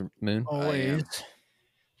Smuggler's Moon? Always.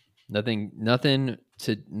 Nothing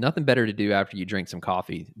better to do after you drink some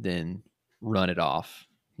coffee than run it off.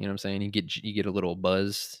 You know what I'm saying? You get a little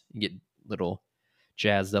buzzed, you get a little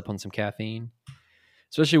jazzed up on some caffeine.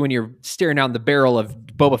 Especially when you're staring down the barrel of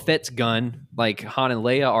Boba Fett's gun, like Han and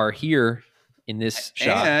Leia are here in this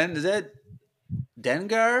shot. And is that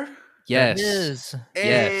Dengar? Yes. It is.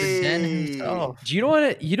 Yes. The Den himself. Do you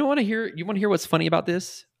want to hear what's funny about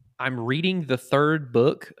this? I'm reading the 3rd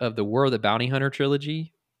book of the War of the Bounty Hunter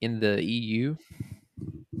trilogy in the EU,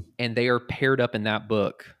 and they are paired up in that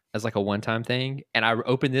book as like a one-time thing. And I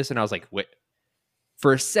opened this and I was like, wait.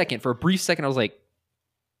 For a brief second, I was like,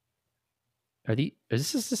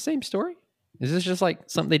 is this the same story? Is this just like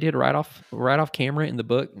something they did right off camera in the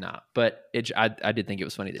book? Nah, but I did think it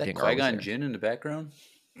was funny that Is that Dengar was Qui-Gon there. Jinn in the background?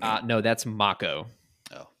 No, that's Mako.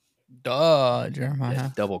 Oh. Duh, Jeremiah. Yeah,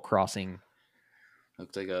 double crossing.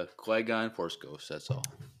 Looks like a Qui-Gon Force Ghost, that's all.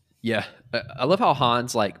 Yeah, I love how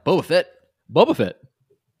Han's like, Boba Fett.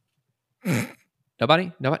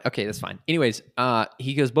 Nobody? Okay, that's fine. Anyways,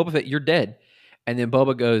 he goes, Boba Fett, you're dead. And then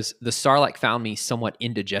Boba goes, the Sarlacc found me somewhat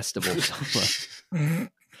indigestible. And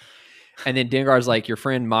then Dengar's like, your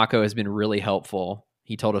friend Mako has been really helpful.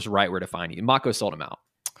 He told us right where to find you. Mako sold him out.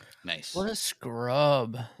 Nice. What a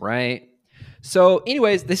scrub. Right? So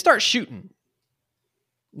anyways, they start shooting.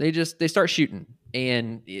 They start shooting.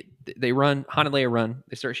 And they run. Han and Leia run.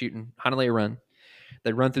 They start shooting. Han and Leia run.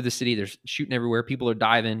 They run through the city. They're shooting everywhere. People are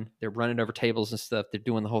diving. They're running over tables and stuff. They're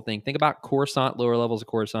doing the whole thing. Think about Coruscant, lower levels of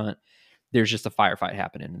Coruscant. There's just a firefight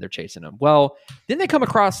happening and they're chasing them. Well, then they come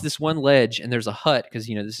across this one ledge and there's a hut because,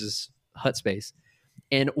 this is hut space.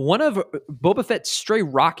 And one of Boba Fett's stray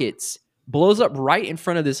rockets blows up right in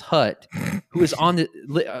front of this hut, who is on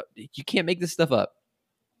you can't make this stuff up,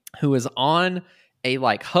 who is on a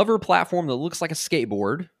like hover platform that looks like a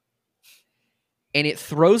skateboard. And it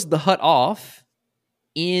throws the hut off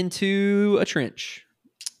into a trench.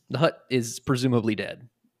 The hut is presumably dead.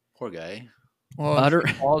 Poor guy. Well,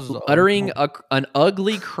 Uttering an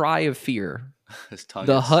ugly cry of fear, His tongue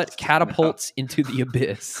the is hut sticking catapults into the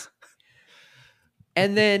abyss.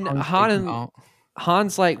 And then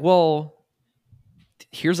Han's like, well,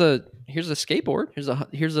 here's a skateboard.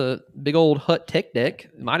 Here's a big old hut tech deck.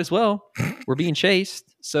 Might as well. We're being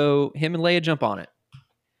chased. So him and Leia jump on it.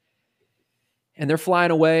 And they're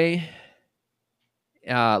flying away.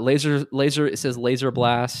 It says laser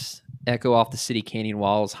blasts echo off the city canyon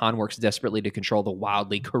walls. Han works desperately to control the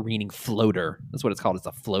wildly careening floater. That's what it's called. It's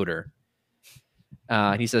a floater.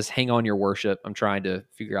 He says, hang on, your worship. I'm trying to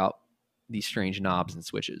figure out these strange knobs and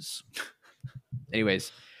switches.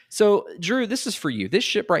 Anyways, so Drew, this is for you. This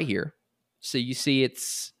ship right here. So you see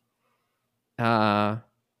it's, I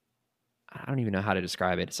don't even know how to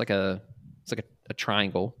describe it. It's like a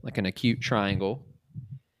triangle, like an acute triangle.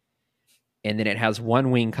 And then it has one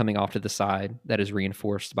wing coming off to the side that is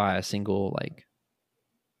reinforced by a single like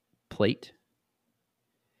plate.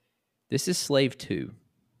 This is Slave 2.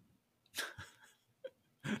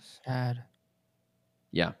 Sad.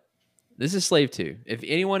 Yeah. This is Slave 2. If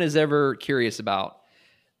anyone is ever curious about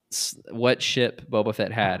what ship Boba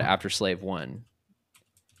Fett had after Slave 1,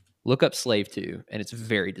 look up Slave 2, and it's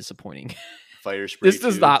very disappointing. Fire spray. This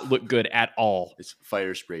does not look good at all. It's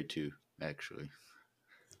Fire Spray 2, actually.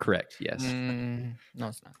 Correct. Yes. No,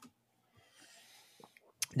 it's not.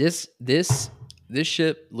 This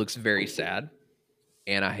ship looks very sad,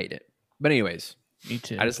 and I hate it. But anyways, Me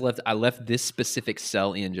too. I left this specific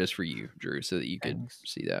cell in just for you, Drew, so that you could Thanks.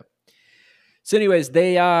 see that. So anyways,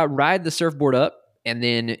 they ride the surfboard up, And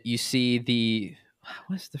then you see the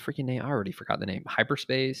what's the freaking name? I already forgot the name.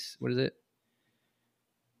 Hyperspace. What is it?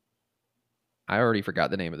 I already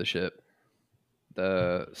forgot the name of the ship.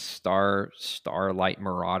 The Starlight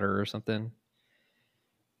Marauder or something.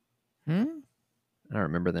 Hmm? I don't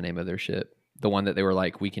remember the name of their ship. The one that they were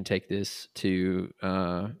like, we can take this to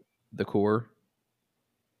the core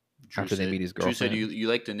after they meet his Drew said girlfriend. you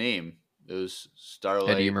like the name. It was Starlight.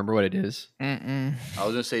 Hey, do you remember what it is? Mm-mm. I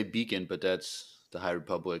was gonna say Beacon, but that's the High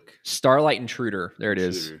Republic. Starlight Intruder. There it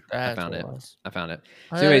is. Intruder. That's I found what it. was. I found it.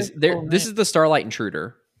 Oh, So, anyways, that's a cool this name. is the Starlight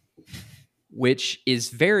Intruder, which is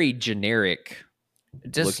very generic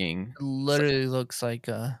It just looking, literally looks like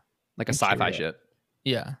a like a sci-fi Intruder. ship.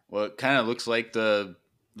 yeah. Well, it kind of looks like the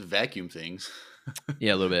vacuum things.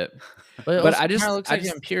 Yeah, a little bit. But, it But also I just- kinda looks I like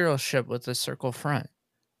just- an Imperial ship with a circle front.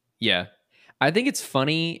 Yeah. I think it's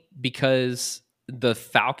funny because the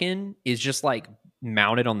Falcon is just like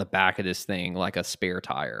mounted on the back of this thing like a spare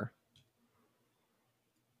tire.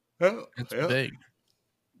 Oh, It's yeah. big.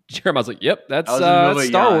 Jeremiah's like, yep, that's I was in the middle of a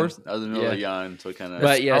Star yawn. Wars. I was in the middle of a Yeah. yawn, so kind of.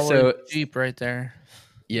 But yeah, Star Wars so- Jeep right there.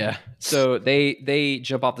 Yeah. So they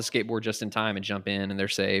jump off the skateboard just in time and jump in and they're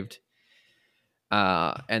saved.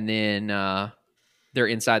 And then they're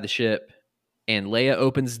inside the ship and Leia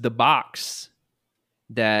opens the box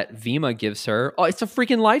that Vima gives her. Oh, it's a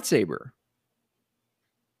freaking lightsaber.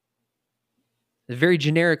 A very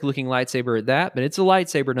generic looking lightsaber at that, but it's a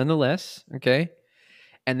lightsaber nonetheless. Okay.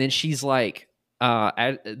 And then she's like,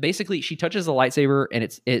 basically she touches the lightsaber and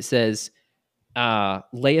it says,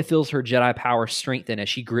 Leia feels her Jedi power strengthen as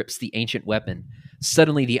she grips the ancient weapon.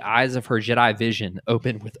 Suddenly, the eyes of her Jedi vision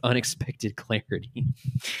open with unexpected clarity.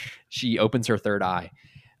 She opens her third eye.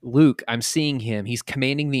 Luke, I'm seeing him. He's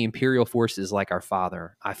commanding the Imperial forces like our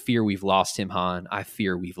father. I fear we've lost him, Han. I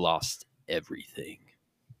fear we've lost everything.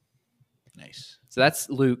 Nice. So that's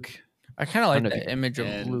Luke. I kind of I like don't know the if you- image of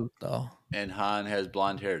and- Luke though. And Han has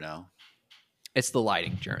blonde hair now. It's the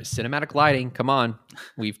lighting, Jeremy. Cinematic lighting. Come on,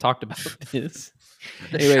 we've talked about this.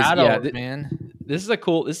 The Anyways, yeah, shadows, man. This is a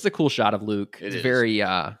cool shot of Luke. It It's is. very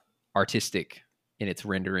artistic in its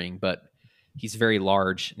rendering, but he's very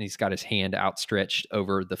large and he's got his hand outstretched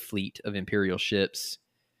over the fleet of Imperial ships.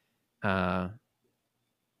 Yeah.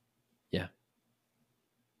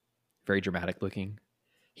 Very dramatic looking.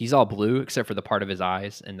 He's all blue except for the part of his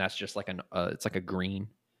eyes, and that's just like it's like a green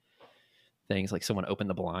thing. It's like someone opened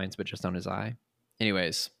the blinds, but just on his eye.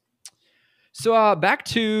 Anyways. So back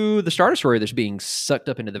to the Star Destroyer that's being sucked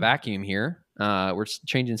up into the vacuum here. We're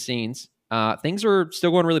changing scenes. Things are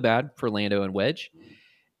still going really bad for Lando and Wedge.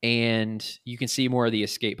 And you can see more of the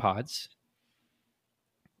escape pods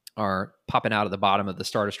are popping out of the bottom of the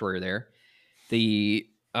Star Destroyer there. The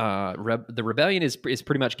rebellion is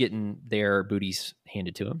pretty much getting their booties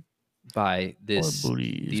handed to them by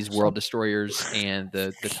these world destroyers and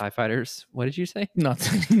the TIE fighters. What did you say?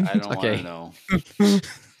 Nothing. I don't Okay. want to know.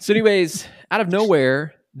 So anyways, out of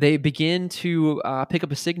nowhere, they begin to pick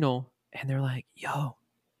up a signal and they're like, yo,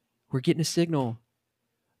 we're getting a signal.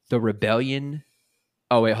 The rebellion.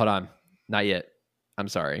 Oh, wait, hold on. Not yet. I'm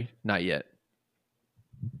sorry. Not yet.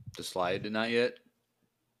 The slide did not yet.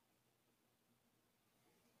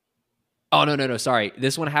 Oh, no. Sorry.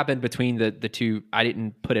 This one happened between the two. I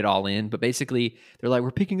didn't put it all in, but basically they're like,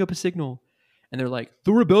 we're picking up a signal. And they're like,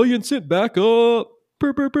 the rebellion sent back up.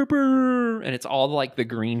 Brr, brr, brr, brr. And it's all like the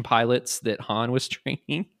green pilots that Han was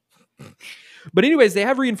training. But anyways, they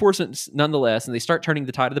have reinforcements nonetheless, and they start turning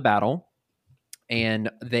the tide of the battle. And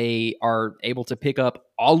they are able to pick up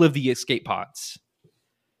all of the escape pods.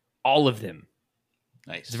 All of them.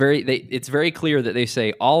 Nice. It's very clear that they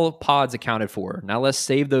say all pods accounted for. Now let's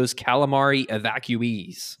save those calamari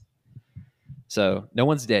evacuees. So no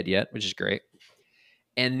one's dead yet, which is great.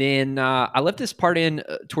 And then I left this part in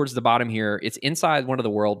towards the bottom here. It's inside one of the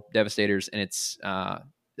world devastators, and it's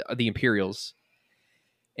the Imperials.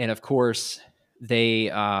 And of course, they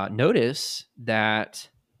notice that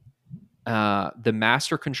the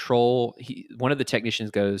master control, one of the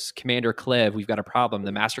technicians goes, Commander Klev, we've got a problem.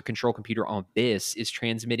 The master control computer on BIS is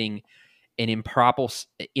transmitting an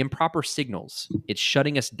improper signals. It's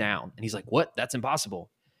shutting us down. And he's like, what? That's impossible.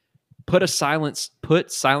 Put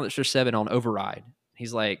Silencer 7 on override.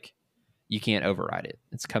 He's like, you can't override it.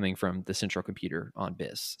 It's coming from the central computer on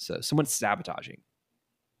BIS. So someone's sabotaging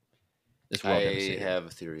this world I devastator. have a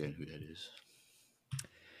theory on who that is.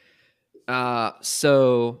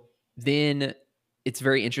 So then it's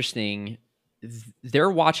very interesting. They're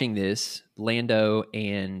watching this, Lando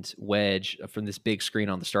and Wedge, from this big screen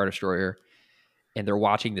on the Star Destroyer, and they're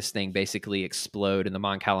watching this thing basically explode in the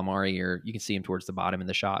Mon Calamari, or you can see him towards the bottom in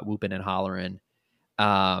the shot, whooping and hollering.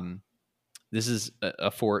 This is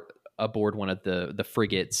a aboard one of the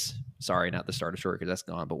frigates. Sorry, not the Star Destroyer because that's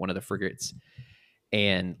gone, but one of the frigates.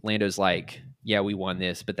 And Lando's like, yeah, we won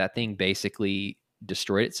this, but that thing basically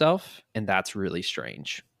destroyed itself, and that's really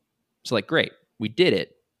strange. So like, great, we did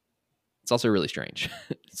it. It's also really strange.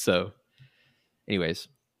 So anyways.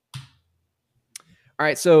 All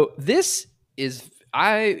right, so this is,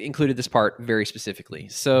 I included this part very specifically.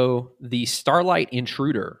 So the Starlight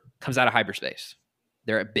Intruder comes out of hyperspace.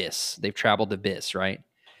 They're at BIS. They've traveled to BIS, right?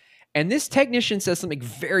 And this technician says something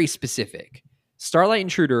very specific. Starlight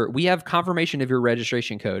Intruder, we have confirmation of your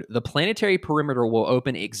registration code. The planetary perimeter will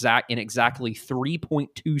open in exactly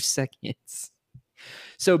 3.2 seconds.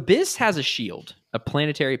 So BIS has a shield, a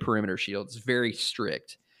planetary perimeter shield. It's very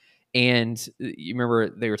strict. And you remember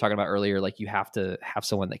they were talking about earlier, like you have to have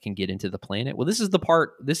someone that can get into the planet. Well, this is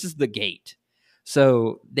the gate.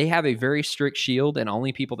 So they have a very strict shield, and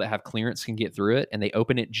only people that have clearance can get through it. And they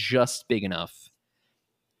open it just big enough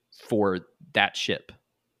for that ship.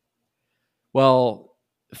 Well,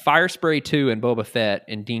 Firespray 2 and Boba Fett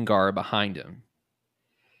and Dengar are behind him.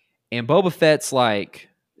 And Boba Fett's like,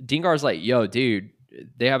 Dengar's like, yo, dude,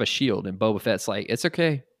 they have a shield. And Boba Fett's like, it's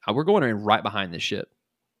okay. We're going in right behind this ship.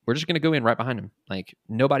 We're just going to go in right behind him. Like,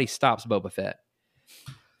 nobody stops Boba Fett.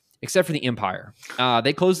 Except for the Empire.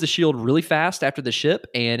 They close the shield really fast after the ship.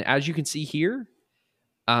 And as you can see here,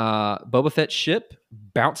 Boba Fett's ship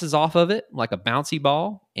bounces off of it like a bouncy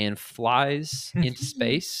ball and flies into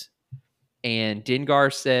space. And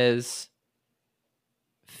Dengar says,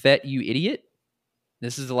 Fett, you idiot.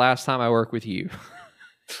 This is the last time I work with you.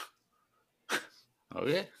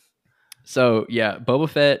 Okay. So, yeah, Boba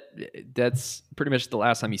Fett, that's pretty much the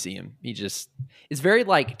last time you see him. It's very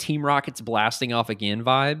like Team Rocket's blasting off again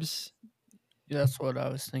vibes. That's what I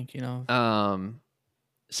was thinking of.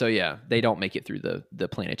 So, yeah, they don't make it through the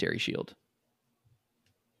planetary shield.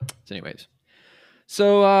 So, anyways.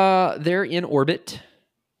 So, they're in orbit.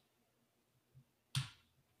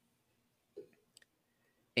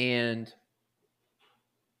 And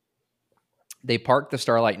they park the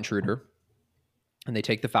Starlight Intruder. And they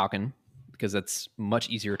take the Falcon, because that's much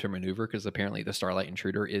easier to maneuver, because apparently the Starlight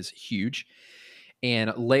Intruder is huge.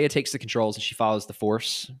 And Leia takes the controls and she follows the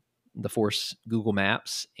Force Google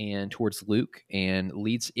Maps and towards Luke, and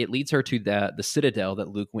leads her to the Citadel that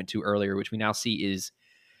Luke went to earlier, which we now see is,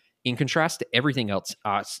 in contrast to everything else,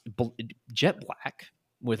 jet black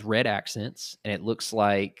with red accents, and it kind of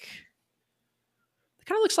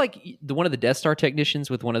looks like one of the Death Star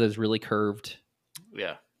technicians with one of those really curved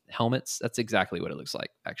helmets. That's exactly what it looks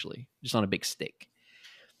like, actually, just on a big stick.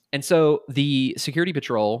 And so the security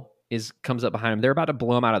patrol comes up behind him. They're about to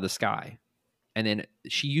blow him out of the sky, and then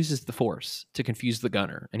she uses the Force to confuse the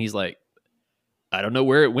gunner, and he's like, I don't know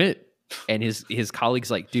where it went. And his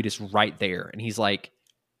colleague's like, dude, it's right there. And he's like,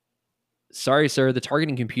 sorry, sir, the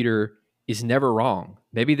targeting computer is never wrong.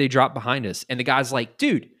 Maybe they dropped behind us. And the guy's like,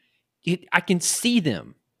 dude, I can see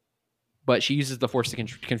them. But she uses the Force to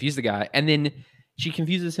confuse the guy, and then she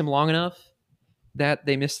confuses him long enough that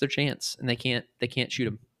they miss their chance and they can't shoot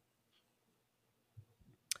him.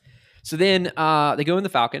 So then they go in the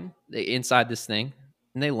Falcon inside this thing,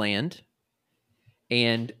 and they land.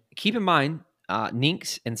 And keep in mind,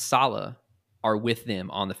 Ninx and Sala are with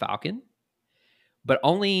them on the Falcon, but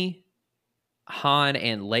only Han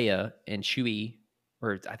and Leia and Chewie,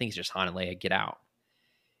 or I think it's just Han and Leia, get out.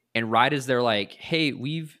 And right as they're like, hey,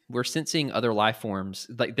 we're sensing other life forms,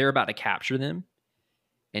 like they're about to capture them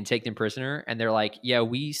and take them prisoner. And they're like, yeah,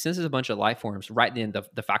 we sense a bunch of life forms. Right then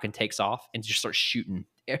the Falcon takes off and just starts shooting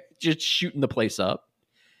the place up.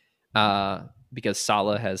 Because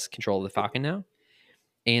Sala has control of the Falcon now.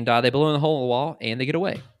 And they blow in the hole in the wall and they get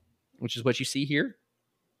away, which is what you see here.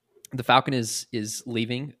 The Falcon is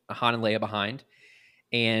leaving Han and Leia behind.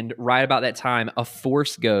 And right about that time, a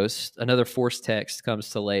Force ghost, another Force text comes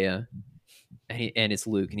to Leia, and it's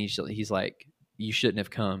Luke, and he's like, "You shouldn't have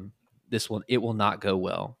come. It will not go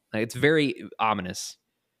well." Like, it's very ominous.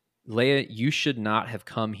 Leia, you should not have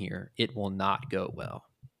come here. It will not go well.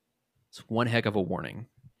 It's one heck of a warning.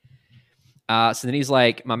 So then he's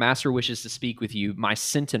like, "My master wishes to speak with you. My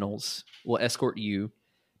sentinels will escort you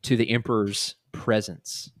to the Emperor's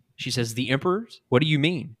presence." She says, "The Emperor's? What do you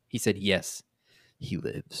mean?" He said, "Yes. He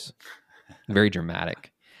lives." Very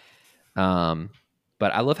dramatic. But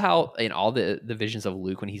I love how in all the visions of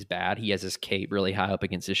Luke, when he's bad, he has his cape really high up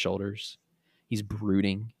against his shoulders. He's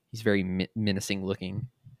brooding. He's very menacing looking.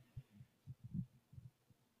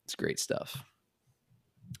 It's great stuff.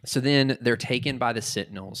 So then they're taken by the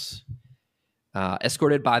Sentinels,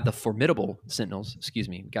 escorted by the formidable Sentinels. Excuse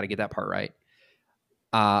me. Got to get that part right.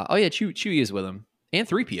 Oh yeah, Chewie is with them, and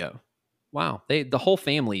 3PO. Wow, the whole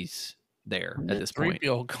family's there at this point.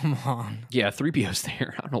 3PO, come on. Yeah, 3PO's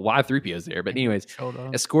there. I don't know why 3PO's there, but anyways, Showed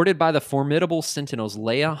up. escorted by the formidable Sentinels,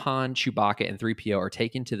 Leia, Han, Chewbacca, and 3PO are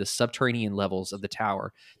taken to the subterranean levels of the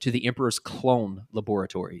tower to the Emperor's clone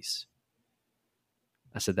laboratories.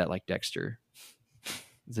 I said that like Dexter.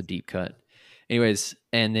 It's a deep cut. Anyways,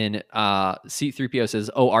 and then C-3PO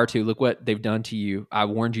says, "Oh, R2, look what they've done to you. I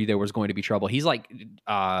warned you there was going to be trouble." He's like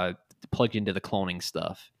plugged into the cloning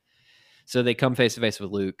stuff. So they come face to face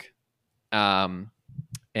with Luke. And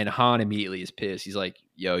Han immediately is pissed. He's like,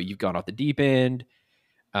 "Yo, you've gone off the deep end.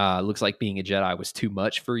 Looks like being a Jedi was too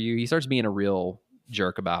much for you." He starts being a real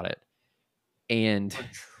jerk about it. And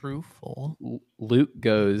Truthful. Luke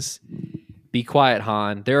goes, "Be quiet,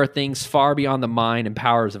 Han. There are things far beyond the mind and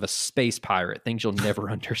powers of a space pirate, things you'll never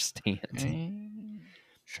understand."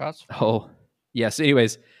 Shots. Oh, yeah. So,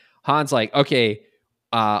 anyways, Han's like, "Okay,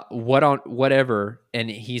 whatever." And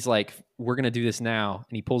he's like, "We're gonna do this now."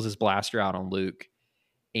 And he pulls his blaster out on Luke,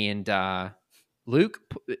 and Luke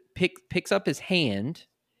picks up his hand,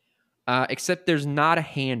 except there's not a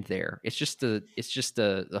hand there. It's just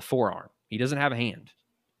a forearm. He doesn't have a hand.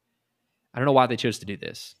 I don't know why they chose to do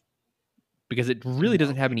this, because it really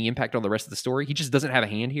doesn't have any impact on the rest of the story. He just doesn't have a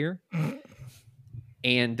hand here.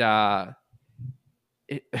 And Leia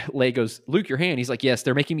goes, "Luke, your hand." He's like, "Yes,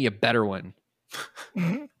 they're making me a better one."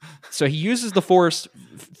 So he uses the Force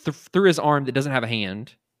through his arm that doesn't have a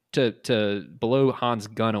hand to blow Han's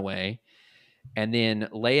gun away. And then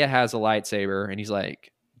Leia has a lightsaber, and he's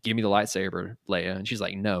like, "Give me the lightsaber, Leia." And she's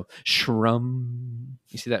like, "No." Shrum.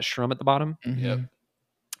 You see that shrum at the bottom? Yep.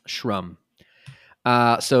 Shrum.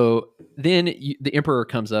 So then the Emperor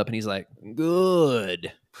comes up, and he's like,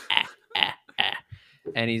 "Good."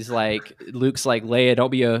 And he's like, Luke's like, "Leia,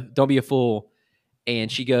 don't be a fool."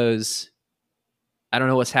 And she goes, "I don't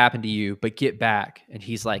know what's happened to you, but get back." And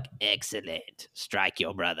he's like, "Excellent. Strike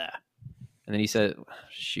your brother." And then he said,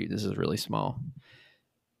 "Shoot, this is really small.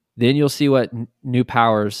 Then you'll see what new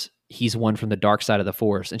powers he's won from the dark side of the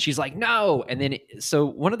Force." And she's like, "No." And then, so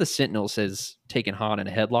one of the Sentinels has taken Han in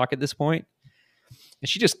a headlock at this point, and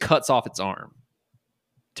she just cuts off its arm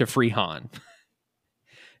to free Han.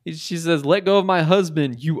 She says, "Let go of my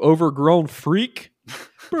husband, you overgrown freak."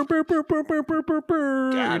 You know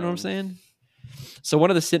what I'm saying? So one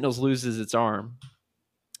of the Sentinels loses its arm,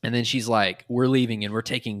 and then she's like, "We're leaving, and we're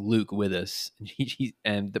taking Luke with us."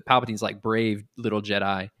 And the Palpatine's like, "Brave little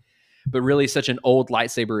Jedi, but really such an old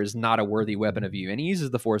lightsaber is not a worthy weapon of you." And he uses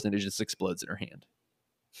the Force, and it just explodes in her hand.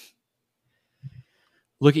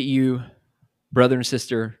 "Look at you, brother and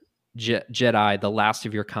sister Jedi, the last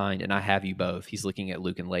of your kind, and I have you both." He's looking at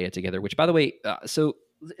Luke and Leia together, which, by the way, so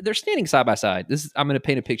they're standing side by side. I'm going to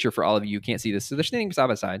paint a picture for all of you who can't see this. So they're standing side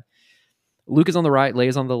by side. Luke is on the right,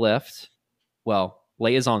 Leia's on the left. Well,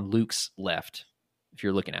 Leia's on Luke's left, if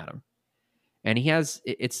you're looking at him. And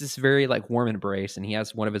it's this very like warm embrace, and he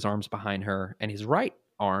has one of his arms behind her, and his right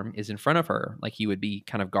arm is in front of her, like he would be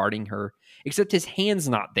kind of guarding her, except his hand's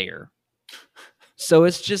not there. So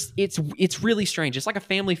it's really strange. It's like a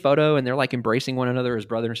family photo, and they're like embracing one another as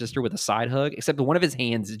brother and sister with a side hug, except one of his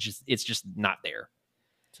hands it's just not there.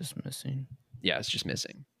 Just missing. Yeah, it's just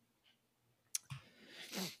missing.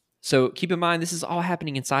 So keep in mind, this is all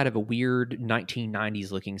happening inside of a weird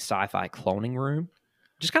 1990s looking sci-fi cloning room.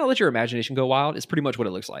 Just kind of let your imagination go wild. It's pretty much what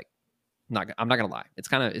it looks like. I'm not gonna lie.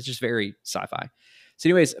 It's just very sci-fi. So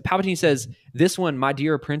anyways, Palpatine says, "This one, my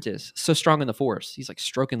dear apprentice, so strong in the Force." He's like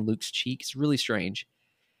stroking Luke's cheek. It's really strange.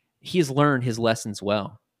 "He has learned his lessons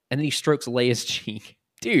well." And then he strokes Leia's cheek.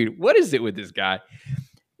 Dude, what is it with this guy?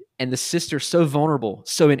 "And the sister, so vulnerable,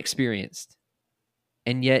 so inexperienced.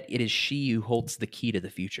 And yet it is she who holds the key to the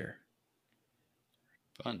future."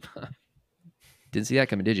 Fun. Didn't see that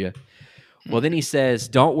coming, did you? Well, then he says,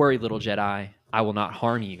 "Don't worry, little Jedi. I will not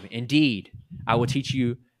harm you. Indeed, I will teach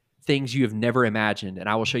you things you have never imagined, and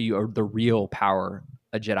I will show you the real power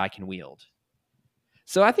a Jedi can wield."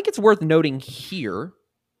 So I think it's worth noting here,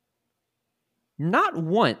 not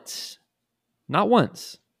once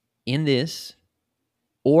in this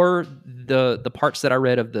or the parts that I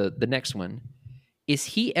read of the next one, is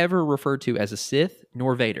he ever referred to as a Sith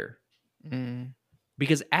nor Vader.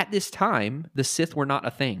 Because at this time, the Sith were not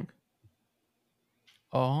a thing.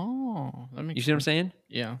 Oh, that makes You see what I'm saying?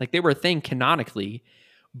 Yeah. Like, they were a thing canonically,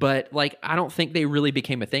 but like I don't think they really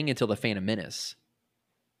became a thing until the Phantom Menace,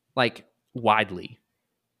 like widely.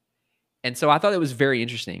 And so I thought it was very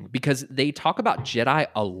interesting because they talk about Jedi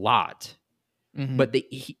a lot, but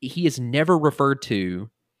he is never referred to.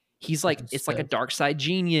 He's like, it's like a dark side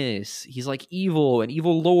genius. He's like evil, an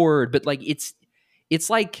evil lord, but like it's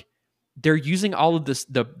like they're using all of this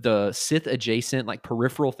the Sith adjacent like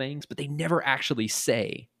peripheral things, but they never actually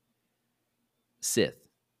say Sith.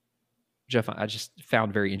 Which I just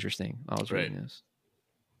found very interesting while I was reading Right. this.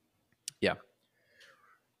 Yeah.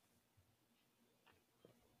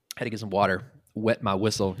 Had to get some water, wet my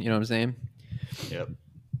whistle. You know what I'm saying? Yep.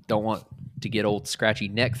 Don't want to get old scratchy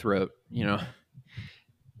neck throat, you know.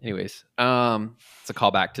 Anyways, it's a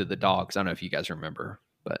callback to the dogs. I don't know if you guys remember,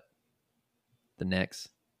 but the necks.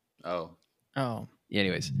 Oh. Oh, Yeah,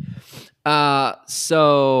 anyways,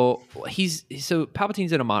 so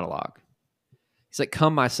Palpatine's in a monologue. He's like,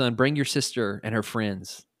 "Come, my son, bring your sister and her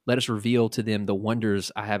friends. Let us reveal to them the wonders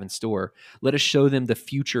I have in store. Let us show them the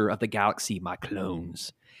future of the galaxy, my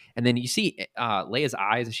clones." And then you see Leia's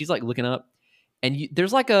eyes, and she's like looking up, and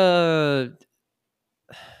there's like a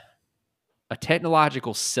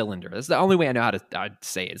technological cylinder. That's the only way I know how to I'd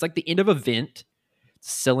say it. It's like the end of a vent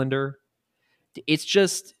cylinder. It's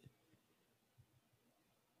just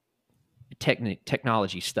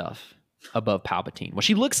technology stuff above Palpatine. Well,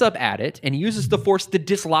 she looks up at it and uses the Force to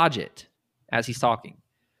dislodge it as he's talking.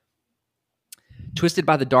 Twisted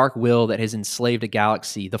by the dark will that has enslaved a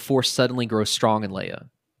galaxy, the Force suddenly grows strong in Leia.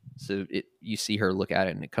 So you see her look at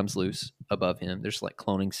it and it comes loose above him. There's like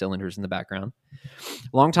cloning cylinders in the background.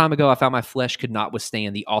 A long time ago, I found my flesh could not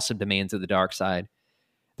withstand the awesome demands of the dark side.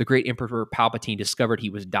 The great Emperor Palpatine discovered he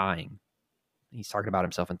was dying. He's talking about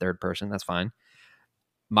himself in third person. That's fine.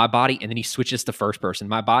 My body, and then he switches to first person.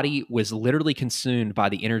 My body was literally consumed by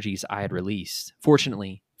the energies I had released.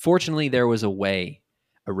 Fortunately, there was a way,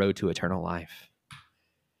 a road to eternal life.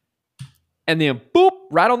 And then, boop,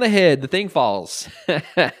 right on the head, the thing falls.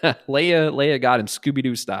 Leia got him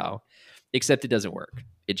Scooby-Doo style, except it doesn't work.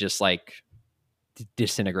 It just like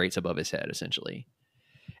disintegrates above his head, essentially.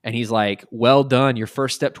 And he's like, "Well done, your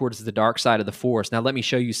first step towards the dark side of the Force. Now let me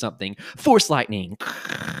show you something. Force lightning."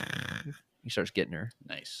 He starts getting her.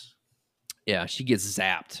 Nice. Yeah, she gets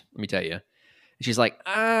zapped, let me tell you. And she's like,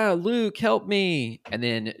 Luke, help me. And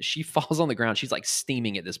then she falls on the ground. She's like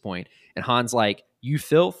steaming at this point. And Han's like, "You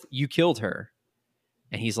filth, you killed her."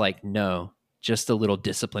 And he's like, "No, just a little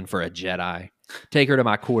discipline for a Jedi. Take her to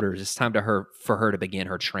my quarters. It's time for her to begin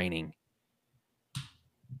her training."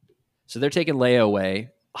 So they're taking Leia away.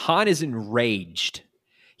 Han is enraged.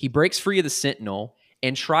 He breaks free of the Sentinel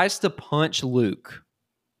and tries to punch Luke.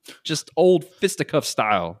 Just old fisticuff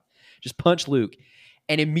style. Just punch Luke.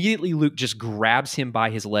 And immediately Luke just grabs him by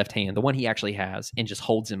his left hand, the one he actually has, and just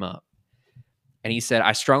holds him up. And he said,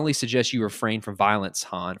 "I strongly suggest you refrain from violence,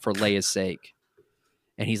 Han, for Leia's sake."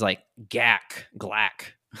 And he's like, "Gack,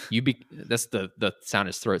 glack." That's the sound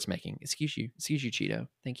his throat's making. Excuse you, Cheeto.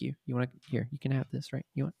 Thank you. You want to, here, you can have this, right?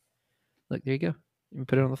 You want, look, there you go. You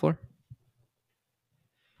put it on the floor.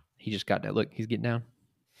 He just got that. Look, he's getting down.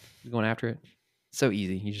 He's going after it. So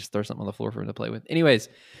easy. You just throw something on the floor for him to play with. Anyways,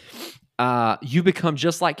 you become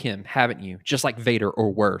just like him, haven't you? Just like Vader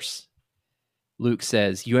or worse. Luke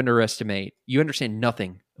says, you understand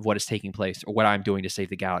nothing of what is taking place or what I'm doing to save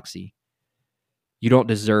the galaxy. You don't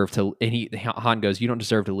deserve to, and Han goes, "You don't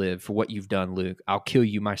deserve to live for what you've done, Luke. I'll kill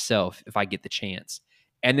you myself if I get the chance."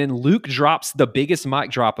 And then Luke drops the biggest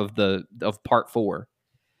mic drop of part 4.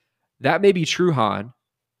 "That may be true, Han.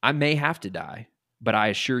 I may have to die, but I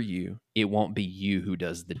assure you, it won't be you who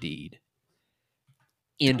does the deed."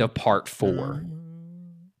 End of part 4.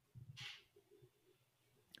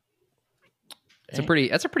 That's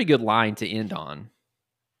a pretty good line to end on.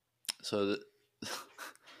 So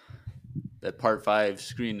that part 5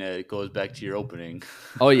 screen that goes back to your opening.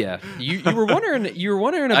 Oh yeah, you were wondering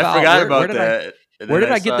about. I forgot about that. Where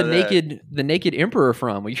did I get the naked emperor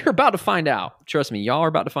from? Well, you're about to find out. Trust me, y'all are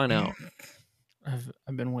about to find out.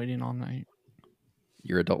 I've been waiting all night.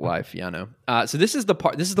 Your adult life, yeah, I know. So this is the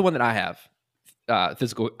part. This is the one that I have.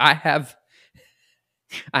 Physical. I have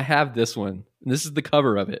this one. This is the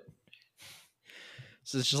cover of it.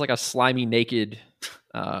 So it's just like a slimy, naked,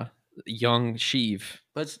 young Sheev.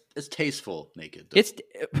 But it's tasteful naked. It's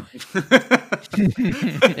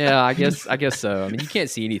yeah, I guess so. I mean, you can't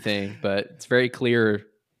see anything, but it's very clear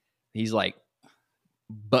he's like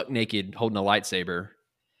buck naked holding a lightsaber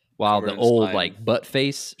while the old slime. like butt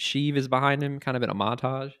face Sheev is behind him, kind of in a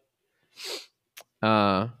montage.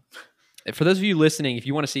 For those of you listening, if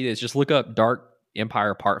you want to see this, just look up Dark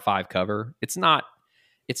Empire Part 5 cover. It's not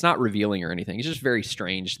revealing or anything. It's just very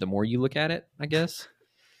strange the more you look at it, I guess.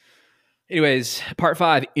 Anyways, Part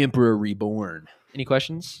 5, Emperor Reborn. Any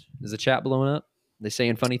questions? Is the chat blowing up? They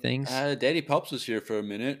saying funny things? Daddy Pops was here for a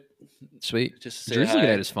minute. Sweet. Just to say Drew's hi. looking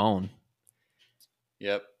at his phone.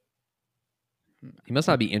 Yep. He must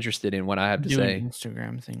not be interested in what I have to Doing say.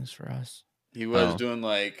 Instagram things for us. He was doing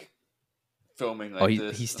like filming like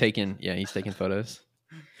this. He's taking photos.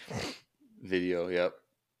 Video, yep.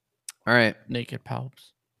 All right. Naked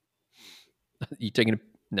palps. You taking a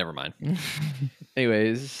never mind.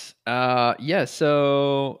 Anyways, yeah,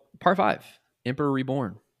 so part 5, Emperor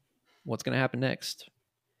Reborn. What's going to happen next?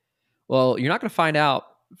 Well, you're not going to find out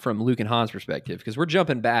from Luke and Han's perspective because we're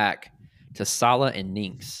jumping back to Sala and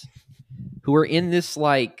Nynx, who are in this,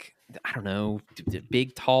 like, I don't know,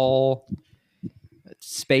 big, tall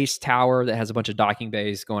space tower that has a bunch of docking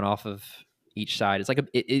bays going off of each side. It's like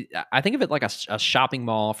I think of it like a shopping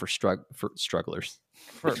mall for strugglers,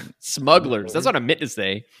 for smugglers. That's what I meant to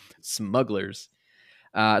say, smugglers.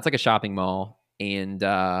 It's like a shopping mall, and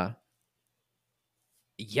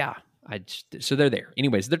yeah, so they're there.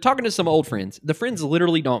 Anyways, they're talking to some old friends. The friends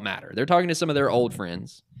literally don't matter. They're talking to some of their old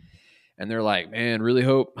friends, and they're like, "Man, really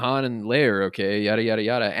hope Han and Leia are okay." Yada yada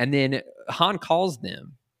yada. And then Han calls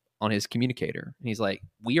them on his communicator, and he's like,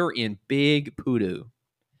 "We are in big poodoo.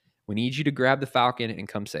 We need you to grab the Falcon and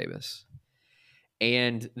come save us."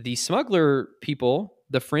 And the smuggler people,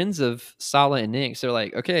 the friends of Sala and Nix, they're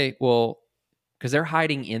like, "Okay, well," because they're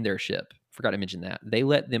hiding in their ship. Forgot to mention that. They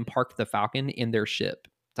let them park the Falcon in their ship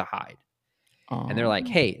to hide. And they're like,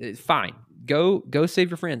 "Hey, fine. Go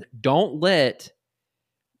save your friends. Don't let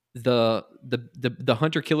the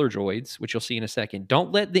hunter killer droids, which you'll see in a second,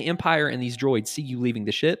 don't let the Empire and these droids see you leaving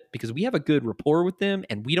the ship because we have a good rapport with them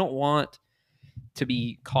and we don't want to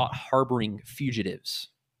be caught harboring fugitives."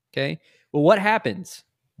 Okay? Well, what happens?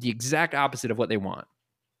 The exact opposite of what they want.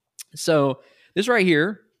 So this right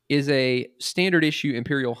here is a standard issue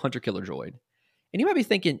Imperial hunter killer droid. And you might be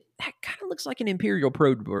thinking, that kind of looks like an Imperial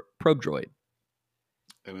probe droid.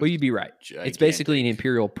 Well, you'd be right. Gigantic. It's basically an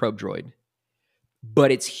Imperial probe droid.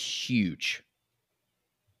 But it's huge.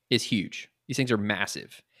 It's huge. These things are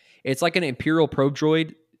massive. It's like an Imperial probe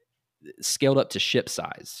droid scaled up to ship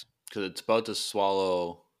size. Because it's about to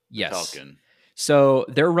swallow the Yes. Falcon. So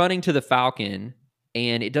they're running to the Falcon,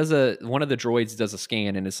 and it does one of the droids does a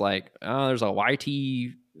scan, and it's like, oh, there's a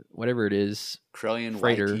YT, whatever it is, Krellian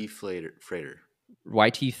Freighter. YT freighter.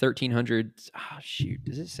 YT 1300. Oh, shoot.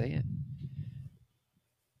 Does it say it?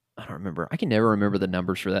 I don't remember. I can never remember the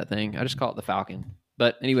numbers for that thing. I just call it the Falcon.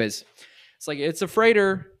 But anyways, it's like it's a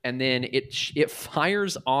freighter, and then it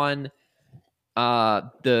fires on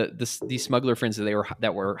these smuggler friends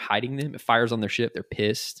that were hiding them. It fires on their ship. They're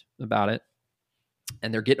pissed about it,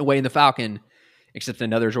 and they're getting away in the Falcon. Except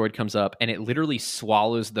another droid comes up, and it literally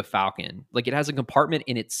swallows the Falcon. Like, it has a compartment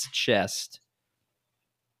in its chest.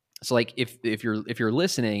 So, like, if you're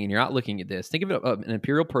listening and you're not looking at this, think of it an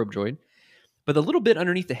Imperial probe droid. But the little bit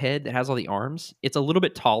underneath the head that has all the arms, it's a little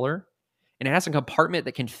bit taller, and it has a compartment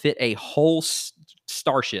that can fit a whole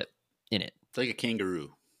starship in it. It's like a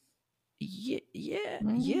kangaroo. Yeah.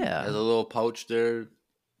 Has a little pouch there.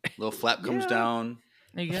 Little flap comes down.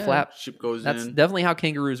 Flap. Ship goes That's in. definitely how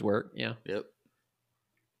kangaroos work. Yeah. Yep.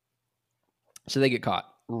 So they get caught.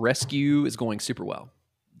 Rescue is going super well.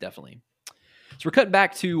 Definitely. So we're cutting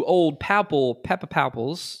back to old Papa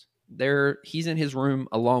Papples. He's in his room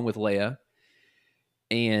along with Leia.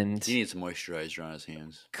 And He needs some moisturizer on his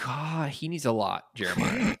hands. God, he needs a lot,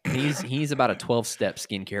 Jeremiah. he needs about a 12-step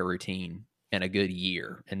skincare routine and a good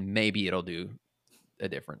year. And maybe it'll do a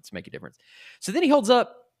difference, make a difference. So then he holds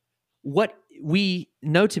up what we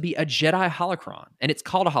know to be a Jedi holocron. And it's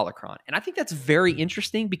called a holocron. And I think that's very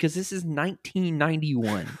interesting because this is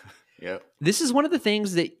 1991. Yep. This is one of the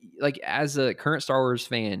things that, like, as a current Star Wars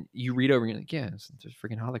fan, you read over and you're like, yeah, it's a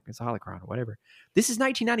freaking it's a holocron or whatever. This is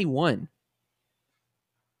 1991.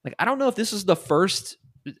 Like, I don't know if this is the first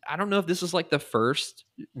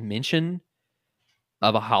mention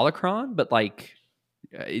of a holocron, but like,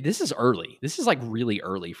 this is early. This is like really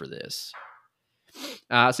early for this.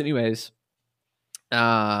 So anyways,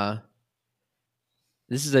 this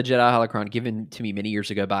is a Jedi holocron given to me many years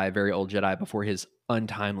ago by a very old Jedi before his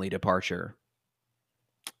untimely departure.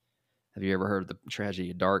 Have you ever heard of the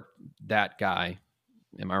tragedy of that guy?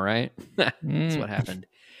 Am I right? That's what happened.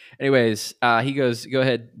 Anyways, he goes, "Go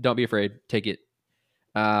ahead, don't be afraid, take it."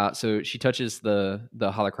 So she touches the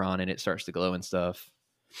holocron and it starts to glow and stuff.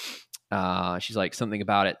 She's like, "Something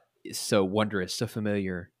about it is so wondrous, so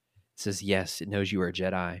familiar." It says, "Yes, it knows you are a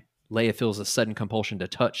Jedi." Leia feels a sudden compulsion to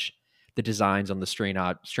touch the designs on the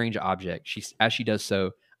strange object. As she does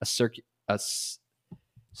so, a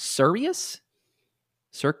Surious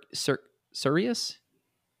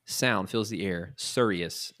sound fills the air.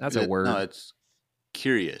 Surious. That's a word. No, it's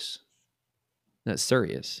curious. That's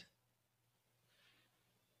Surious.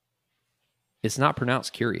 It's not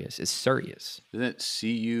pronounced curious. It's Surious. Isn't it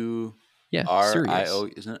C-U-R-I-O? Yeah,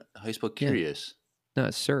 Surious. Isn't it? How you spell curious? No,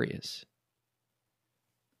 it's Surious.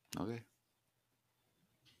 Okay.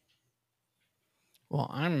 Well,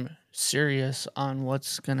 I'm serious on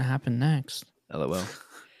what's going to happen next. LOL.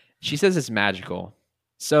 She says it's magical.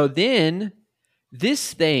 So then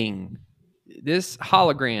this thing, this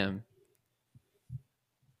hologram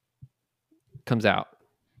comes out.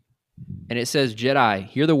 And it says, Jedi,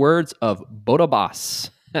 hear the words of Bodabas.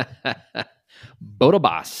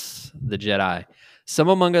 Bodabas, the Jedi. Some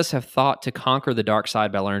among us have thought to conquer the dark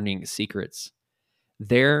side by learning its secrets.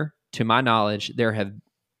 There, to my knowledge,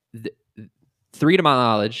 three to my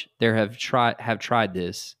knowledge, there have tried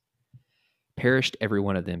this. Perished, every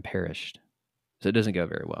one of them perished. So it doesn't go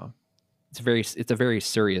very well. It's a very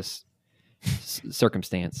serious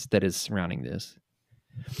circumstance that is surrounding this.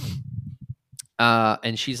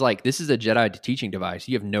 And she's like, this is a Jedi teaching device.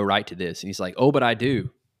 You have no right to this. And he's like, oh, but I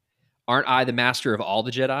do. Aren't I the master of all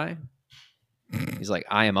the Jedi? He's like,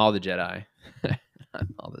 I am all the Jedi.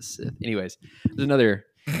 I'm all the Sith. Anyways, there's another.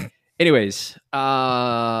 Anyways,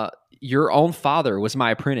 your own father was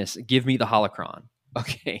my apprentice. Give me the holocron.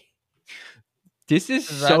 Okay. This is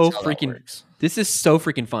so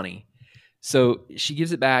freaking funny. So she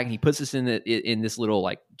gives it back and he puts this in this little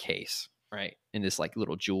like case, right? In this like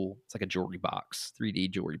little jewel. It's like a jewelry box,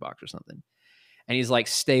 3D jewelry box or something. And he's like,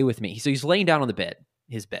 stay with me. So he's laying down on the bed,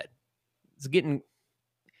 his bed. It's getting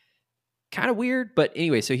kind of weird, but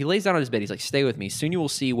anyway, so he lays down on his bed. He's like, stay with me. Soon you will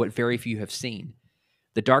see what very few have seen.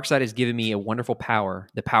 The dark side has given me a wonderful power,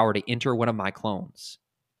 the power to enter one of my clones.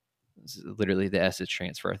 This is literally the essence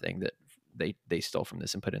transfer thing that they stole from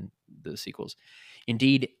this and put in the sequels.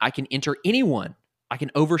 Indeed, I can enter anyone. I can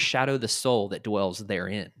overshadow the soul that dwells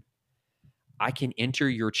therein. I can enter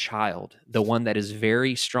your child, the one that is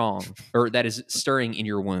very strong, or that is stirring in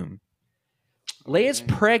your womb. Leia's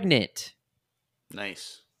pregnant.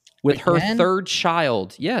 Nice. With her third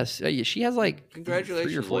child. Yes. She has like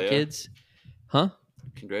congratulations, 3 or 4 Leia. kids. Huh?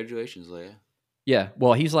 Congratulations, Leia. Yeah.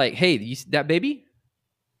 Well, he's like, hey, that baby?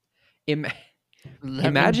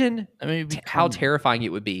 Imagine how terrifying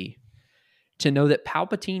it would be to know that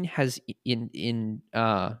Palpatine has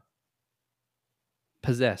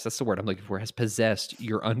possessed, that's the word I'm looking for, has possessed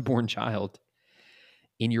your unborn child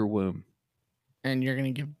in your womb. And you're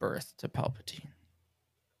going to give birth to Palpatine.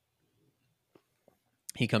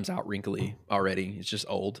 He comes out wrinkly already. It's just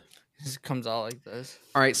old. He just comes out like this.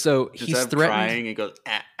 All right, so he's threatened. Crying, he goes,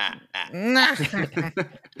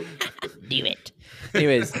 Do it.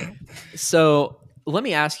 Anyways, so let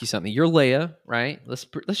me ask you something. You're Leia, right? Let's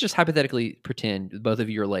just hypothetically pretend both of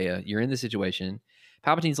you are Leia. You're in this situation.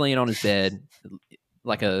 Palpatine's laying on his bed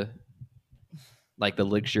like the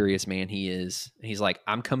luxurious man he is. And he's like,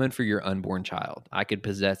 I'm coming for your unborn child. I could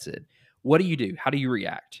possess it. What do you do? How do you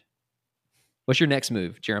react? What's your next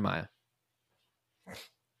move, Jeremiah?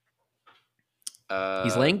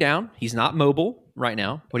 He's laying down. He's not mobile right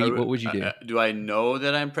now. What would you do? Do I know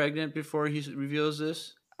that I'm pregnant before he reveals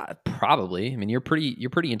this? Probably. I mean, you're pretty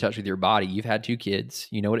in touch with your body. You've had 2 kids.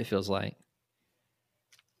 You know what it feels like.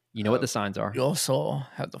 You know what the signs are. You also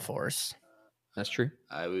have the Force. That's true.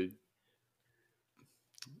 I would.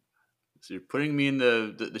 So you're putting me in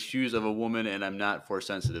the shoes of a woman, and I'm not Force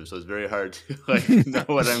sensitive, so it's very hard to know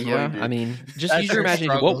what I'm going to do. I mean, just use your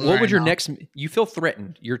imagination. What would your next? You feel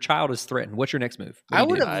threatened. Your child is threatened. What's your next move? I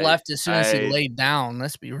would have left as soon as he laid down.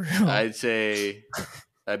 Let's be real. I'd say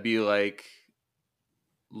I'd be like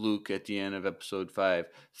Luke at the end of episode 5.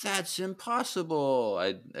 That's impossible.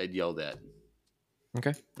 I'd yell that.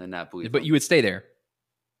 Okay. And not believe. But you would stay there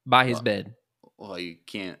by his bed. Well, you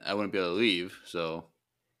can't. I wouldn't be able to leave. So.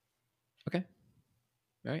 Okay.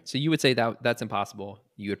 All right. So you would say that's impossible.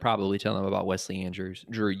 You would probably tell him about Wesley Andrews.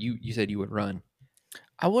 Drew, you said you would run.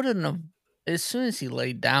 I wouldn't have. As soon as he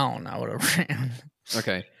laid down, I would have ran.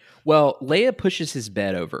 Okay. Well, Leia pushes his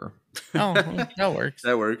bed over. Oh, that works.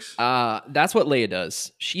 That works. That's what Leia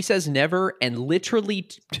does. She says never and literally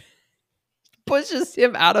pushes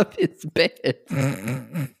him out of his bed.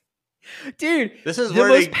 Dude, this is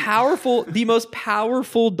the most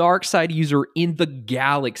powerful dark side user in the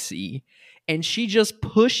galaxy, and she just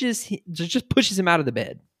pushes him out of the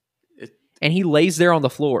bed, and he lays there on the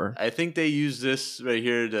floor. I think they use this right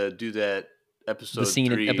here to do that episode. The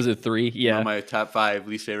scene 3, in episode 3, yeah. One of my top 5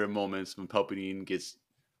 least favorite moments when Palpatine just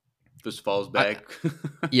falls back.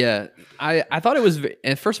 Yeah, I thought it was.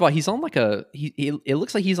 And first of all, he's on like it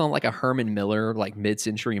looks like he's on like a Herman Miller like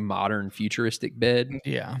mid-century modern futuristic bed.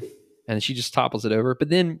 Yeah. And she just topples it over. But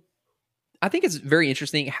then I think it's very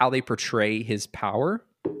interesting how they portray his power.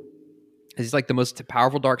 He's like the most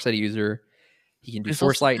powerful dark side user. He can do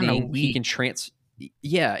force lightning. He can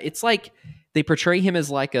Yeah, it's like they portray him as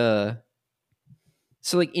like a.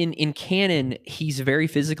 So like in canon, he's very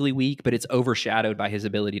physically weak, but it's overshadowed by his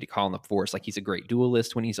ability to call on the force. Like he's a great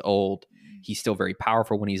duelist when he's old. He's still very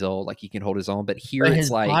powerful when he's old. Like he can hold his own. But here it's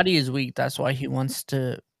his like body is weak. That's why he wants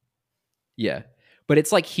to Yeah. But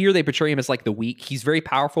it's like here they portray him as like the weak. He's very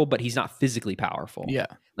powerful, but he's not physically powerful. Yeah.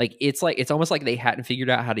 Like it's almost like they hadn't figured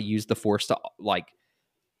out how to use the Force to like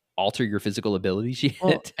alter your physical abilities yet.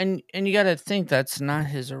 Well, and you got to think that's not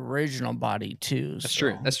his original body too. That's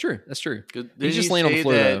true. That's true. That's true. He's just laying on the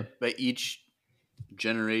floor. That by each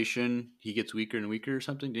generation, he gets weaker and weaker or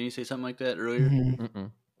something. Didn't you say something like that earlier? Mm-hmm.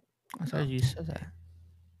 I thought you said that.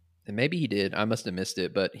 And maybe he did. I must have missed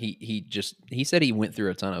it. But he said he went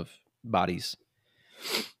through a ton of bodies.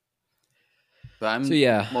 But I'm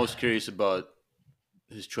most curious about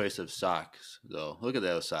his choice of socks, though. Look at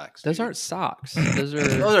those socks. Those aren't socks. Those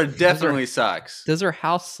are definitely socks. Those are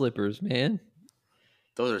house slippers, man.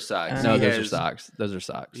 Those are socks. No, those are socks. Those are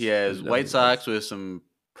socks. He has white socks with some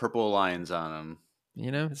purple lines on them.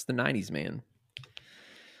 You know, it's the 90s, man.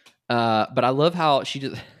 But I love how she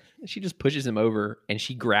just pushes him over and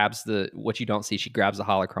she grabs what you don't see. She grabs the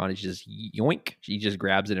holocron and she just yoink. She just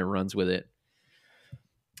grabs it and runs with it.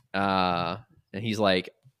 And he's like,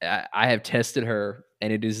 I have tested her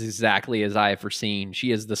and it is exactly as I have foreseen.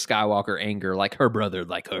 She is the Skywalker anger, like her brother,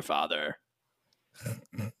 like her father.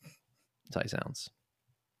 That's how he sounds.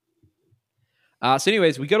 So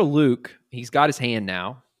anyways, we go to Luke. He's got his hand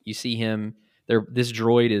now. You see him there. This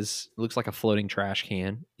droid looks like a floating trash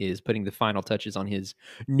can, is putting the final touches on his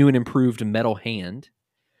new and improved metal hand.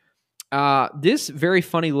 This very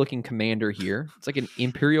funny looking commander here. It's like an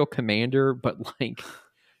Imperial commander, but like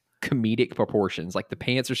comedic proportions. Like the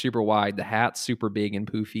pants are super wide, the hat's super big and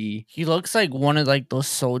poofy. He looks like one of like those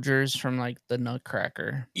soldiers from like the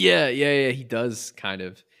Nutcracker. Yeah, he does kind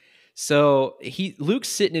of. So Luke's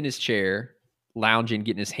sitting in his chair, lounging,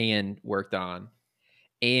 getting his hand worked on.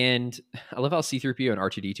 And I love how C-3PO and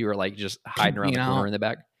R2-D2 are like just hiding around the corner in the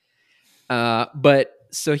back. But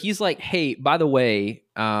so he's like, hey, by the way,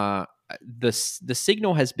 the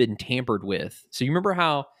signal has been tampered with. So you remember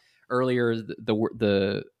how earlier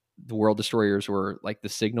the world destroyers were like the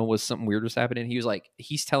signal was something weird was happening?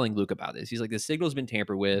 He's telling Luke about this. He's like, the signal's been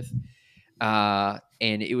tampered with. And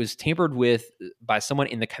it was tampered with by someone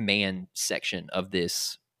in the command section of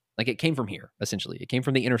this. Like it came from here, essentially. It came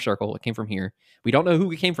from the inner circle. It came from here. We don't know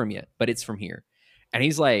who it came from yet, but it's from here. And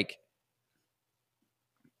he's like,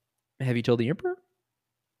 have you told the Emperor?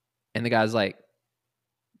 And the guy's like,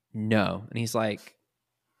 no. And he's like,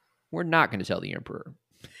 we're not going to tell the Emperor.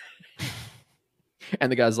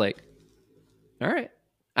 And the guy's like, all right.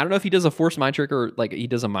 I don't know if he does a forced mind trick or like he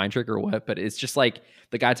does a mind trick or what, but it's just like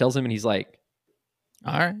the guy tells him and he's like,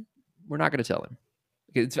 all right, we're not going to tell him.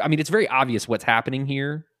 It's very obvious what's happening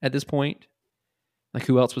here at this point. Like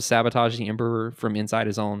who else was sabotaging the Emperor from inside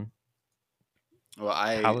his own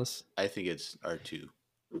palace? I think it's R2.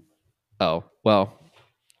 Oh, well,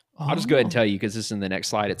 I'll just go ahead and tell you because this is in the next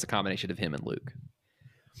slide. It's a combination of him and Luke.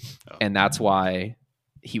 Oh. And that's why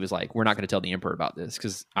he was like, we're not going to tell the Emperor about this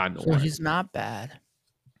because I'm the one. He's not bad.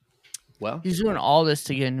 Well, he's doing all this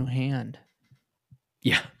to get a new hand.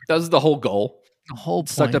 Yeah, that was the whole goal. The whole point.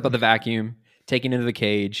 Sucked up at the vacuum, taken into the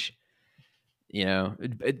cage. You know,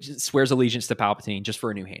 it swears allegiance to Palpatine just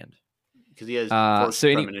for a new hand. Because he has forced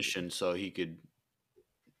premonition, so he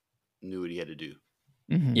knew what he had to do.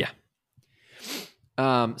 Mm-hmm. Yeah.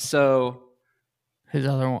 So his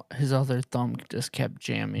other thumb just kept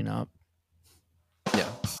jamming up. Yeah.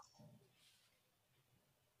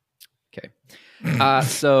 Okay.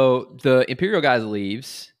 So the Imperial guy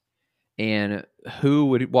leaves, and who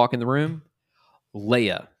would walk in the room?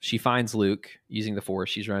 Leia. She finds Luke using the Force.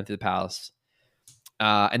 She's running through the palace.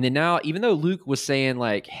 And then now, even though Luke was saying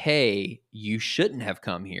like, hey, you shouldn't have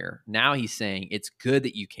come here. Now he's saying, it's good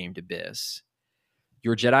that you came to Biss.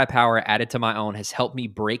 Your Jedi power added to my own has helped me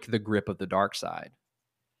break the grip of the dark side.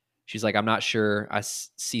 She's like, I'm not sure. I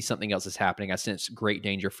see something else is happening. I sense great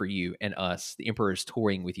danger for you and us. The Emperor is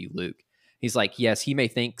toying with you, Luke. He's like, yes, he may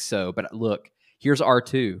think so, but look, here's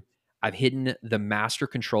R2. I've hidden the master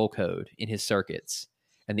control code in his circuits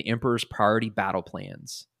and the Emperor's priority battle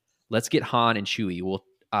plans. Let's get Han and Chewie. We'll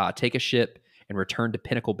take a ship and return to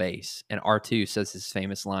Pinnacle Base. And R2 says his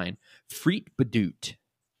famous line, Freet Badoot.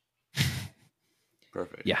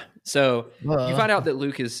 Perfect. Yeah. So you find out that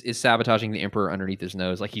Luke is sabotaging the Emperor underneath his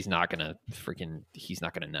nose. Like he's not gonna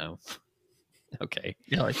know. Okay.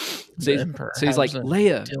 Yeah. Like so he's like,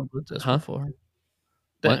 Leia. Dealt with this before.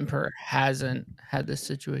 The Emperor hasn't had this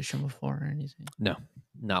situation before or anything. No,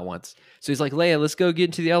 not once. So he's like, Leia, let's go get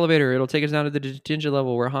into the elevator. It'll take us down to the detention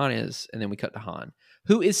level where Han is. And then we cut to Han,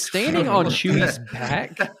 who is standing on Chewie's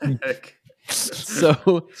back.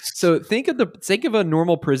 So think of a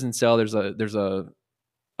normal prison cell. There's a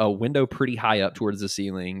window pretty high up towards the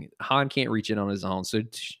ceiling. Han can't reach in on his own. So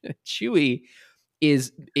Chewie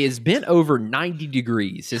is bent over 90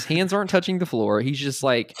 degrees. His hands aren't touching the floor. He's just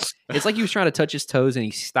like, it's like he was trying to touch his toes and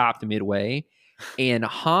he stopped midway. And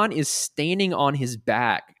Han is standing on his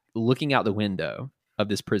back looking out the window of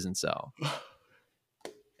this prison cell.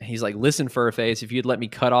 And he's like, listen, Furface, if you'd let me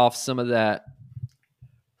cut off some of that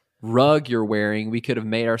rug you're wearing, we could have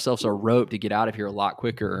made ourselves a rope to get out of here a lot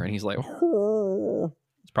quicker. And he's like,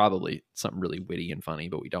 it's probably something really witty and funny,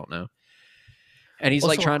 but we don't know. And he's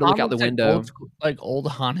like trying to look out the window. Like old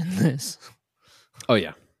Han in this. Oh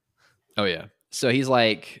yeah. So he's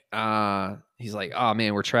like, oh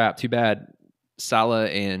man, we're trapped. Too bad Sala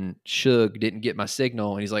and Shug didn't get my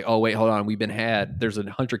signal. And he's like, oh wait, hold on, we've been had. There's a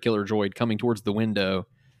hunter killer droid coming towards the window.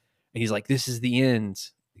 And he's like, this is the end.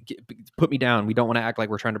 Put me down. We don't want to act like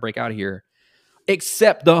we're trying to break out of here.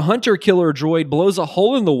 Except the hunter killer droid blows a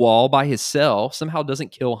hole in the wall by himself. Somehow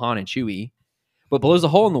doesn't kill Han and Chewie, but blows a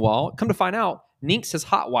hole in the wall. Come to find out, Ninx has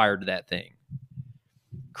hotwired that thing.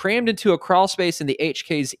 Crammed into a crawl space in the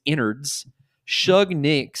HK's innards, Shug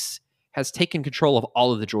Ninx has taken control of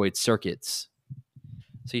all of the droid's circuits.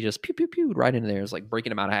 So he just pew pew pew right into there. It's like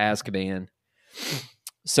breaking him out of Azkaban.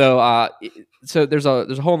 So there's a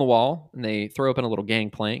hole in the wall, and they throw open a little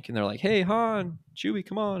gangplank, and they're like, "Hey, Han, Chewie,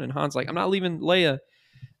 come on!" And Han's like, "I'm not leaving Leia." And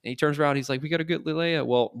he turns around. He's like, "We got to get Leia."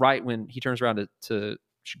 Well, right when he turns around to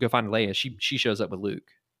go find Leia, she shows up with Luke,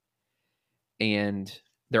 and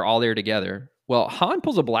they're all there together. Well, Han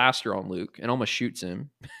pulls a blaster on Luke and almost shoots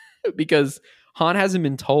him because Han hasn't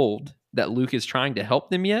been told that Luke is trying to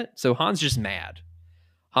help them yet. So Han's just mad.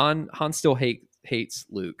 Han still hates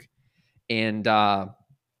Luke, and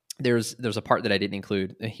there's a part that I didn't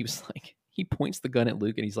include. He was like, he points the gun at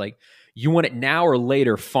Luke and he's like, "You want it now or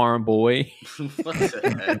later, farm boy?" What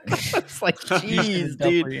the heck? It's like, jeez,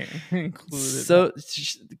 dude. So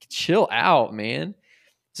chill out, man.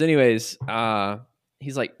 So anyways,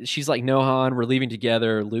 she's like, "No, Han, we're leaving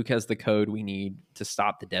together. Luke has the code we need to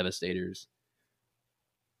stop the Devastators."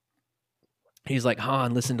 He's like,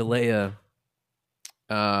 "Han, listen to Leia.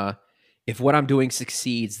 If what I'm doing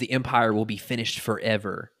succeeds, the Empire will be finished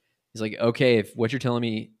forever." He's like, "Okay, if what you're telling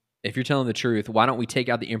me, if you're telling the truth, why don't we take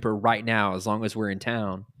out the Emperor right now as long as we're in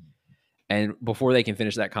town?" And before they can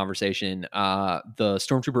finish that conversation, the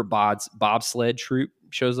Stormtrooper bobsled troop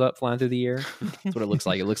shows up flying through the air. That's what it looks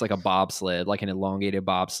like. It looks like a bobsled, like an elongated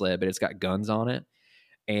bobsled, but it's got guns on it.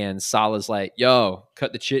 And Sala's like, "Yo,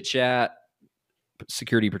 cut the chit chat.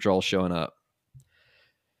 Security patrol showing up."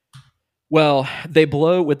 Well, they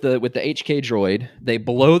blow with the HK droid. They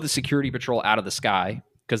blow the security patrol out of the sky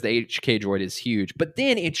because the HK droid is huge. But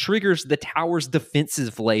then it triggers the tower's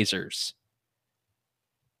defensive lasers,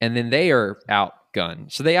 and then they are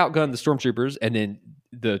outgunned. So they outgun the stormtroopers, and then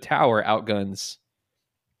the tower outguns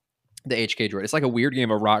the HK droid. It's like a weird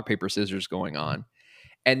game of rock paper scissors going on.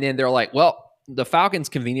 And then they're like, "Well, the Falcon's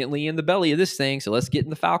conveniently in the belly of this thing, so let's get in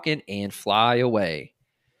the Falcon and fly away."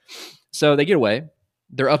 So they get away.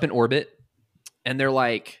 They're up in orbit. And they're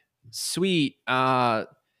like, "Sweet, we're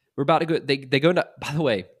about to go." They go into, by the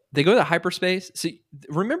way, they go to hyperspace. So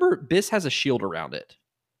remember, Biss has a shield around it.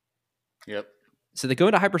 Yep. So they go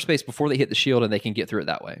into hyperspace before they hit the shield, and they can get through it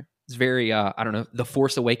that way. It's very, I don't know, The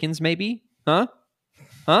Force Awakens, maybe? Huh?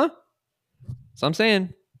 So I'm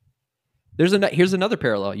saying, here's another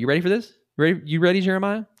parallel. You ready for this? You ready,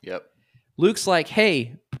 Jeremiah? Yep. Luke's like,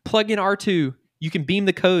 "Hey, plug in R2. You can beam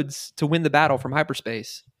the codes to win the battle from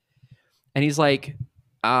hyperspace." And he's like,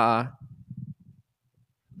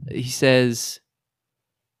 he says,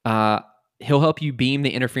 he'll help you beam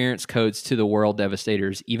the interference codes to the world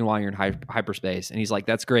devastators even while you're in hyperspace. And he's like,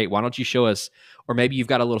 "That's great. Why don't you show us? Or maybe you've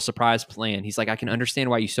got a little surprise plan." He's like, "I can understand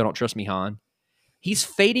why you still don't trust me, Han." He's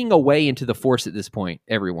fading away into the Force at this point,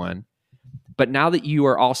 everyone. But now that you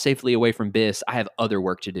are all safely away from Biss, I have other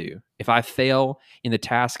work to do. If I fail in the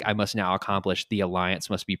task I must now accomplish, the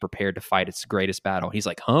Alliance must be prepared to fight its greatest battle. He's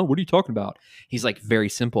like, "Huh? What are you talking about?" He's like, "Very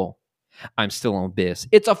simple. I'm still on Biss.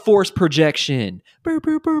 It's a Force projection." Burr,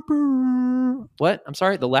 burr, burr, burr. What? I'm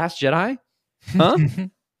sorry, The Last Jedi? Huh?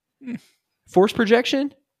 Force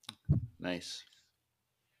projection? Nice.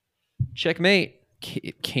 Checkmate.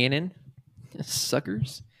 Canon.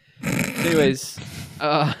 Suckers. Anyways,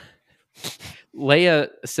 Leia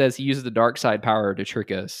says he uses the dark side power to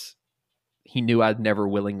trick us. He knew I'd never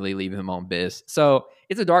willingly leave him on Biss. So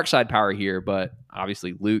it's a dark side power here, but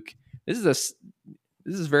obviously Luke, this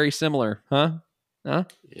is very similar, huh? It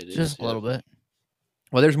is, Just a little bit.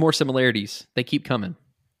 Well, there's more similarities. They keep coming.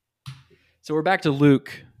 So we're back to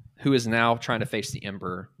Luke, who is now trying to face the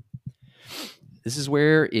Emperor. This is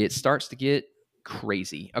where it starts to get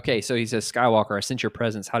crazy. Okay, so he says, "Skywalker, I sense your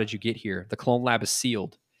presence. How did you get here? The clone lab is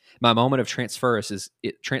sealed. My moment of transference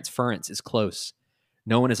is close.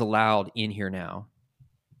 No one is allowed in here now.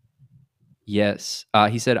 Yes.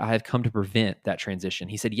 He said, I have come to prevent that transition.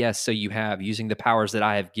 He said, yes, so you have, using the powers that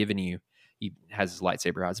I have given you. He has his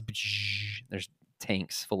lightsaber out. There's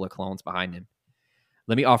tanks full of clones behind him.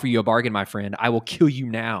 Let me offer you a bargain, my friend. I will kill you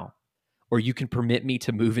now, or you can permit me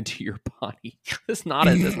to move into your body. That's not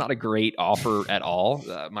a great offer at all,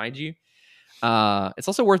 mind you. It's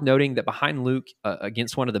also worth noting that behind Luke,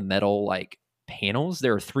 against one of the metal like panels,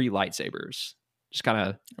 there are 3 lightsabers just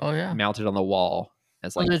kind of mounted on the wall.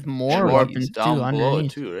 As like there's more weapons down too below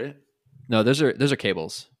underneath. it too, right? No, those are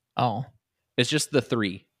cables. Oh, it's just the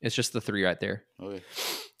 3. It's just the 3 right there.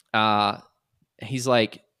 Okay. He's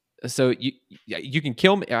like, so you can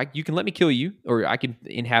kill me. You can let me kill you, or I can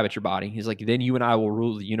inhabit your body. He's like, then you and I will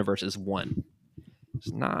rule the universe as one.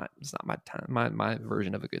 It's not my time, my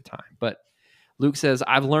version of a good time. But Luke says,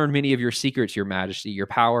 I've learned many of your secrets, Your Majesty. Your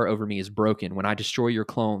power over me is broken. When I destroy your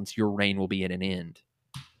clones, your reign will be at an end.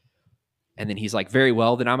 And then he's like, very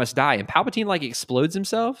well, then I must die. And Palpatine like explodes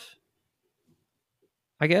himself,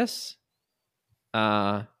 I guess.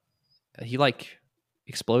 He like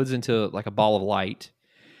explodes into like a ball of light.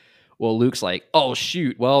 Well, Luke's like, oh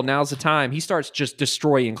shoot, well, now's the time. He starts just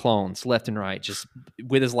destroying clones left and right, just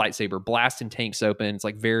with his lightsaber, blasting tanks open. It's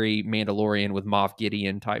like very Mandalorian with Moff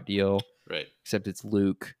Gideon type deal. Right. Except it's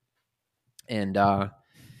Luke. And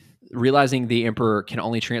realizing the Emperor can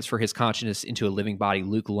only transfer his consciousness into a living body,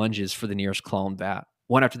 Luke lunges for the nearest clone vat.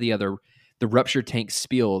 One after the other, the ruptured tanks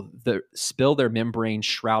spill their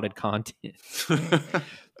membrane-shrouded content.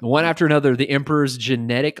 One after another, the Emperor's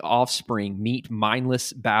genetic offspring meet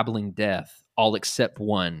mindless, babbling death, all except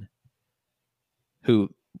one, who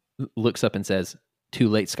looks up and says, too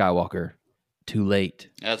late, Skywalker. Too late.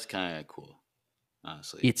 That's kind of cool,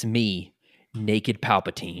 honestly. It's me, naked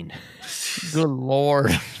Palpatine. Good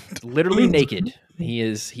Lord. Literally naked. He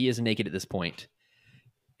is naked at this point.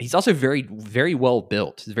 He's also very, very well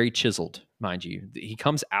built. He's very chiseled, mind you. He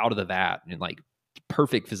comes out of the vat in like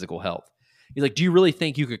perfect physical health. He's like, do you really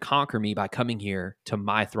think you could conquer me by coming here to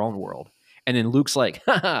my throne world? And then Luke's like,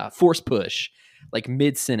 haha, force push, like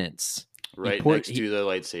mid-sentence. Right next to the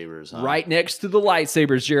lightsabers. Huh? Right next to the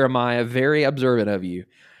lightsabers, Jeremiah. Very observant of you.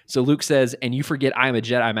 So Luke says, and you forget I am a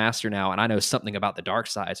Jedi Master now, and I know something about the dark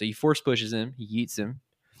side. So he force pushes him. He eats him.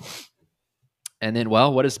 And then,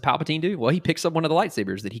 well, what does Palpatine do? Well, he picks up one of the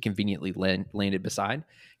lightsabers that he conveniently landed beside.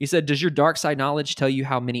 He said, does your dark side knowledge tell you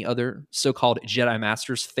how many other so-called Jedi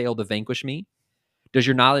Masters failed to vanquish me? Does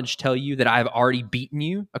your knowledge tell you that I have already beaten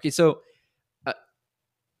you? Okay, so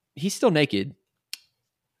he's still naked.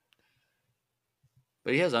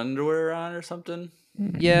 But he has underwear on or something?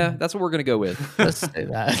 Yeah, that's what we're going to go with. Let's say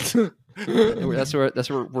that. That's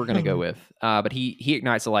where we're going to go with. But he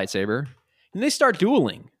ignites the lightsaber, and they start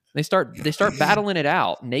dueling. They start battling it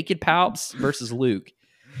out. Naked Palps versus Luke.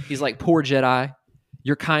 He's like, poor Jedi,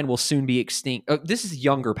 your kind will soon be extinct. Oh, this is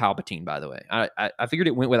younger Palpatine, by the way. I figured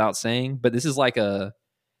it went without saying, but this is like I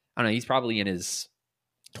don't know, he's probably in his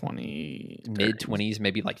mid-20s,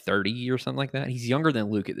 maybe like 30 or something like that. He's younger than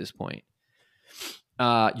Luke at this point.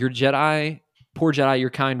 Your Jedi, poor Jedi, your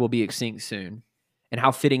kind will be extinct soon. And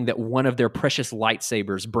how fitting that one of their precious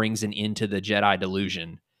lightsabers brings an end to the Jedi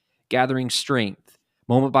delusion. Gathering strength,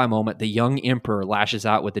 moment by moment, the young Emperor lashes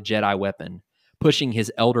out with the Jedi weapon, pushing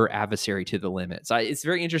his elder adversary to the limits. It's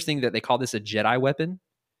very interesting that they call this a Jedi weapon,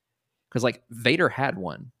 because like Vader had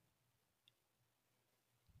one.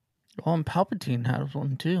 Well, and Palpatine had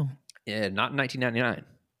one too. Yeah, not in 1999.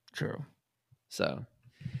 True. So,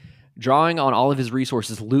 drawing on all of his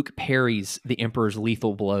resources, Luke parries the Emperor's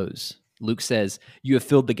lethal blows. Luke says, you have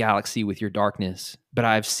filled the galaxy with your darkness, but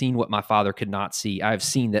I have seen what my father could not see. I have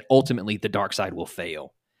seen that ultimately the dark side will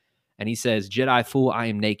fail. And he says, Jedi fool, I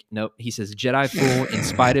am naked. Nope. He says, Jedi fool, in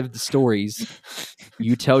spite of the stories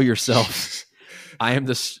you tell yourself, I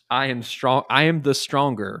am strong. I am the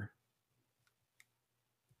stronger.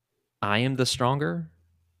 I am the stronger.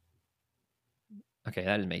 Okay,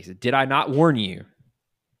 that makes it. Did I not warn you?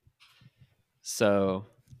 So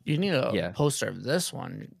you need a poster of this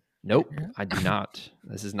one. Nope, I do not.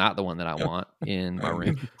 This is not the one that I want in my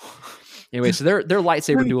room. Anyway, so they're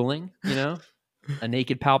lightsaber dueling, you know, a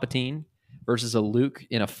naked Palpatine versus a Luke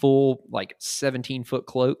in a full like 17-foot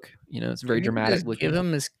cloak. You know, it's very dramatic looking. Give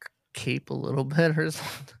him his cape a little bit or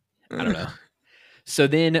something. I don't know. So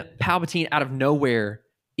then Palpatine out of nowhere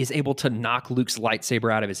is able to knock Luke's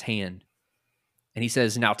lightsaber out of his hand. And he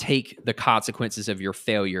says, now take the consequences of your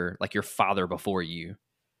failure, like your father before you.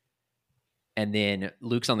 And then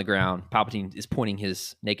Luke's on the ground. Naked Palpatine's pointing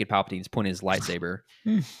his lightsaber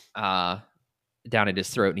down at his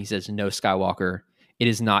throat. And he says, no, Skywalker, It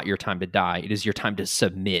is not your time to die. It is your time to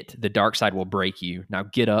submit. The dark side will break you. Now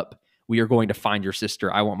get up. We are going to find your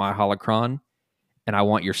sister. I want my holocron, and I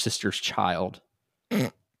want your sister's child.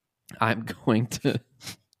 I'm going to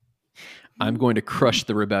crush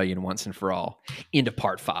the rebellion once and for all. Into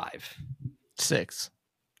part 5. 6.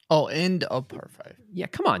 Oh, end of part 5. Yeah,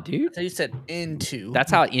 come on, dude. So you said into.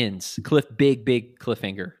 That's how it ends. Big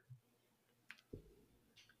cliffhanger.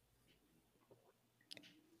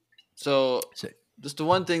 So just the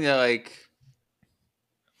one thing that like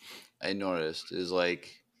I noticed is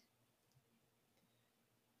like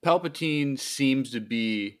Palpatine seems to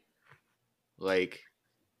be like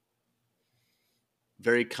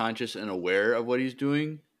very conscious and aware of what he's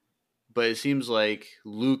doing, but it seems like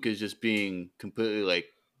Luke is just being completely like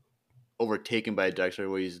overtaken by a dark side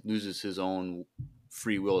where he loses his own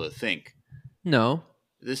free will to think. No.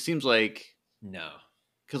 This seems like No.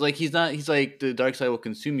 because like he's like the dark side will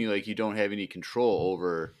consume you, like you don't have any control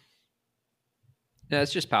over. No,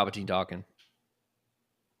 it's just Palpatine talking.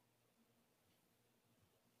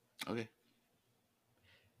 Okay.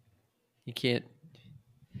 You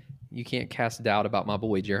can't cast doubt about my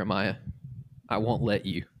boy Jeremiah. I won't let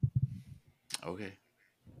you. Okay.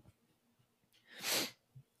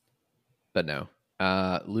 But no.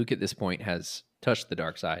 Luke at this point has touched the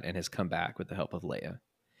dark side and has come back with the help of Leia.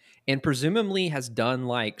 And presumably has done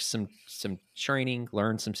like some training,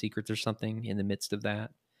 learned some secrets or something in the midst of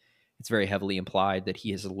that. It's very heavily implied that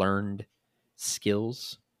he has learned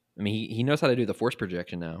skills. I mean, he knows how to do the force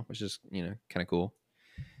projection now, which is, kind of cool.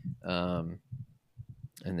 And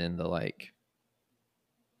then the like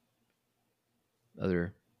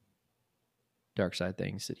other dark side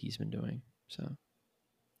things that he's been doing. So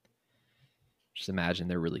just imagine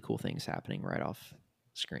there are really cool things happening right off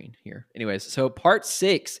screen here. Anyways, so part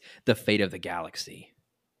 6, the fate of the galaxy.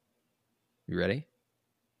 You ready?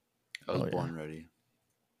 I was born ready.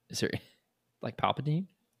 Is there like Palpatine?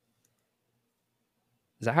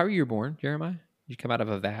 Is that how you were born, Jeremiah? You come out of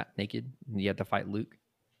a vat naked and you had to fight Luke?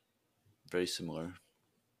 Very similar.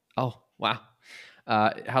 Oh, wow.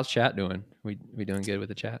 How's chat doing? We doing good with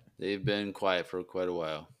the chat? They've been quiet for quite a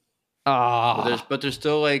while. Ah, But there's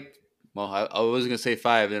still like, well, I was gonna say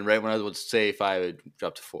 5, and right when I was about to say 5, it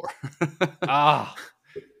dropped to 4.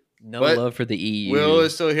 no But love for the EU. Will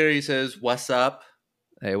is still here. He says, "What's up?"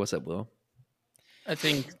 Hey, what's up, Will? I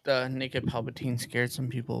think the naked Palpatine scared some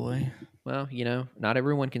people away. Well, not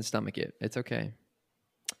everyone can stomach it. It's okay.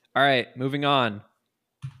 All right, moving on.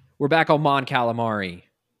 We're back on Mon Calamari.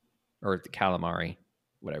 Or the Calamari,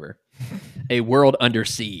 whatever. A world under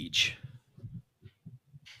siege.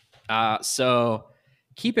 So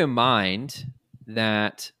keep in mind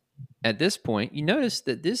that at this point, you notice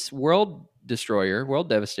that this world destroyer, world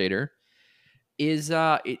devastator, is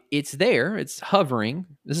it's there. It's hovering.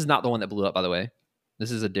 This is not the one that blew up, by the way. This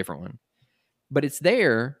is a different one. But it's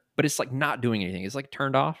there, but it's like not doing anything. It's like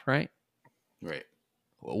turned off, right? Right.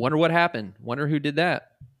 Wonder what happened. Wonder who did that.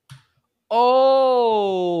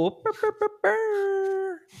 Oh,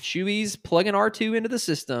 Chewie's plugging R2 into the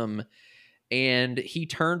system, and he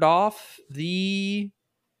turned off the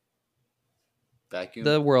Vacuum.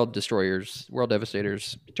 the world destroyers, world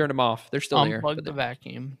devastators. He turned them off. They're still there. Unplug the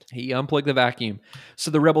vacuum. He unplugged the vacuum.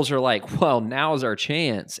 So the rebels are like, well, now's our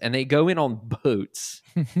chance. And they go in on boats.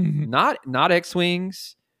 not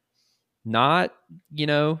X-Wings, not,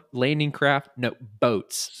 landing craft. No,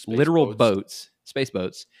 boats. Literal boats. Space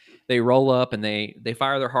boats. They roll up and they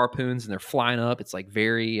fire their harpoons and they're flying up. It's like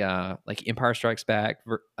very like Empire Strikes Back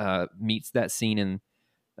meets that scene in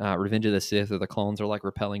Revenge of the Sith, where the clones are like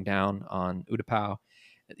rappelling down on Utapau.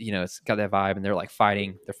 It's got that vibe, and they're like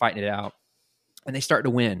fighting. They're fighting it out, and they start to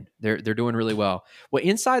win. They're doing really well. Well,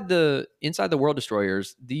 inside the world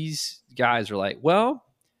destroyers, these guys are like, well,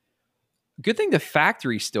 good thing the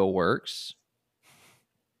factory still works.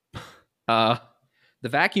 The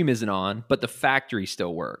vacuum isn't on, but the factory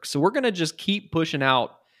still works. So we're gonna just keep pushing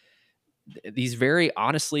out these very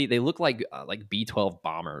honestly, they look like B-12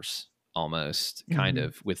 bombers almost, kind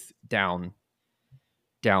of, with down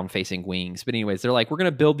facing wings. But anyways, they're like, we're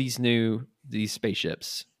gonna build these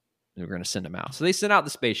spaceships and we're gonna send them out. So they send out the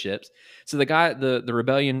spaceships. So the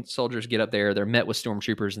rebellion soldiers get up there, they're met with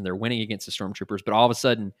stormtroopers and they're winning against the stormtroopers, but all of a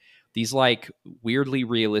sudden these like weirdly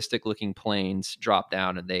realistic looking planes drop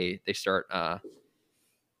down and they start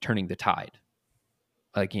turning the tide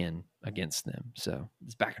again against them. So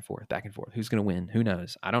it's back and forth. Who's going to win? Who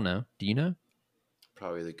knows? I don't know. Do you know?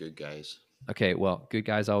 Probably the good guys. Okay, well, good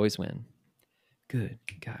guys always win. Good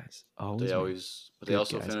guys always win. But they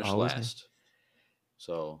also finish last.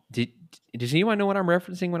 So does anyone know what I'm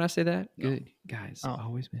referencing when I say that? No. Good guys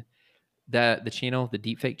always win. The channel, the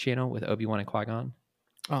deepfake channel with Obi-Wan and Qui-Gon.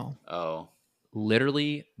 Oh, Oh,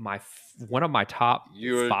 Literally, one of my top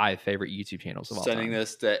You're 5 favorite YouTube channels of all sending time.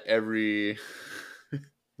 this to every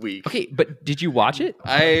week. Okay, but did you watch it?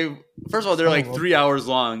 First of all, they're Some like of them. 3 hours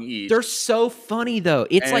long each. They're so funny though.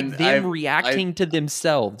 It's And like them I- reacting to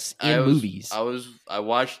themselves in movies. I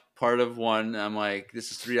watched part of one. And I'm like,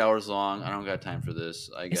 this is 3 hours long. I don't got time for this.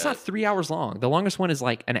 It's not 3 hours long. The longest one is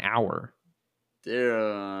like an hour.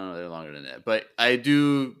 They're longer than that, but I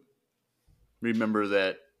do remember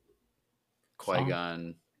that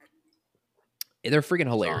Qui-Gon. They're freaking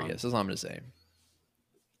hilarious. That's all I'm gonna say.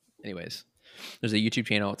 Anyways, there's a YouTube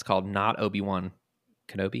channel. It's called Not Obi-Wan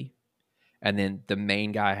Kenobi, and then the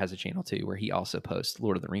main guy has a channel too where he also posts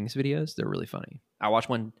Lord of the Rings videos. They're really funny. I watched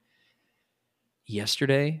one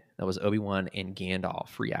yesterday that was Obi-Wan and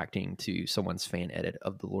Gandalf reacting to someone's fan edit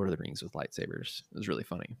of the Lord of the Rings with lightsabers. It was really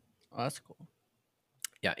funny. oh, that's cool.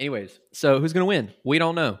 Yeah. Anyways, so who's gonna win? We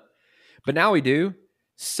don't know, but now we do.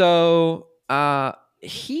 So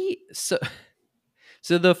so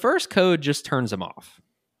the first code just turns him off,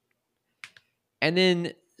 and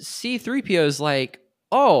then C-3PO is like,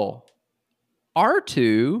 "Oh,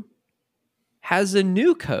 R2 has a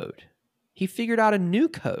new code. He figured out a new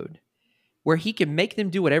code where he can make them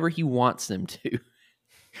do whatever he wants them to."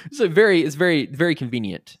 So it's very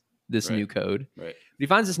convenient. This Right. new code. Right. He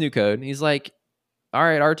finds this new code and he's like, all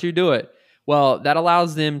right, R2, do it. Well, that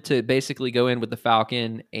allows them to basically go in with the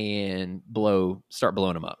Falcon and start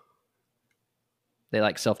blowing them up. They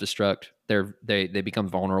like self-destruct. They become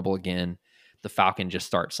vulnerable again. The Falcon just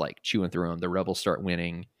starts like chewing through them. The rebels start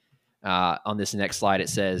winning. On this next slide, it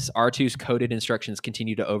says R2's coded instructions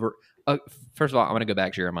continue to over. First of all, I'm going to go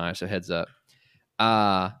back, Jeremiah, so heads up.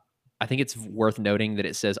 I think it's worth noting that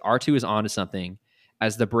it says R2 is onto something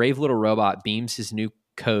as the brave little robot beams his new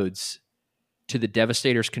codes to the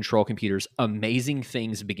Devastator's control computers. Amazing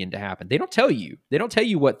things begin to happen. They don't tell you. They don't tell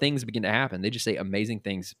you what things begin to happen. They just say amazing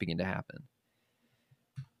things begin to happen.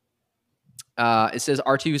 It says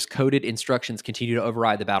R2's coded instructions continue to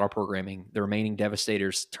override the battle programming. The remaining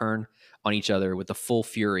Devastators turn on each other with the full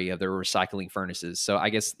fury of their recycling furnaces. So I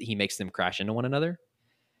guess he makes them crash into one another.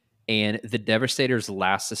 And the Devastator's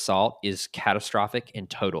last assault is catastrophic and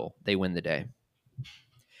total. They win the day.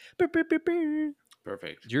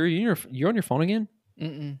 Perfect. You're on your phone again?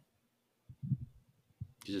 Mm-mm.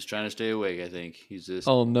 He's just trying to stay awake, I think. He's just.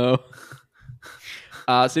 Oh, no.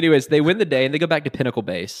 So anyways, they win the day and they go back to Pinnacle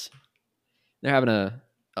Base. They're having a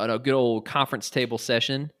good old conference table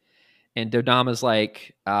session. And Dodama's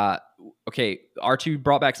like, okay, R2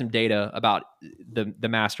 brought back some data about the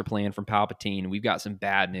master plan from Palpatine. We've got some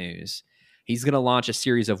bad news. He's going to launch a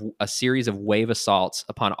series of wave assaults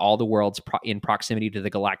upon all the worlds in proximity to the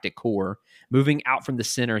galactic core. Moving out from the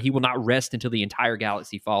center, he will not rest until the entire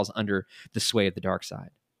galaxy falls under the sway of the dark side.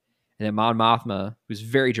 And then Mon Mothma, who's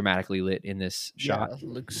very dramatically lit in this shot,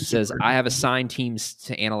 says, "I have assigned teams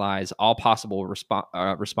to analyze all possible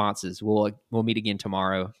responses. We'll meet again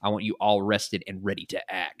tomorrow. I want you all rested and ready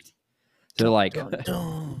to act." So they're like,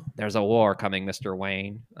 "There's a war coming, Mr.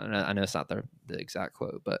 Wayne." I know it's not the exact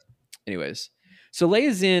quote, but anyways. So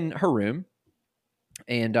Leia's in her room,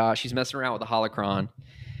 and she's messing around with the holocron,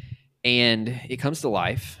 and it comes to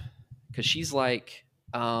life because she's like,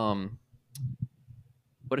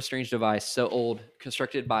 what a strange device, so old,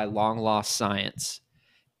 constructed by long-lost science.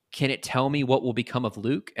 Can it tell me what will become of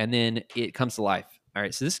Luke? And then it comes to life. All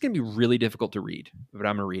right, so this is going to be really difficult to read, but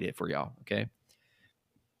I'm going to read it for y'all, okay?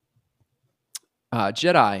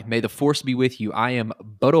 Jedi, may the Force be with you. I am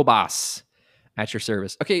Bodobas at your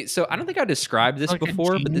service. Okay, so I don't think I described this Like a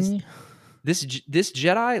before, but genie? this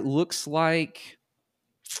Jedi looks like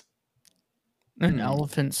An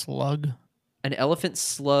elephant slug. an elephant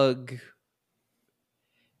slug.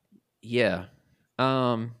 Yeah.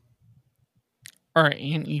 Or an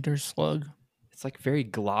anteater slug. It's like very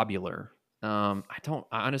globular. I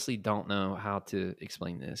honestly don't know how to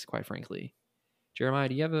explain this, quite frankly. Jeremiah,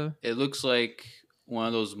 do you have a... It looks like one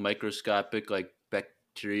of those microscopic, like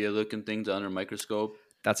bacteria looking things under a microscope.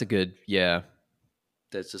 That's a good... Yeah.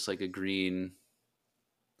 That's just like a green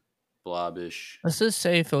blobbish. Let's just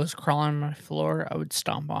say if it was crawling on my floor, I would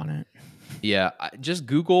stomp on it. Yeah. Just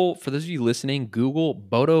Google, for those of you listening, Google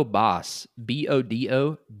Bodobas.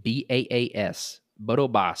 Bodobaas.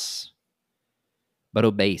 Bodobas.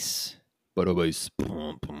 Bodobase. Bodobase.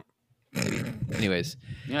 Anyways.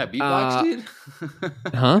 Yeah, beatbox, dude.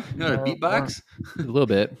 Huh? You know what a beatbox? A little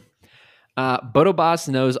bit. Bodobas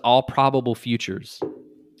knows all probable futures.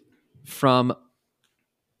 From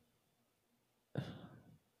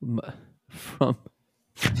I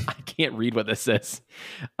can't read what this says.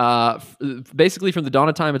 Basically, from the dawn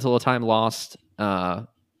of time until a time lost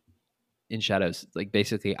in Shadows, like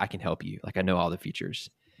basically I can help you. Like I know all the futures.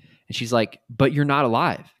 And she's like, but you're not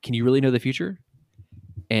alive. Can you really know the future?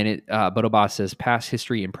 And Bodo Boss says, past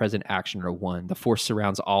history and present action are one. The Force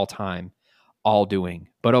surrounds all time, all doing.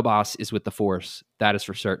 Bodo Boss is with the Force. That is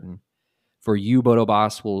for certain. For you, Bodo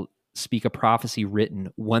Boss, will speak a prophecy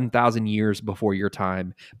written 1,000 years before your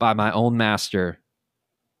time by my own master.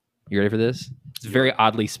 You ready for this? It's very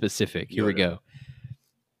oddly specific. Here we go.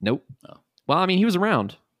 Nope. Oh. Well, I mean, he was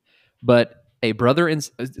around. But a brother and...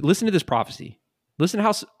 Listen to this prophecy. Listen to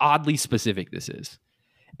how oddly specific this is.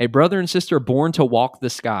 A brother and sister born to walk the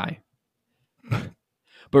sky.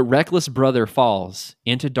 But reckless brother falls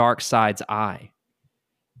into dark side's eye.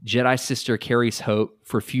 Jedi sister carries hope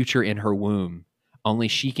for future in her womb. Only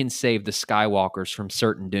she can save the Skywalkers from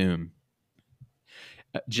certain doom.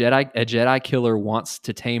 A Jedi killer wants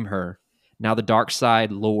to tame her. Now the dark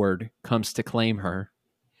side lord comes to claim her.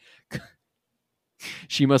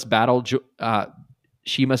 She must battle.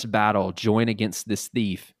 Join against this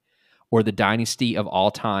thief, or the dynasty of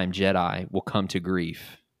all time Jedi will come to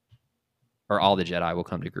grief. Or all the Jedi will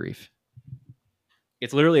come to grief.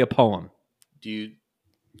 It's literally a poem. Do you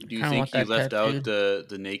Kinda think want he that left out tattooed.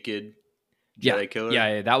 the naked Jedi killer?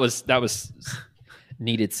 Yeah, that was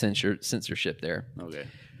needed censorship there. Okay.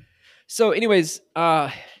 So, anyways,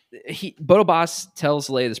 Bodo Boss tells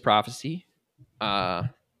Leia this prophecy,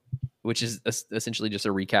 which is essentially just a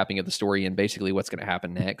recapping of the story and basically what's going to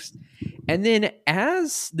happen next. And then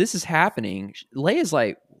as this is happening, Leia's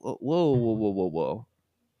like, whoa.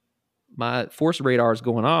 My Force radar is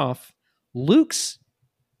going off. Luke's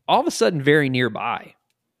all of a sudden very nearby.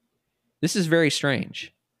 This is very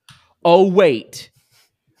strange. Oh, wait.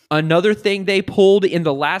 Another thing they pulled in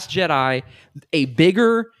The Last Jedi, a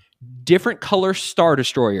bigger, different color Star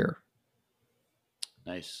Destroyer.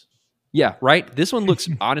 Nice. Yeah, right? This one looks,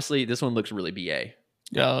 honestly, this one looks really BA.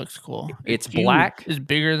 Yeah, it looks cool. It's huge. black. It's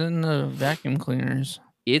bigger than the vacuum cleaners.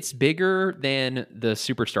 It's bigger than the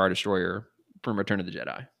Super Star Destroyer from Return of the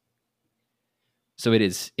Jedi. So it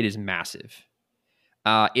is massive.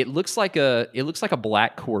 It looks like a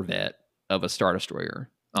black Corvette of a Star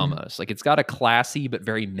Destroyer almost. Like it's got a classy but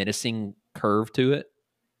very menacing curve to it.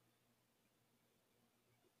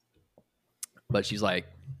 But she's like,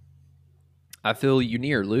 I feel you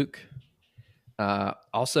near, Luke.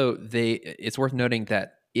 Also, it's worth noting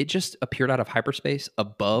that it just appeared out of hyperspace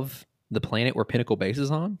above the planet where Pinnacle Base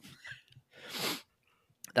is on.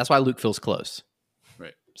 That's why Luke feels close.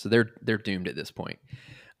 Right. So they're doomed at this point.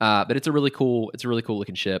 But it's a really cool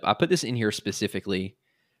looking ship. I put this in here specifically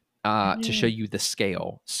to show you the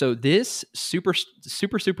scale. So this super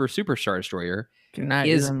Star Destroyer Cannot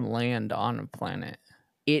even land on a planet.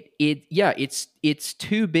 It's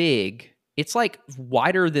too big. It's like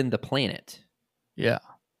wider than the planet. Yeah.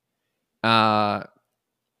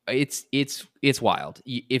 It's wild.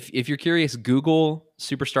 If you're curious, Google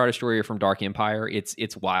Super Star Destroyer from Dark Empire.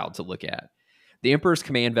 It's wild to look at. The Emperor's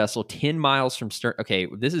command vessel, 10 miles from stern. Okay,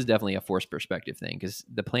 this is definitely a Force perspective thing because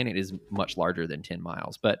the planet is much larger than 10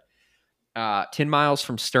 miles. But 10 miles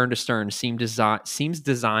from stern to stern seems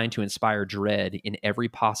designed to inspire dread in every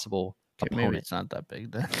possible opponent. Maybe it's not that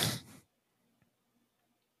big then.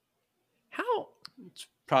 How? It's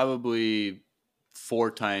probably 4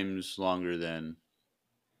 times longer than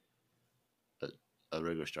a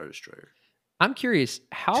regular Star Destroyer. I'm curious,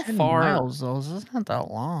 how 10 far? miles, though. It's not that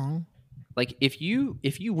long. Like if you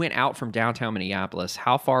went out from downtown Minneapolis,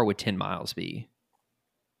 how far would 10 miles be?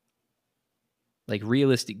 Like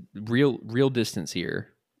realistic, real distance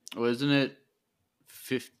here. Well, isn't it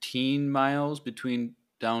 15 miles between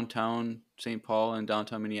downtown St. Paul and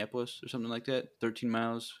downtown Minneapolis or something like that? 13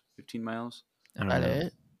 miles, 15 miles? I don't That know.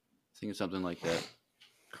 it? I think it's something like that.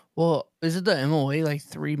 Well, is it the MOA like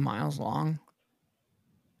 3 miles long?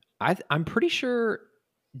 I'm pretty sure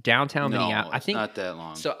downtown Minneapolis. I think not that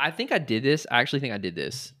long. So I think I did this. I actually think I did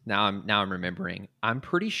this. Now I'm remembering. I'm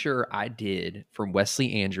pretty sure I did from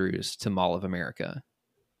Wesley Andrews to Mall of America.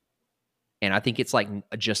 And I think it's like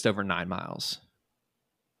just over 9 miles.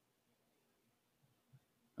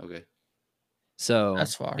 Okay. So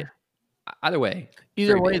That's far. Either way.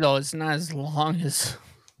 Either very way, big. though, it's not as long as.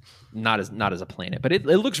 Not as a planet, but it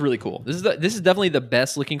looks really cool. This is definitely the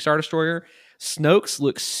best looking Star Destroyer. Snoke's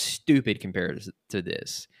looks stupid compared to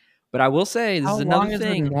this, but I will say this How is long another is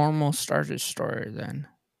thing. a normal Star Destroyer then?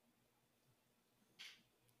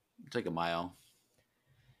 It's like a mile.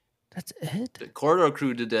 That's it? The Corridor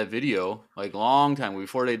Crew did that video like a long time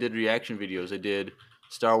before they did reaction videos. They did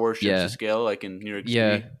Star Wars ships Yeah. to scale, like in New York City.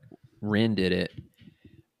 Yeah, Ren did it.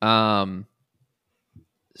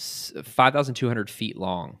 5,200 feet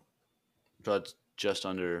long. So it's just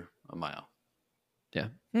under a mile. Yeah.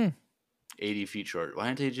 80 feet short. Why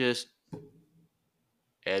don't they just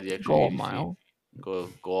add the extra Go a 80 mile. feet? Go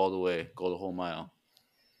all the way. Go the whole mile.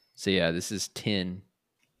 So yeah, this is 10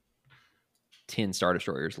 Star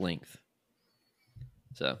Destroyers length.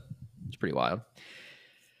 So it's pretty wild.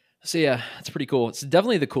 So yeah, it's pretty cool. It's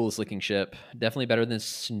definitely the coolest looking ship. Definitely better than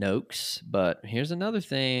Snoke's. But here's another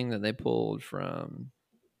thing that they pulled from.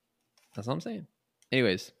 That's what I'm saying.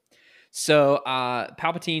 Anyways, so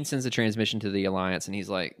Palpatine sends a transmission to the Alliance, and he's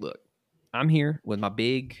like, "Look, I'm here with my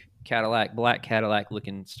big Cadillac, black Cadillac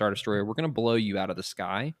looking Star Destroyer. We're gonna blow you out of the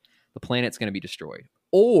sky. The planet's gonna be destroyed,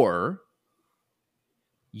 or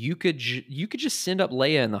you could just send up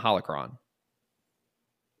Leia in the holocron.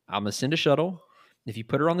 I'm gonna send a shuttle. If you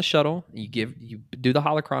put her on the shuttle, you do the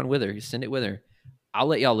holocron with her, you send it with her, I'll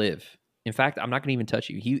let y'all live. In fact, I'm not gonna even touch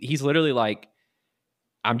you." He's literally like,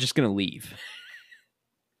 I'm just gonna leave.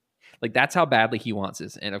 Like, that's how badly he wants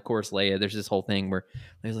this. And of course, Leia, there's this whole thing where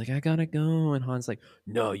Leia's like, "I gotta go," and Han's like,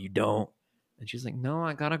 "No, you don't." And she's like, "No,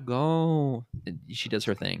 I gotta go." And she does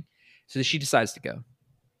her thing. So she decides to go.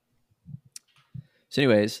 So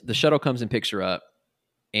anyways, the shuttle comes and picks her up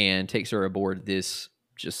and takes her aboard this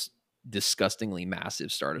just disgustingly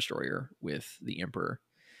massive Star Destroyer with the Emperor.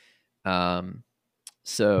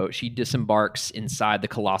 So she disembarks inside the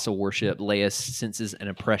colossal warship. Leia senses an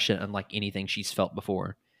oppression unlike anything she's felt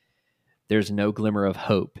before. There's no glimmer of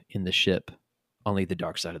hope in the ship, only the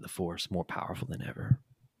dark side of the Force, more powerful than ever.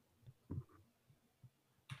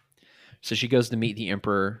 So she goes to meet the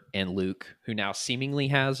Emperor and Luke, who now seemingly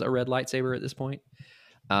has a red lightsaber at this point.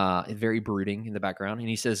 Very brooding in the background. And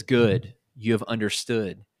he says, "Good, you have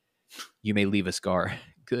understood. You may leave Asgar."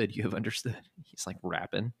 Good, you have understood. He's like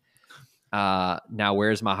rapping. Now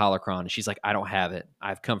where's my holocron? And she's like, "I don't have it.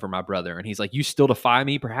 I've come for my brother." And he's like, "You still defy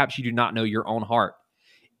me? Perhaps you do not know your own heart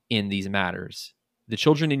in these matters. The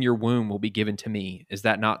children in your womb will be given to me. Is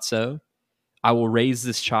that not so? I will raise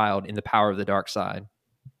this child in the power of the dark side.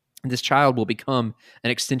 And this child will become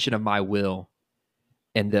an extension of my will.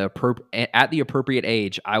 And at the appropriate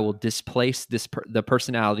age, I will displace the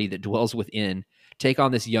personality that dwells within, take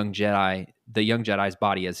on this young Jedi, the young Jedi's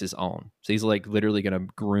body as his own." So he's like literally going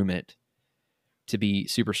to groom it to be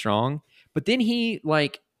super strong. But then he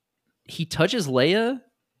touches Leia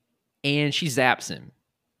and she zaps him.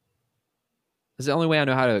 That's the only way I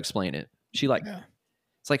know how to explain it.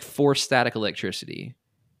 It's like forced static electricity,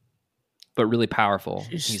 but really powerful.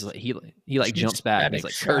 He's like he jumps back and he's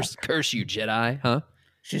like, curse you, Jedi, huh?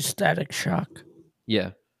 She's static shock.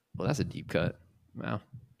 Yeah. Well, that's a deep cut. Wow.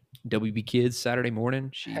 WB Kids Saturday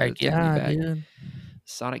morning. Heck yeah, dude.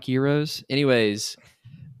 Sonic Heroes. Anyways,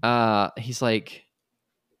 he's like,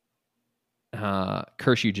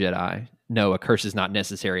 "Curse you, Jedi. No, a curse is not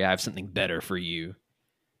necessary. I have something better for you."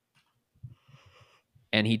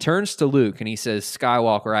 And he turns to Luke and he says,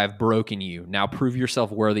 "Skywalker, I have broken you. Now prove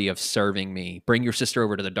yourself worthy of serving me. Bring your sister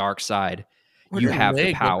over to the dark side. You have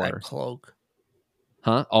the power." Cloak.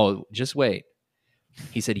 Huh? Oh, just wait.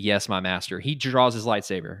 He said, "Yes, my master." He draws his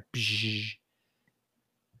lightsaber.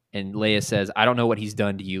 And Leia says, "I don't know what he's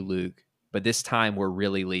done to you, Luke, but this time we're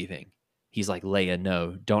really leaving." He's like, "Leia,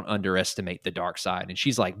 no, don't underestimate the dark side." And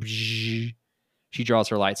she's like, she draws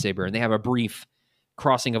her lightsaber and they have a brief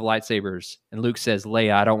crossing of lightsabers. And Luke says,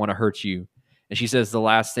 "Leia, I don't want to hurt you." And she says, "The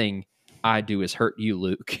last thing I do is hurt you,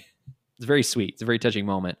 Luke." It's very sweet. It's a very touching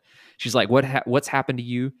moment. She's like, what's happened to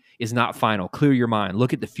you is not final. Clear your mind.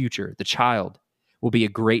 Look at the future. The child will be a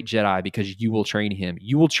great Jedi because you will train him.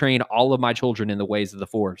 You will train all of my children in the ways of the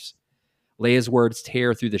Force. Leia's words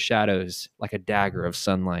tear through the shadows like a dagger of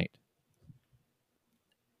sunlight.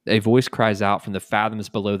 A voice cries out from the fathoms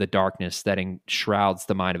below the darkness that enshrouds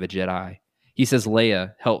the mind of a Jedi. He says,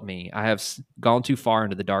 "Leia, help me. I have gone too far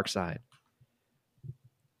into the dark side.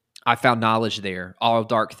 I found knowledge there, all the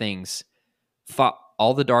dark things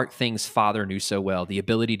Father knew so well, the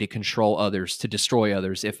ability to control others, to destroy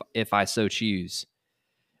others if I so choose.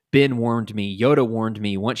 Ben warned me, Yoda warned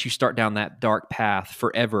me, once you start down that dark path,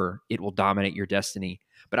 forever it will dominate your destiny.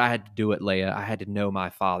 But I had to do it, Leia. I had to know my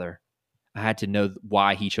father. I had to know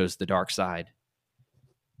why he chose the dark side.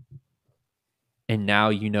 And now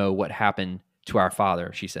you know what happened to our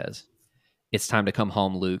father," she says. "It's time to come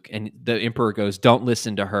home, Luke." And the Emperor goes, "Don't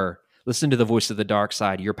listen to her. Listen to the voice of the dark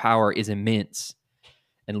side. Your power is immense."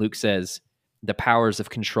 And Luke says, "The powers of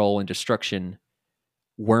control and destruction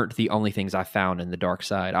weren't the only things I found in the dark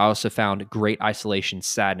side. I also found great isolation,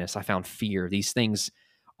 sadness. I found fear. These things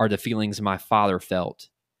are the feelings my father felt,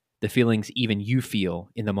 the feelings even you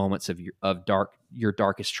feel in the moments of your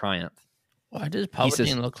darkest triumph." Why does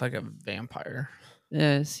Palpatine look like a vampire?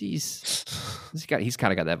 Yeah, he's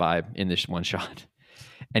kind of got that vibe in this one shot.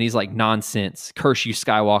 And he's like, nonsense. Curse you,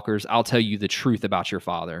 Skywalkers. I'll tell you the truth about your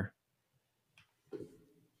father.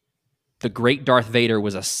 The great Darth Vader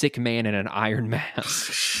was a sick man in an iron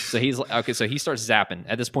mask. So he's like, okay, so he starts zapping.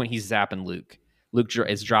 At this point, he's zapping Luke. Luke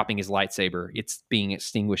is dropping his lightsaber. It's being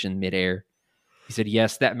extinguished in midair. He said,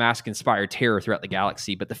 yes, that mask inspired terror throughout the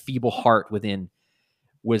galaxy, but the feeble heart within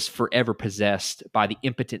was forever possessed by the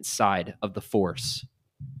impotent side of the Force.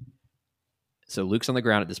 So Luke's on the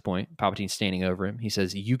ground at this point. Palpatine's standing over him. He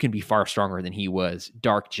says, you can be far stronger than he was,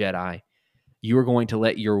 Dark Jedi. You are going to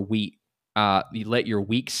let your weak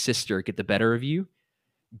sister get the better of you.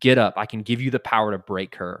 Get up. I can give you the power to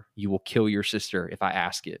break her. You will kill your sister if I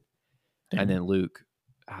ask it. Damn. And then Luke,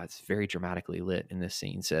 it's very dramatically lit in this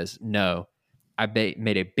scene, says, no, I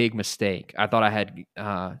made a big mistake. I thought I had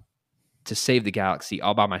to save the galaxy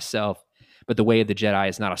all by myself, but the way of the Jedi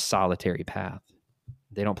is not a solitary path.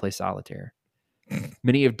 They don't play solitaire.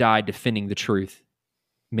 Many have died defending the truth.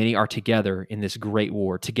 Many are together in this great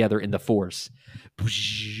war, together in the Force.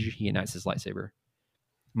 He unites his lightsaber.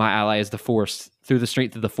 My ally is the Force. Through the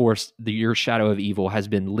strength of the Force, your shadow of evil has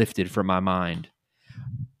been lifted from my mind.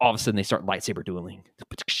 All of a sudden, they start lightsaber dueling.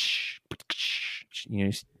 You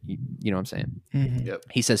know what I'm saying? Mm-hmm. Yep.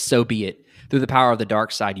 He says, so be it. Through the power of the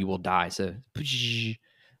dark side, you will die. So,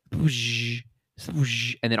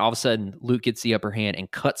 and then all of a sudden, Luke gets the upper hand and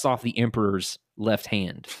cuts off the Emperor's left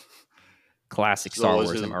hand. Classic Star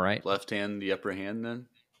Wars, am I right? Left hand, the upper hand then?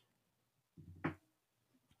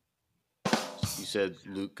 You said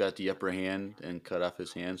Luke got the upper hand and cut off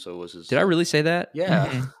his hand, so it was his... Did I really say that? Yeah.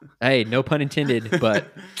 Mm-hmm. Hey, no pun intended, but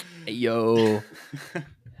yo,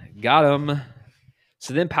 got him.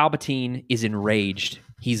 So then Palpatine is enraged.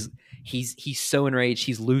 He's so enraged.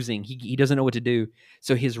 He's losing. He doesn't know what to do.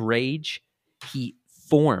 So his rage, he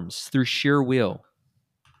forms through sheer will.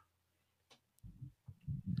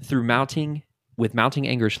 With mounting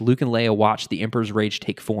anguish, Luke and Leia watch the Emperor's rage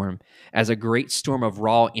take form as a great storm of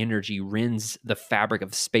raw energy rends the fabric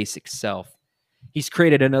of space itself. He's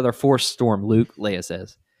created another Force storm, Luke, Leia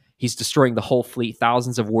says. He's destroying the whole fleet.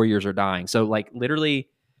 Thousands of warriors are dying. So, like, literally,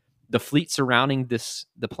 the fleet surrounding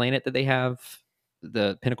the planet that they have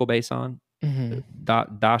the Pinnacle base on,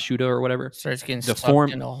 Dashuda or whatever, starts getting the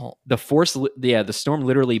sucked into a hole. The Force, the storm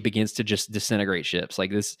literally begins to just disintegrate ships. Like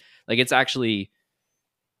this, like it's actually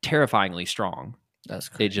terrifyingly strong. That's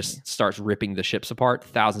crazy. It just starts ripping the ships apart.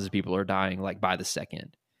 Thousands of people are dying like by the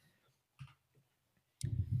second.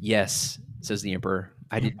 Yes, says the Emperor.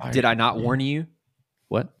 Did I not warn you?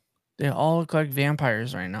 What? They all look like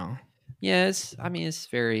vampires right now. Yes, I mean it's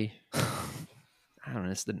very I don't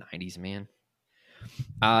know, it's the 90s, man.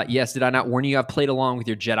 Yes, did I not warn you? I've played along with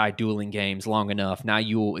your Jedi dueling games long enough. Now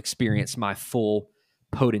you will experience my full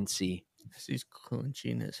potency. He's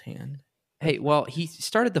clenching his hand. Hey, well, he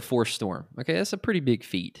started the Force Storm. Okay, that's a pretty big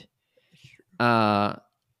feat. I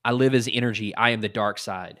live as energy. I am the dark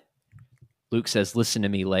side. Luke says, listen to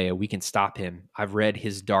me, Leia. We can stop him. I've read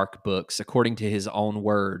his dark books. According to his own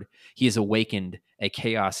word, he has awakened a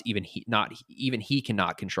chaos even he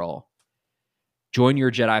cannot control. Join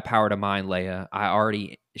your Jedi power to mine,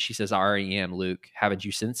 Leia. She says, I already am, Luke. Haven't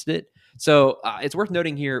you sensed it? So it's worth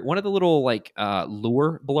noting here, one of the little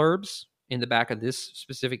lore blurbs in the back of this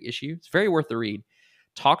specific issue, it's very worth the read,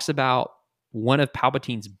 talks about one of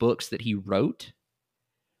Palpatine's books that he wrote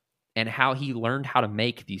and how he learned how to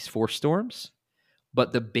make these Force storms.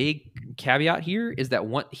 But the big caveat here is that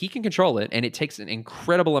he can control it, and it takes an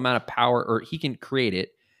incredible amount of power, or he can create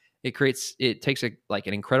it. It takes an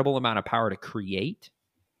incredible amount of power to create,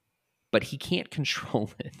 but he can't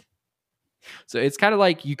control it. So it's kind of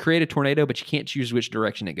like you create a tornado, but you can't choose which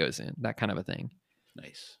direction it goes in. That kind of a thing.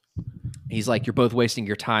 Nice. He's like, you're both wasting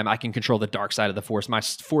your time. I can control the dark side of the Force. My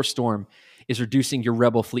Force storm is reducing your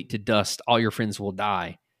rebel fleet to dust. All your friends will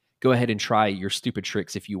die. Go ahead and try your stupid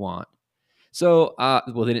tricks if you want. So,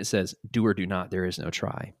 then it says, do or do not. There is no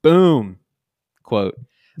try. Boom. Quote.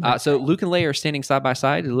 So Luke and Leia are standing side by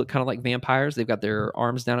side. They look kind of like vampires. They've got their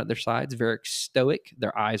arms down at their sides, very stoic.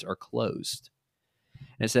 Their eyes are closed.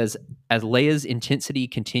 And it says, as Leia's intensity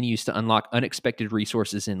continues to unlock unexpected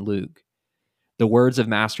resources in Luke, the words of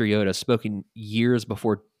Master Yoda, spoken years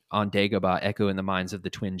before on Dagobah, echo in the minds of the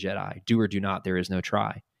twin Jedi. Do or do not, there is no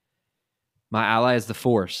try. My ally is the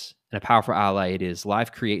Force, and a powerful ally it is.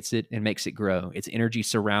 Life creates it and makes it grow. Its energy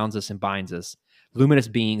surrounds us and binds us. Luminous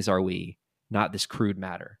beings are we, not this crude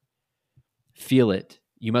matter. Feel it.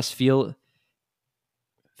 You must feel it.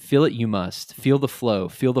 You must feel the flow.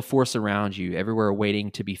 Feel the Force around you, everywhere waiting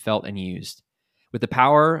to be felt and used. With the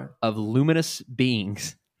power of luminous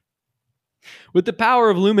beings,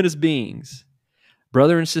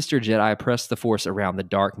 Brother and sister Jedi press the Force around the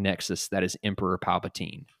dark nexus that is Emperor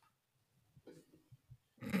Palpatine.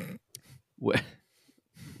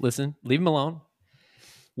 Listen, leave him alone.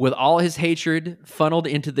 With all his hatred funneled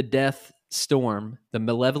into the death storm, the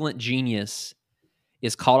malevolent genius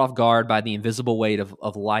is caught off guard by the invisible weight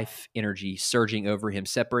of life energy surging over him,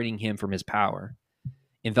 separating him from his power.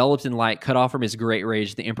 Enveloped in light, cut off from his great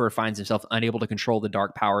rage, the Emperor finds himself unable to control the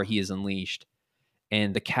dark power he has unleashed,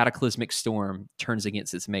 and the cataclysmic storm turns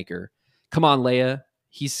against its maker. Come on, Leia.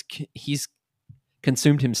 He's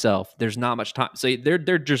consumed himself. There's not much time. So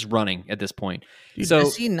they're just running at this point. Dude, so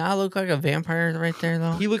does he not look like a vampire right there,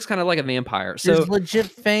 though? he looks kind of like a vampire. So There's legit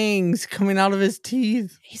fangs coming out of his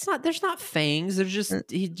teeth. he's not. There's not fangs. They're just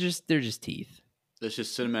teeth. That's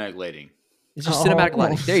just cinematic lighting. It's just cinematic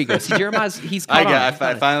lighting. There you go. See, Jeremiah's. He's. I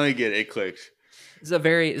finally get it. It clicks. This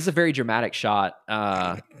is a very dramatic shot.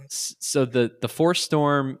 So the Force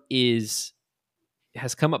Storm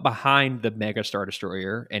has come up behind the Mega Star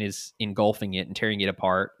Destroyer and is engulfing it and tearing it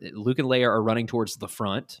apart. Luke and Leia are running towards the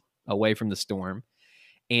front, away from the storm,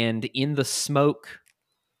 and in the smoke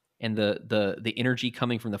and the energy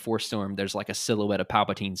coming from the Force Storm, there's like a silhouette of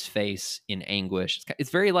Palpatine's face in anguish. It's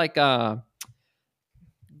very like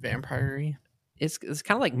Vampire-y. It's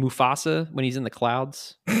kind of like Mufasa when he's in the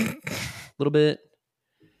clouds, a little bit.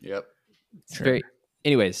 Yep. It's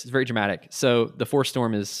very dramatic. So the Force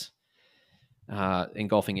Storm is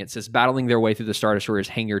engulfing it. It says, battling their way through the Star Destroyer's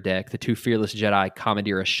hangar deck, the two fearless Jedi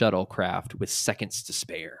commandeer a shuttlecraft with seconds to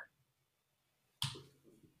spare.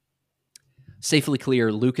 Safely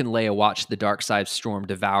clear, Luke and Leia watch the dark side storm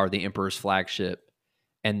devour the Emperor's flagship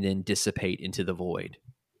and then dissipate into the void.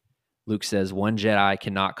 Luke says, one Jedi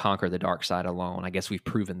cannot conquer the dark side alone. I guess we've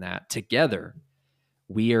proven that. Together,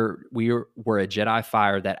 we're a Jedi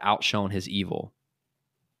fire that outshone his evil.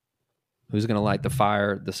 Who's going to light the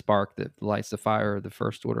fire, the spark that lights the fire of the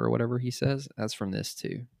First Order, or whatever he says? That's from this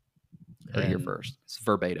too. Right here first. It's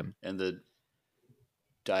verbatim. And the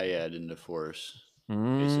dyad in the Force,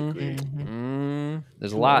 basically. Mm-hmm.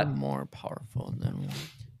 There's a lot more powerful than one.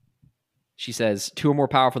 She says, 2 are more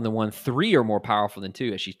powerful than 1, 3 are more powerful than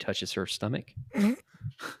 2, as she touches her stomach.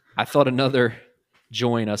 I thought another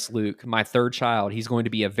join us, Luke. My third child, he's going to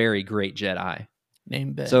be a very great Jedi.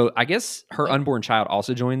 Name Ben. So I guess her unborn child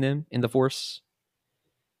also joined them in the Force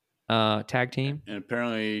tag team. And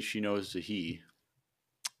apparently she knows the he.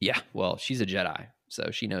 Yeah, well, she's a Jedi, so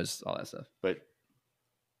she knows all that stuff. But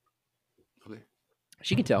okay.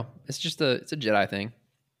 She can tell. It's a Jedi thing.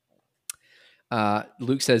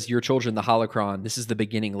 Luke says, "Your children, the holocron. This is the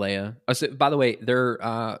beginning, Leia." Oh, so, by the way, they're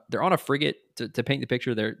on a frigate to paint the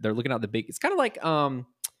picture. They're looking out the big. It's kind of like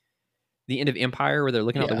the end of Empire, where they're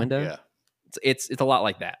looking out the window. Yeah. It's a lot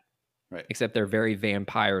like that, right? Except they're very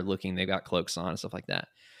vampire looking. They've got cloaks on and stuff like that.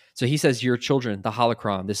 So he says, "Your children, the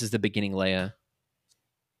holocron. This is the beginning, Leia.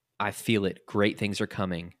 I feel it. Great things are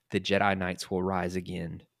coming. The Jedi Knights will rise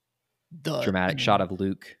again." Dramatic shot of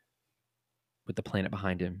Luke with the planet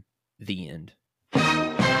behind him. The end.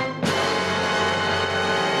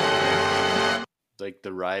 Like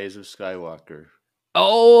the rise of Skywalker.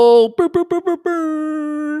 Oh, burr, burr, burr, burr,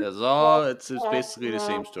 burr. That's all. It's basically the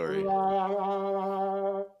same story.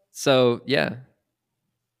 So yeah,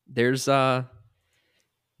 there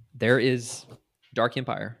is Dark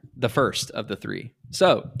Empire, the first of the 3.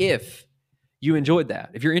 So if you enjoyed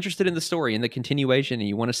that, if you're interested in the story and the continuation, and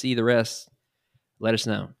you want to see the rest, let us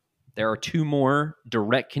know. There are 2 more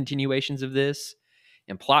direct continuations of this.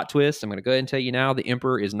 And plot twist, I'm going to go ahead and tell you now, the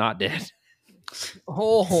Emperor is not dead.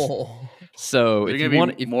 Oh. Are So there if you gonna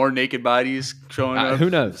want be more naked bodies showing up? who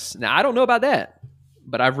knows? Now, I don't know about that,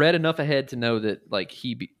 but I've read enough ahead to know that like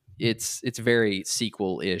it's very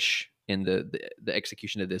sequel-ish in the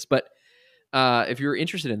execution of this. But if you're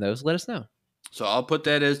interested in those, let us know. So I'll put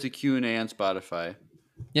that as the Q&A on Spotify.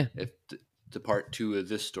 Yeah. If the part 2 of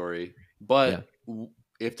this story. But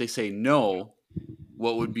if they say no,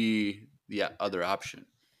 what would be the other option?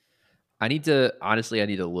 I need to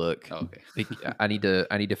look. Oh, okay. I need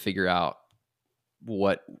to figure out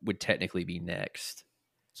what would technically be next.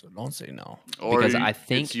 So don't say no. Or because I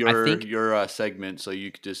think it's your segment, so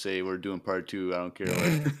you could just say we're doing part 2. I don't care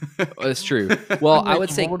what. That's true. Well, I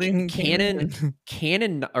would say Voting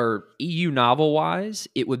canon or EU novel wise,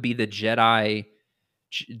 it would be the Jedi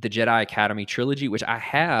Academy trilogy, which I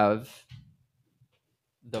have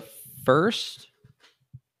the first.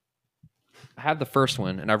 I have the first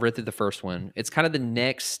one, and I've read through the first one. It's kind of the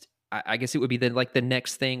next. I guess it would be the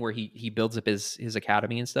next thing where he builds up his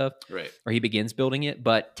academy and stuff, right? Or he begins building it.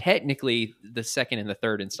 But technically, the second and the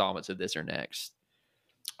third installments of this are next.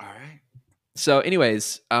 All right. So,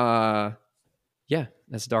 anyways, yeah,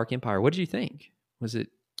 that's Dark Empire. What did you think? Was it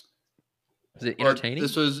Well, entertaining?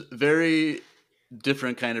 this was very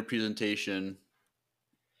different kind of presentation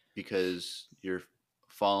because you're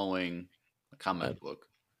following a comic book.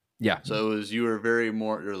 Yeah. So it was, you were very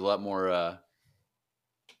more, there's a lot more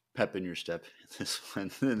pep in your step in this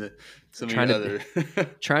one than some of Trying your to- other.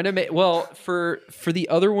 Trying to make for the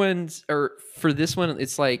other ones, or for this one,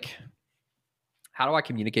 it's like, how do I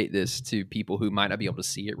communicate this to people who might not be able to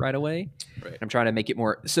see it right away? Right. I'm trying to make it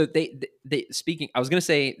more. So they speaking. I was gonna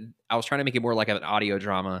say I was trying to make it more like an audio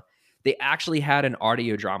drama. They actually had an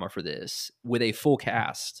audio drama for this with a full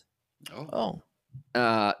cast Oh.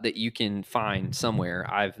 that you can find somewhere.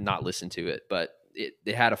 I've not listened to it, but it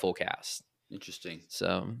had a full cast. Interesting.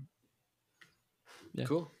 So yeah.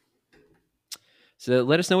 Cool. So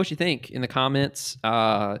let us know what you think in the comments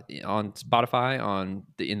on Spotify,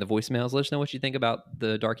 in the voicemails. Let us know what you think about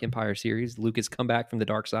the Dark Empire series. Luke has come back from the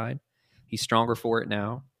dark side. He's stronger for it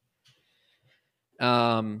now.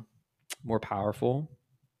 More powerful.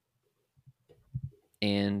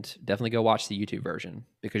 And definitely go watch the YouTube version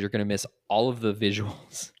because you're going to miss all of the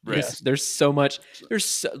visuals. Right. There's so much.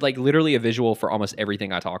 There's like literally a visual for almost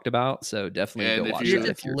everything I talked about. So definitely And go if watch you that.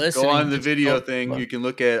 just If you're, listening Go on the to video stuff, thing. but- You can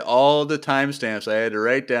look at all the timestamps I had to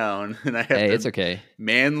write down, and I have hey, to it's okay.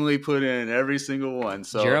 manually put in every single one.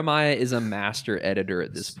 So Jeremiah is a master editor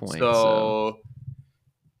at this point. So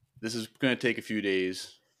this is going to take a few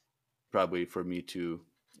days, probably, for me to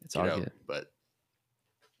it's get all out. good. But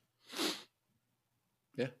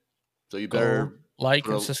yeah, so you Go better like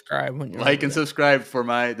Bro, and subscribe when you're like over and there. subscribe for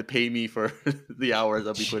to pay me for the hours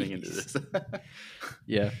I'll be putting into Jeez. this.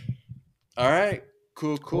 Yeah. All right,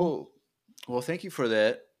 cool. Well, thank you for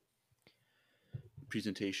that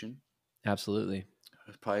presentation. Absolutely.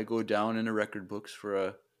 It'll probably go down in the record books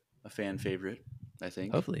for a fan favorite, I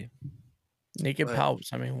think. Hopefully. Naked But-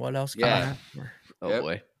 palps. I mean, what else can Yeah. I ask for? Oh Yep.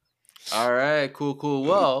 boy. All right, cool.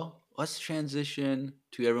 Well, let's transition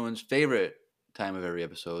to everyone's favorite time of every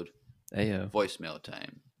episode, Ayo. voicemail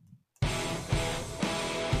time.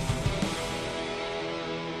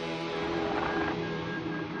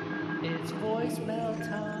 It's voicemail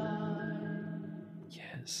time.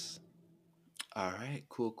 Yes. All right,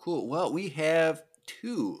 cool. Well, we have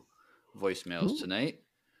 2 voicemails tonight.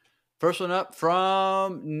 First one up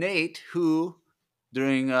from Nate, who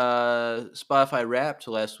during Spotify Wrapped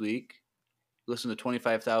last week listened to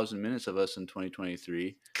 25,000 minutes of us in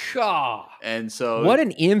 2023, God. and so What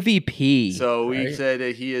an MVP. So we Right? said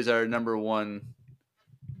that he is our number one.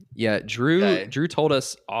 Yeah, Drew Okay. Drew told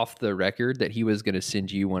us off the record that he was going to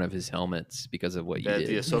send you one of his helmets because of what you That's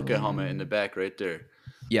the did. Ahsoka helmet in the back right there.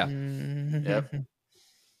 Yeah. Mhm. Yep.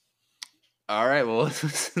 All right, well, let's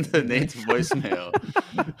listen to Nate's voicemail.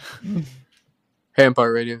 Hey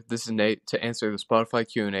Empire Radio, this is Nate to answer the Spotify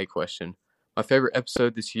Q&A question. My favorite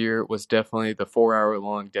episode this year was definitely the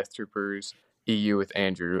 4-hour-long Death Troopers EU with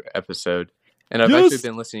Andrew episode. And I've Yes! actually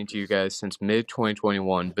been listening to you guys since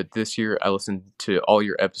mid-2021, but this year I listened to all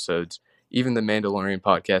your episodes, even the Mandalorian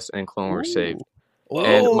podcast and Clone Wars Saved.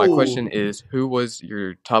 And my question is, who was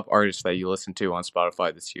your top artist that you listened to on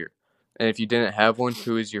Spotify this year? And if you didn't have one,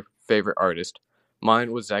 who is your favorite artist?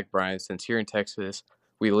 Mine was Zach Bryan, since here in Texas,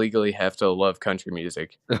 we legally have to love country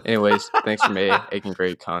music. Anyways, thanks for making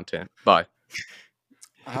great content. Bye.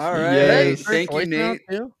 All right, Yes. thank you, Voicemail Nate.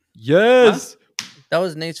 too? Yes. That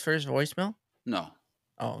was Nate's first voicemail? No,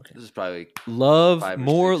 Oh, okay. this is probably Love, 5 or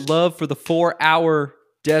more 6. love for the 4-hour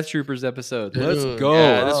Death Troopers episode. Let's Dude, go.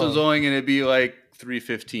 yeah. This wow. one's only going to be like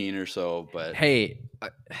 3:15 or so, but Hey,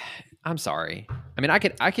 I'm sorry. I mean, I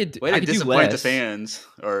could way I to could do disappoint the less. fans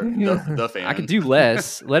or the fans. I could do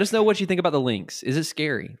less. Let us know what you think about the links. Is it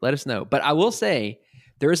scary? Let us know. But I will say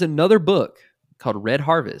there is another book called Red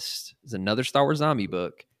Harvest. It's another Star Wars zombie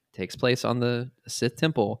book. Takes place on the Sith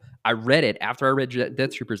Temple. I read it after I read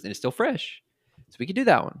Death Troopers, and it's still fresh. So we could do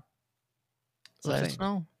that one. That's what I'm Let us saying.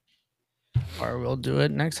 know. Or we'll do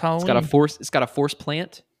it next Halloween. It's got a force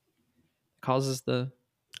plant. Causes the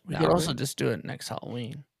we the could also outbreak. just do it next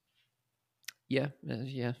Halloween. yeah.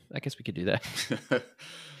 I guess we could do that.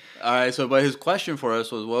 All right, so but his question for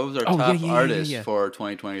us was, what was our Oh, top yeah. artist for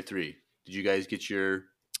 2023? Did you guys get your?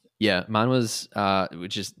 Yeah, mine was,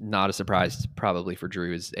 which is not a surprise probably for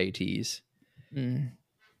Drew, is ATs. Mm.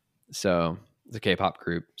 So the K-pop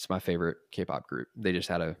group. It's my favorite K-pop group. They just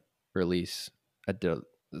had a release. I did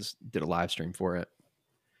a live stream for it.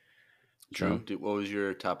 Drew, what was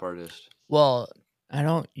your top artist? Well, I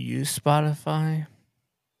don't use Spotify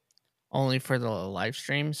only for the live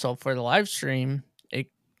stream. So for the live stream, it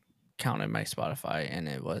counted my Spotify and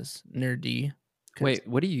it was Nerdy. 'Cause Wait,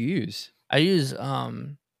 what do you use? I use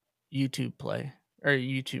YouTube Play or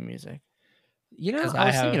YouTube Music. You know, 'Cause I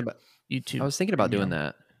was I thinking have- about. YouTube. I was thinking about doing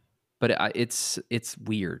Premium. that, but it's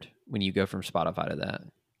weird when you go from Spotify to that.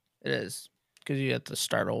 It is because you have to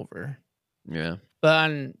start over. Yeah. But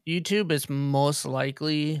on YouTube, it's most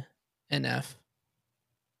likely an F.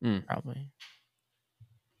 Probably.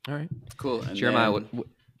 All right. Cool. And Jeremiah, then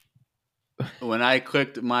when I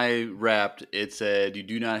clicked my Wrapped, it said you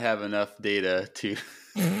do not have enough data to.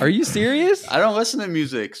 are you serious? I don't listen to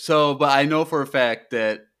music, but I know for a fact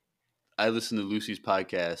that I listen to Lucy's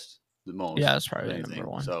podcast the most. Yeah, that's of probably anything. number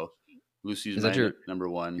one. So Lucy's Is that my your number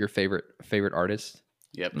one. Your favorite artist?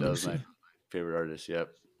 Yep, that was my Lucy. favorite artist. Yep,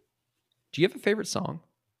 Do you have a favorite song?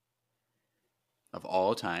 of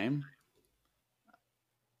all time,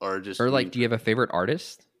 or just Or like, do you have a favorite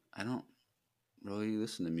artist? I don't really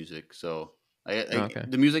listen to music, so Okay.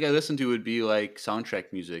 the music I listen to would be like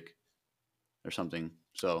soundtrack music or something.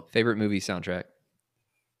 So Favorite movie soundtrack?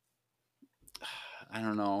 I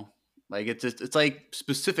don't know. Like it's like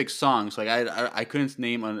specific songs. Like I couldn't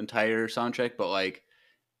name an entire soundtrack, but like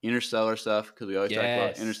Interstellar stuff because we always talk about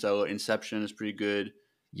Yes. Interstellar. Inception is pretty good.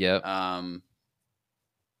 Yep.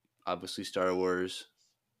 Obviously Star Wars.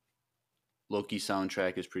 Loki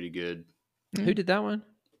soundtrack is pretty good. Who did that one?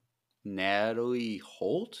 Natalie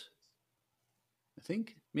Holt, I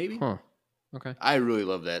think maybe. Huh. Okay. I really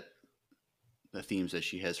love the themes that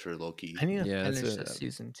she has for Loki, I need to Yeah, that's finish it. the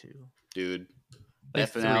season 2. dude. Like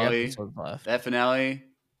That 3 finale, episodes left.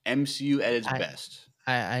 MCU at its I- best.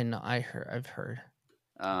 I know. I've heard.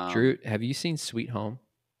 Drew, have you seen Sweet Home?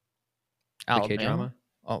 The Alabama? K-drama?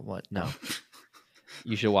 Oh, what? No.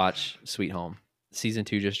 You should watch Sweet Home. Season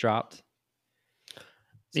 2 just dropped.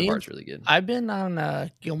 So Me far, and- it's really good. I've been on a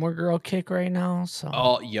Gilmore Girl kick right now. So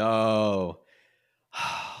Oh, yo.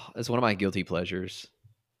 It's one of my guilty pleasures.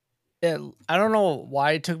 I don't know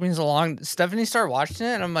why it took me so long. Stephanie started watching it,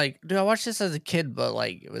 and I'm like, dude, I watched this as a kid, but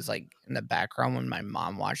like it was like in the background when my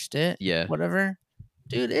mom watched it. Yeah. Whatever.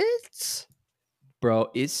 Dude, it's Bro,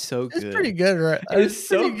 it's so good. pretty good, right? It's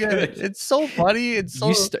so pretty good. It's so funny. It's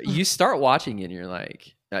so You start watching it and you're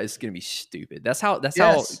like, "Nah, it's gonna be stupid. That's how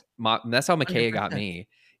Yes. Micaiah got 100%. me.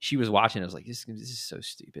 She was watching. I was like, this is so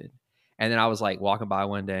stupid. And then I was like walking by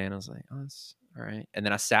one day and I was like, oh, that's all right. And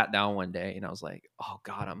then I sat down one day and I was like, oh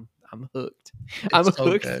God, I'm hooked. I'm so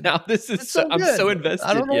hooked good. now. This is It's so, I'm good. so invested.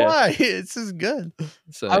 I don't know yeah. why. It's just good.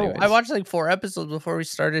 So I anyways, watched like 4 episodes before we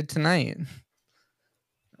started tonight.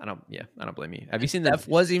 I don't blame you. Have you seen Steph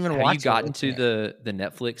wasn't even have watching. you gotten with to me. the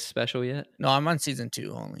Netflix special yet? No, I'm on season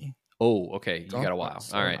 2 only. Oh, okay. You Don't- got a while.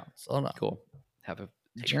 slow All right. down, slow down. Cool. Have a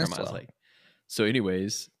Taking it Jeremiah's slow. like. So,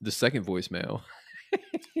 anyways, the second voicemail.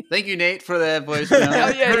 Thank you, Nate, for that voicemail. Oh,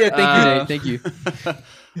 yeah. Thank you, Nate. Thank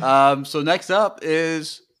you. So next up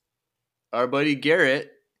is our buddy Garrett.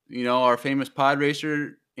 You know, our famous pod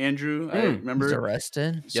racer, Andrew. I Mm. remember. He's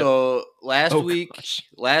arrested. So last Oh, week, gosh.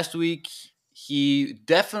 he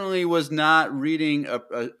definitely was not reading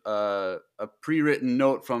a pre-written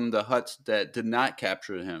note from the Hutts that did not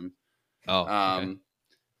capture him. Oh, okay.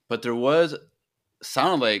 But there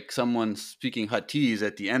sounded like someone speaking Huttese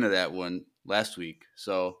at the end of that one last week.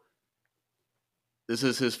 So this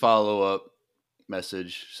is his follow-up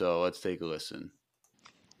message. So let's take a listen.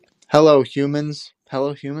 Hello, humans.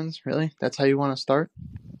 Hello, humans? Really? That's how you want to start?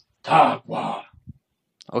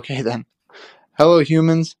 Okay, then. Hello,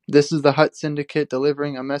 humans. This is the Hutt Syndicate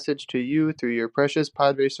delivering a message to you through your precious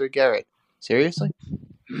pod racer, Garrett. Seriously?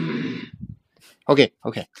 Okay.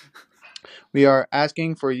 We are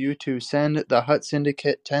asking for you to send the Hutt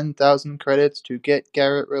Syndicate 10,000 credits to get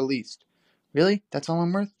Garrett released. Really? That's all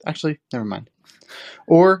I'm worth? Actually, never mind.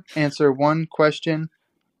 Or answer one question,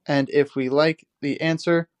 and if we like the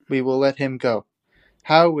answer, we will let him go.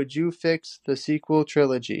 How would you fix the sequel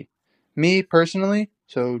trilogy? Me, personally,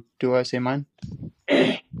 so do I say mine?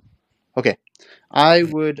 Okay. I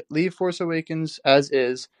would leave Force Awakens as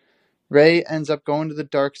is. Rey ends up going to the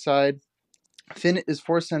dark side. Finn is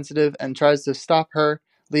Force sensitive and tries to stop her,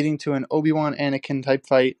 leading to an Obi-Wan Anakin type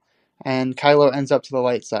fight. And Kylo ends up to the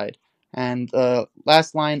light side. And the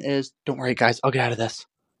last line is, don't worry, guys, I'll get out of this.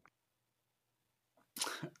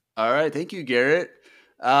 All right, thank you, Garrett.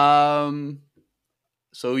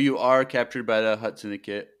 So you are captured by the Hutt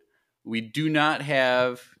Syndicate. We do not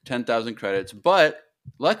have 10,000 credits, but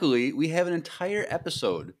luckily we have an entire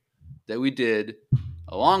episode that we did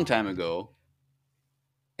a long time ago,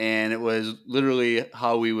 and it was literally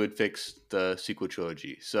how we would fix the sequel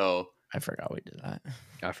trilogy. So I forgot we did that.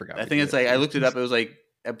 I forgot. I we think did it's it. like I looked it up. It was like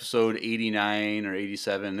episode 89 or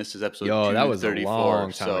 87. This is episode Yo, that was a 234.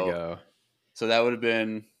 long time ago. So that would have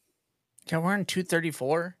been Yeah, we're on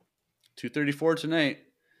 234. 234 tonight.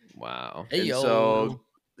 Wow. Hey, And yo. so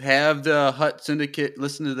have the Hutt Syndicate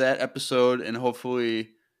listen to that episode, and hopefully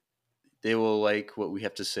they will like what we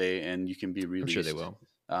have to say, and you can be I'm released. sure they will.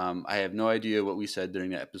 I have no idea what we said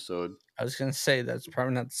during that episode. I was gonna say that's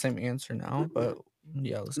probably not the same answer now, but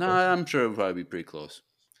yeah, let's No, go. I'm sure it'll probably be pretty close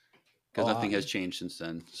because Oh, nothing has changed since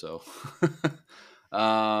then. So,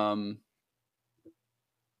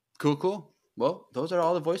 cool. Well, those are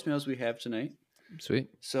all the voicemails we have tonight. Sweet.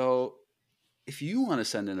 So, if you want to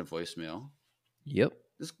send in a voicemail, Yep.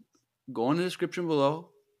 go in the description below.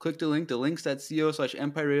 Click the link,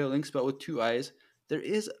 links.co/Empire Radio, link spelled with 2 I's. There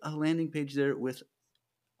is a landing page there with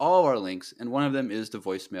all of our links, and one of them is the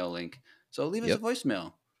voicemail link. So leave us a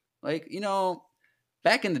voicemail. Like,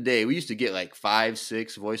 back in the day, we used to get like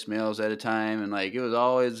 5-6 voicemails at a time, and like it was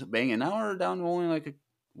always banging. Now we're down to only like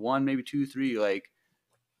 1, maybe 2, 3. Like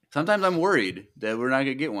sometimes I'm worried that we're not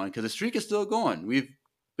gonna get one because the streak is still going. We've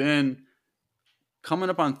been coming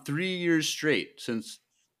up on 3 years straight since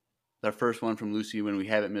our first one from Lucy when we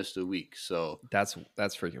haven't missed a week. So That's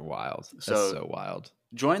freaking wild. That's So- so wild.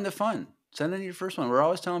 join the fun. Send in your first one. We're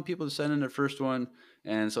always telling people to send in their first one,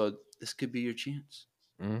 and so this could be your chance.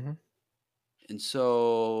 Mm-hmm. And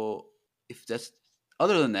so, if that's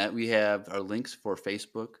other than that, we have our links for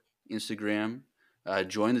Facebook, Instagram.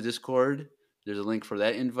 Join the Discord. There's a link for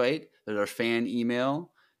that invite. There's our fan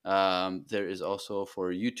email. There is also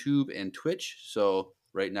for YouTube and Twitch. So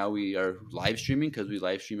right now we are live streaming because we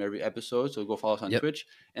live stream every episode. So go follow us on Twitch,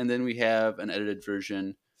 and then we have an edited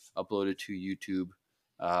version uploaded to YouTube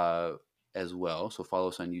as well. So follow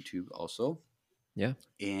us on YouTube also. Yeah.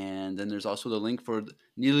 And then there's also the link for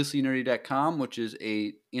needlesslynerdy.com, which is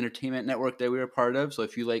a entertainment network that we are part of. So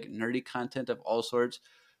if you like nerdy content of all sorts,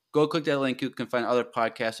 go click that link. You can find other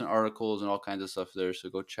podcasts and articles and all kinds of stuff there. So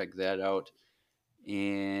go check that out.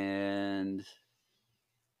 And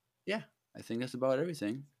yeah, I think that's about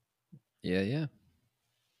everything. Yeah.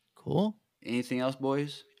 Cool. Anything else,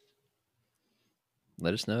 boys?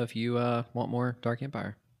 Let us know if you want more Dark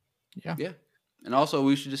Empire. Yeah. And also,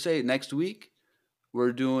 we should just say next week,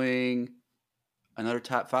 we're doing another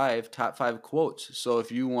top five quotes. So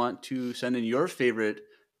if you want to send in your favorite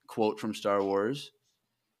quote from Star Wars,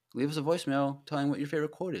 leave us a voicemail telling what your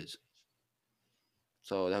favorite quote is.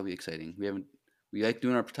 So that'll be exciting. We like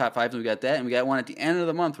doing our top fives, and we got that, and we got one at the end of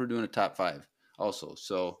the month. We're doing a top 5 also.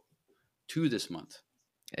 So 2 this month.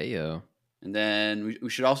 Hey yo. And then we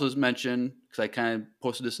should also mention, because I kind of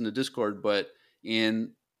posted this in the Discord, but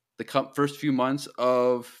in the first few months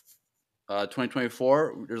of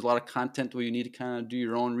 2024, there's a lot of content where you need to kind of do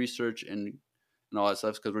your own research and all that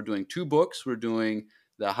stuff, because we're doing 2 books. We're doing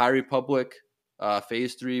the High Republic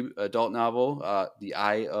Phase 3 adult novel, The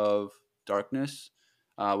Eye of Darkness,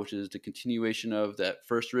 which is the continuation of that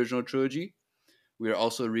first original trilogy. We are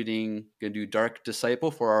also going to do Dark Disciple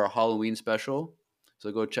for our Halloween special.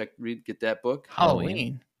 So go get that book.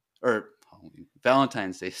 Halloween.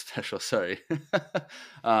 Valentine's Day special, sorry.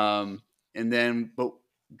 And then, but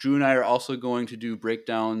Drew and I are also going to do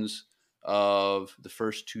breakdowns of the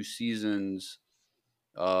first 2 seasons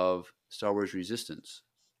of Star Wars Resistance.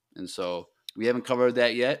 And so we haven't covered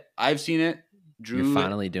that yet. I've seen it. Drew You're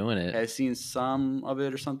finally doing it. has seen some of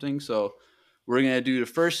it or something. So we're going to do the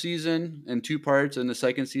first season in 2 parts, and the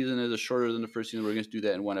second season is shorter than the first season. We're going to do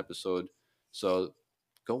that in 1 episode. So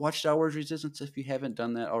go watch Star Wars Resistance if you haven't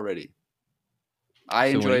done that already. I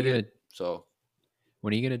enjoyed it. So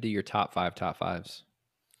when are you going to do your top 5s?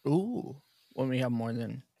 Ooh. When we have more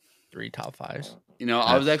than 3 top 5s.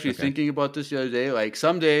 I was actually okay. thinking about this the other day. Like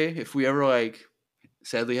someday, if we ever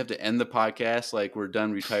sadly have to end the podcast, like we're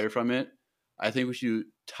done, retire from it, I think we should do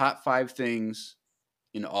top 5 things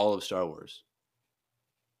in all of Star Wars.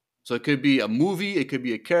 So it could be a movie, it could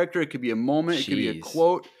be a character, it could be a moment, it could be a Jeez.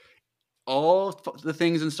 quote. All the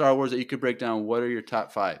things in Star Wars that you could break down. What are your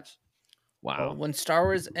top 5s? Wow. Well, when Star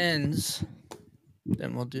Wars ends,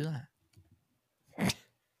 then we'll do that.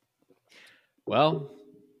 Well,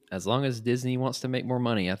 as long as Disney wants to make more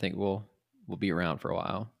money, I think we'll be around for a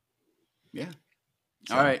while. Yeah.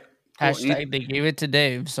 So- All right. Cool. Hashtag they gave it to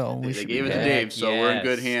Dave, so we They should gave be it to good. Dave, so we're in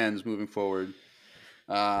good Yes. hands moving forward.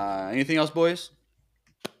 Anything else, boys?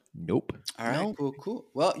 Nope. All right, Nope. cool.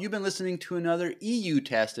 Well, you've been listening to another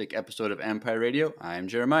EU-tastic episode of Empire Radio. I'm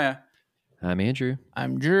Jeremiah, I'm Andrew.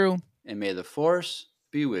 I'm Drew. and may the Force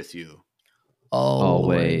be with you.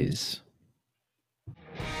 Always.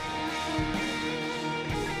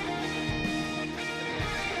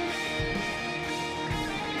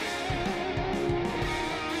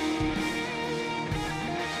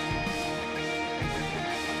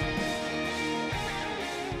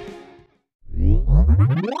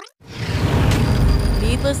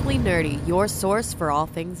 Needlessly Nerdy, your source for all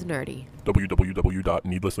things nerdy.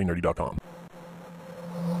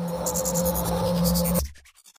 www.needlesslynerdy.com.